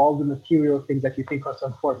from all the material things that you think are so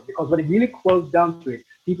important. Because when it really boils down to it,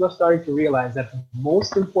 people are starting to realize that the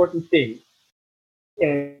most important thing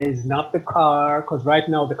is not the car, because right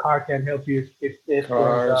now the car can help you if there's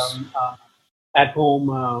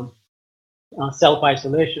at-home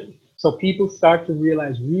self-isolation. So people start to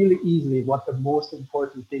realize really easily what the most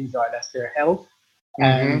important things are. That's their health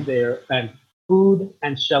and food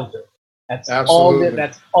and shelter. That's all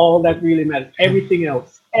that really matters. Everything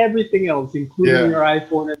else, including your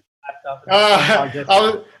iPhone and laptop.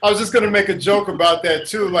 I was just going to make a joke about that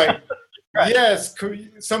too. Like, yes,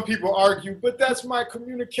 some people argue, but that's my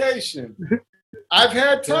communication. I've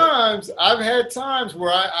had times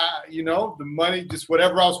where I the money, just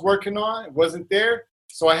whatever I was working on, it wasn't there.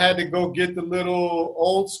 So I had to go get the little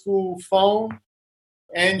old school phone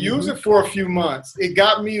and use it for a few months. It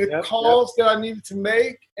got me the calls that I needed to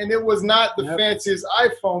make, and it was not the fanciest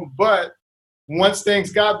iPhone, but once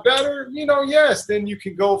things got better, then you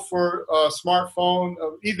can go for a smartphone.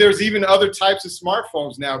 There's even other types of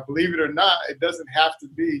smartphones now, believe it or not. It doesn't have to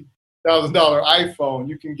be $1,000 iPhone.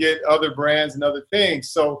 You can get other brands and other things.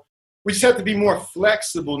 So we just have to be more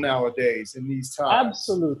flexible nowadays in these times.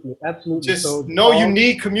 Absolutely. Just you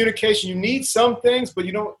need communication. You need some things, but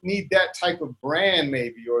you don't need that type of brand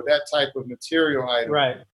maybe, or that type of material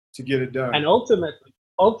item to get it done. And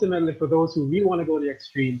ultimately, for those who really want to go to the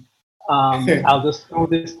extreme, I'll just throw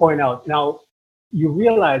this point out. Now, you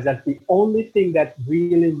realize that the only thing that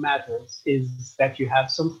really matters is that you have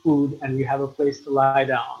some food and you have a place to lie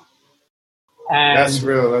down. And that's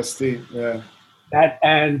real. That's deep. Yeah.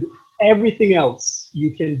 And everything else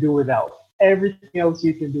you can do without. everything else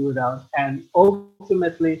you can do without. And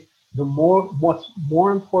ultimately, what's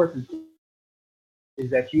more important is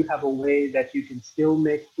that you have a way that you can still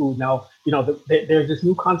make food. Now, there's this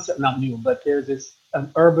new concept, not new, but there's this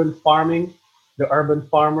urban farming, the urban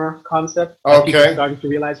farmer concept. Okay. People starting to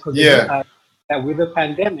realize because that with the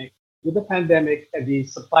pandemic, the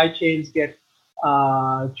supply chains get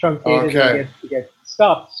truncated and get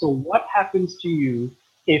stopped. So what happens to you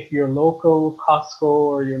if your local Costco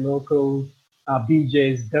or your local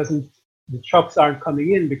BJ's the trucks aren't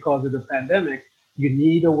coming in because of the pandemic? You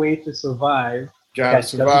need a way to survive.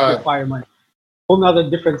 Doesn't require money. Whole other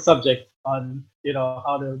different subject on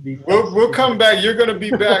how to be. We'll come back. You're going to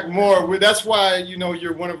be back more. That's why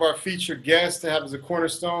you're one of our featured guests to have as a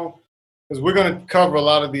cornerstone, because we're going to cover a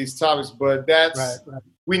lot of these topics. But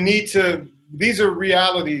we need to. These are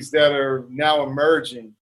realities that are now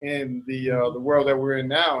emerging in the world that we're in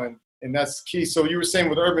now, and that's key. So you were saying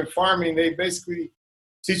with urban farming, they basically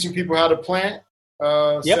teaching people how to plant,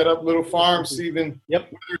 set up little farms, even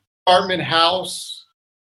apartment house.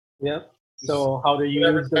 Yep. So how to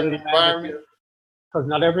use the environment? Because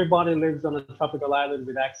not everybody lives on a tropical island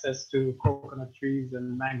with access to coconut trees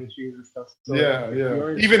and mango trees and stuff. So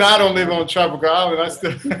even I don't live on a tropical island. I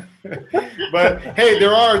still. But hey,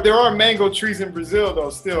 there are mango trees in Brazil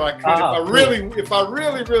though. Still, I could if I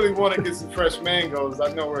really want to get some fresh mangoes,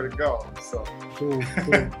 I know where to go. So. Cool.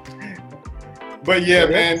 But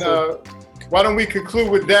man. Why don't we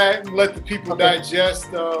conclude with that and let the people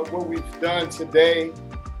digest what we've done today.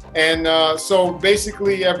 And so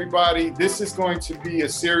basically, everybody, this is going to be a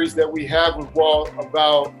series that we have with Walt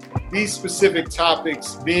about these specific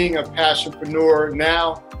topics, being a passionpreneur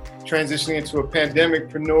now, transitioning into a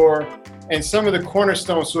pandemicpreneur, and some of the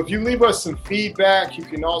cornerstones. So if you leave us some feedback, you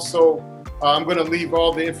can also, I'm going to leave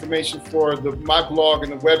all the information for my blog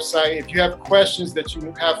and the website. If you have questions that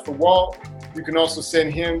you have for Walt, you can also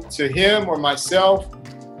send him to him or myself,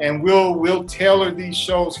 and we'll tailor these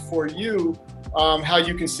shows for you, how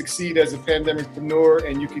you can succeed as a pandemicpreneur,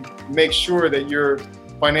 and you can make sure that you're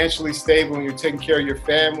financially stable and you're taking care of your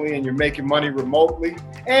family and you're making money remotely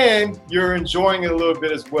and you're enjoying it a little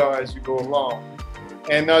bit as well as you go along.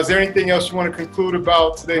 And is there anything else you want to conclude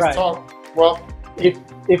about today's talk? Well,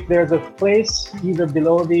 if there's a place either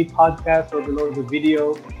below the podcast or below the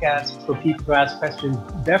video cast for people to ask questions,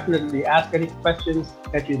 definitely ask any questions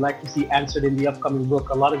that you'd like to see answered in the upcoming book.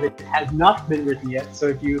 A lot of it has not been written yet, so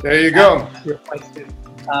if you ask your question,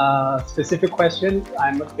 specific question,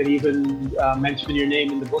 I can even mention your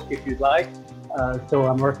name in the book if you'd like. So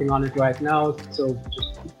I'm working on it right now. So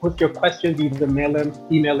just put your questions, either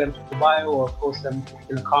email them to Bio or post them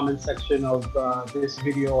in the comment section of this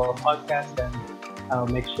video or podcast, and I'll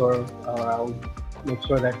make sure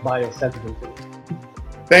that Bio sends them to you.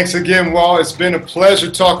 Thanks again, Walt. It's been a pleasure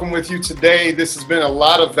talking with you today. This has been a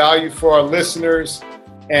lot of value for our listeners,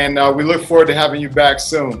 and we look forward to having you back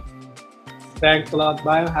soon. Thanks a lot,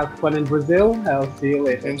 Bio. Have fun in Brazil. I'll see you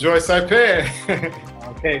later. Enjoy Saipan.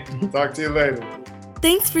 Okay. Talk to you later.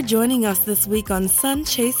 Thanks for joining us this week on Sun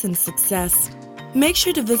Chasing Success. Make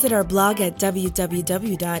sure to visit our blog at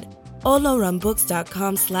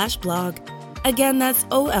www.olorunbooks.com/blog. Again, that's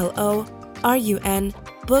OLORUN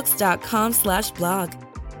books.com/blog.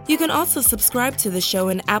 You can also subscribe to the show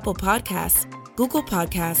in Apple Podcasts, Google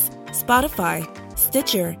Podcasts, Spotify,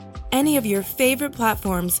 Stitcher, any of your favorite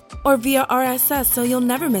platforms, or via RSS so you'll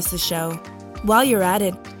never miss a show. While you're at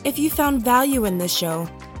it, if you found value in this show,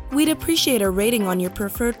 we'd appreciate a rating on your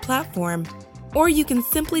preferred platform. Or you can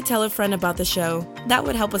simply tell a friend about the show. That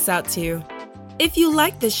would help us out too. If you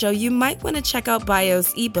like this show, you might want to check out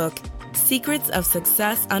Bio's ebook, Secrets of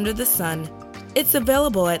Success Under the Sun. It's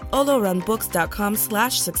available at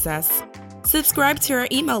olorunbooks.com/success. Subscribe to our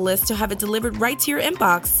email list to have it delivered right to your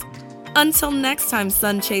inbox. Until next time,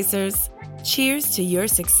 Sun Chasers, cheers to your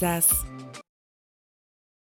success.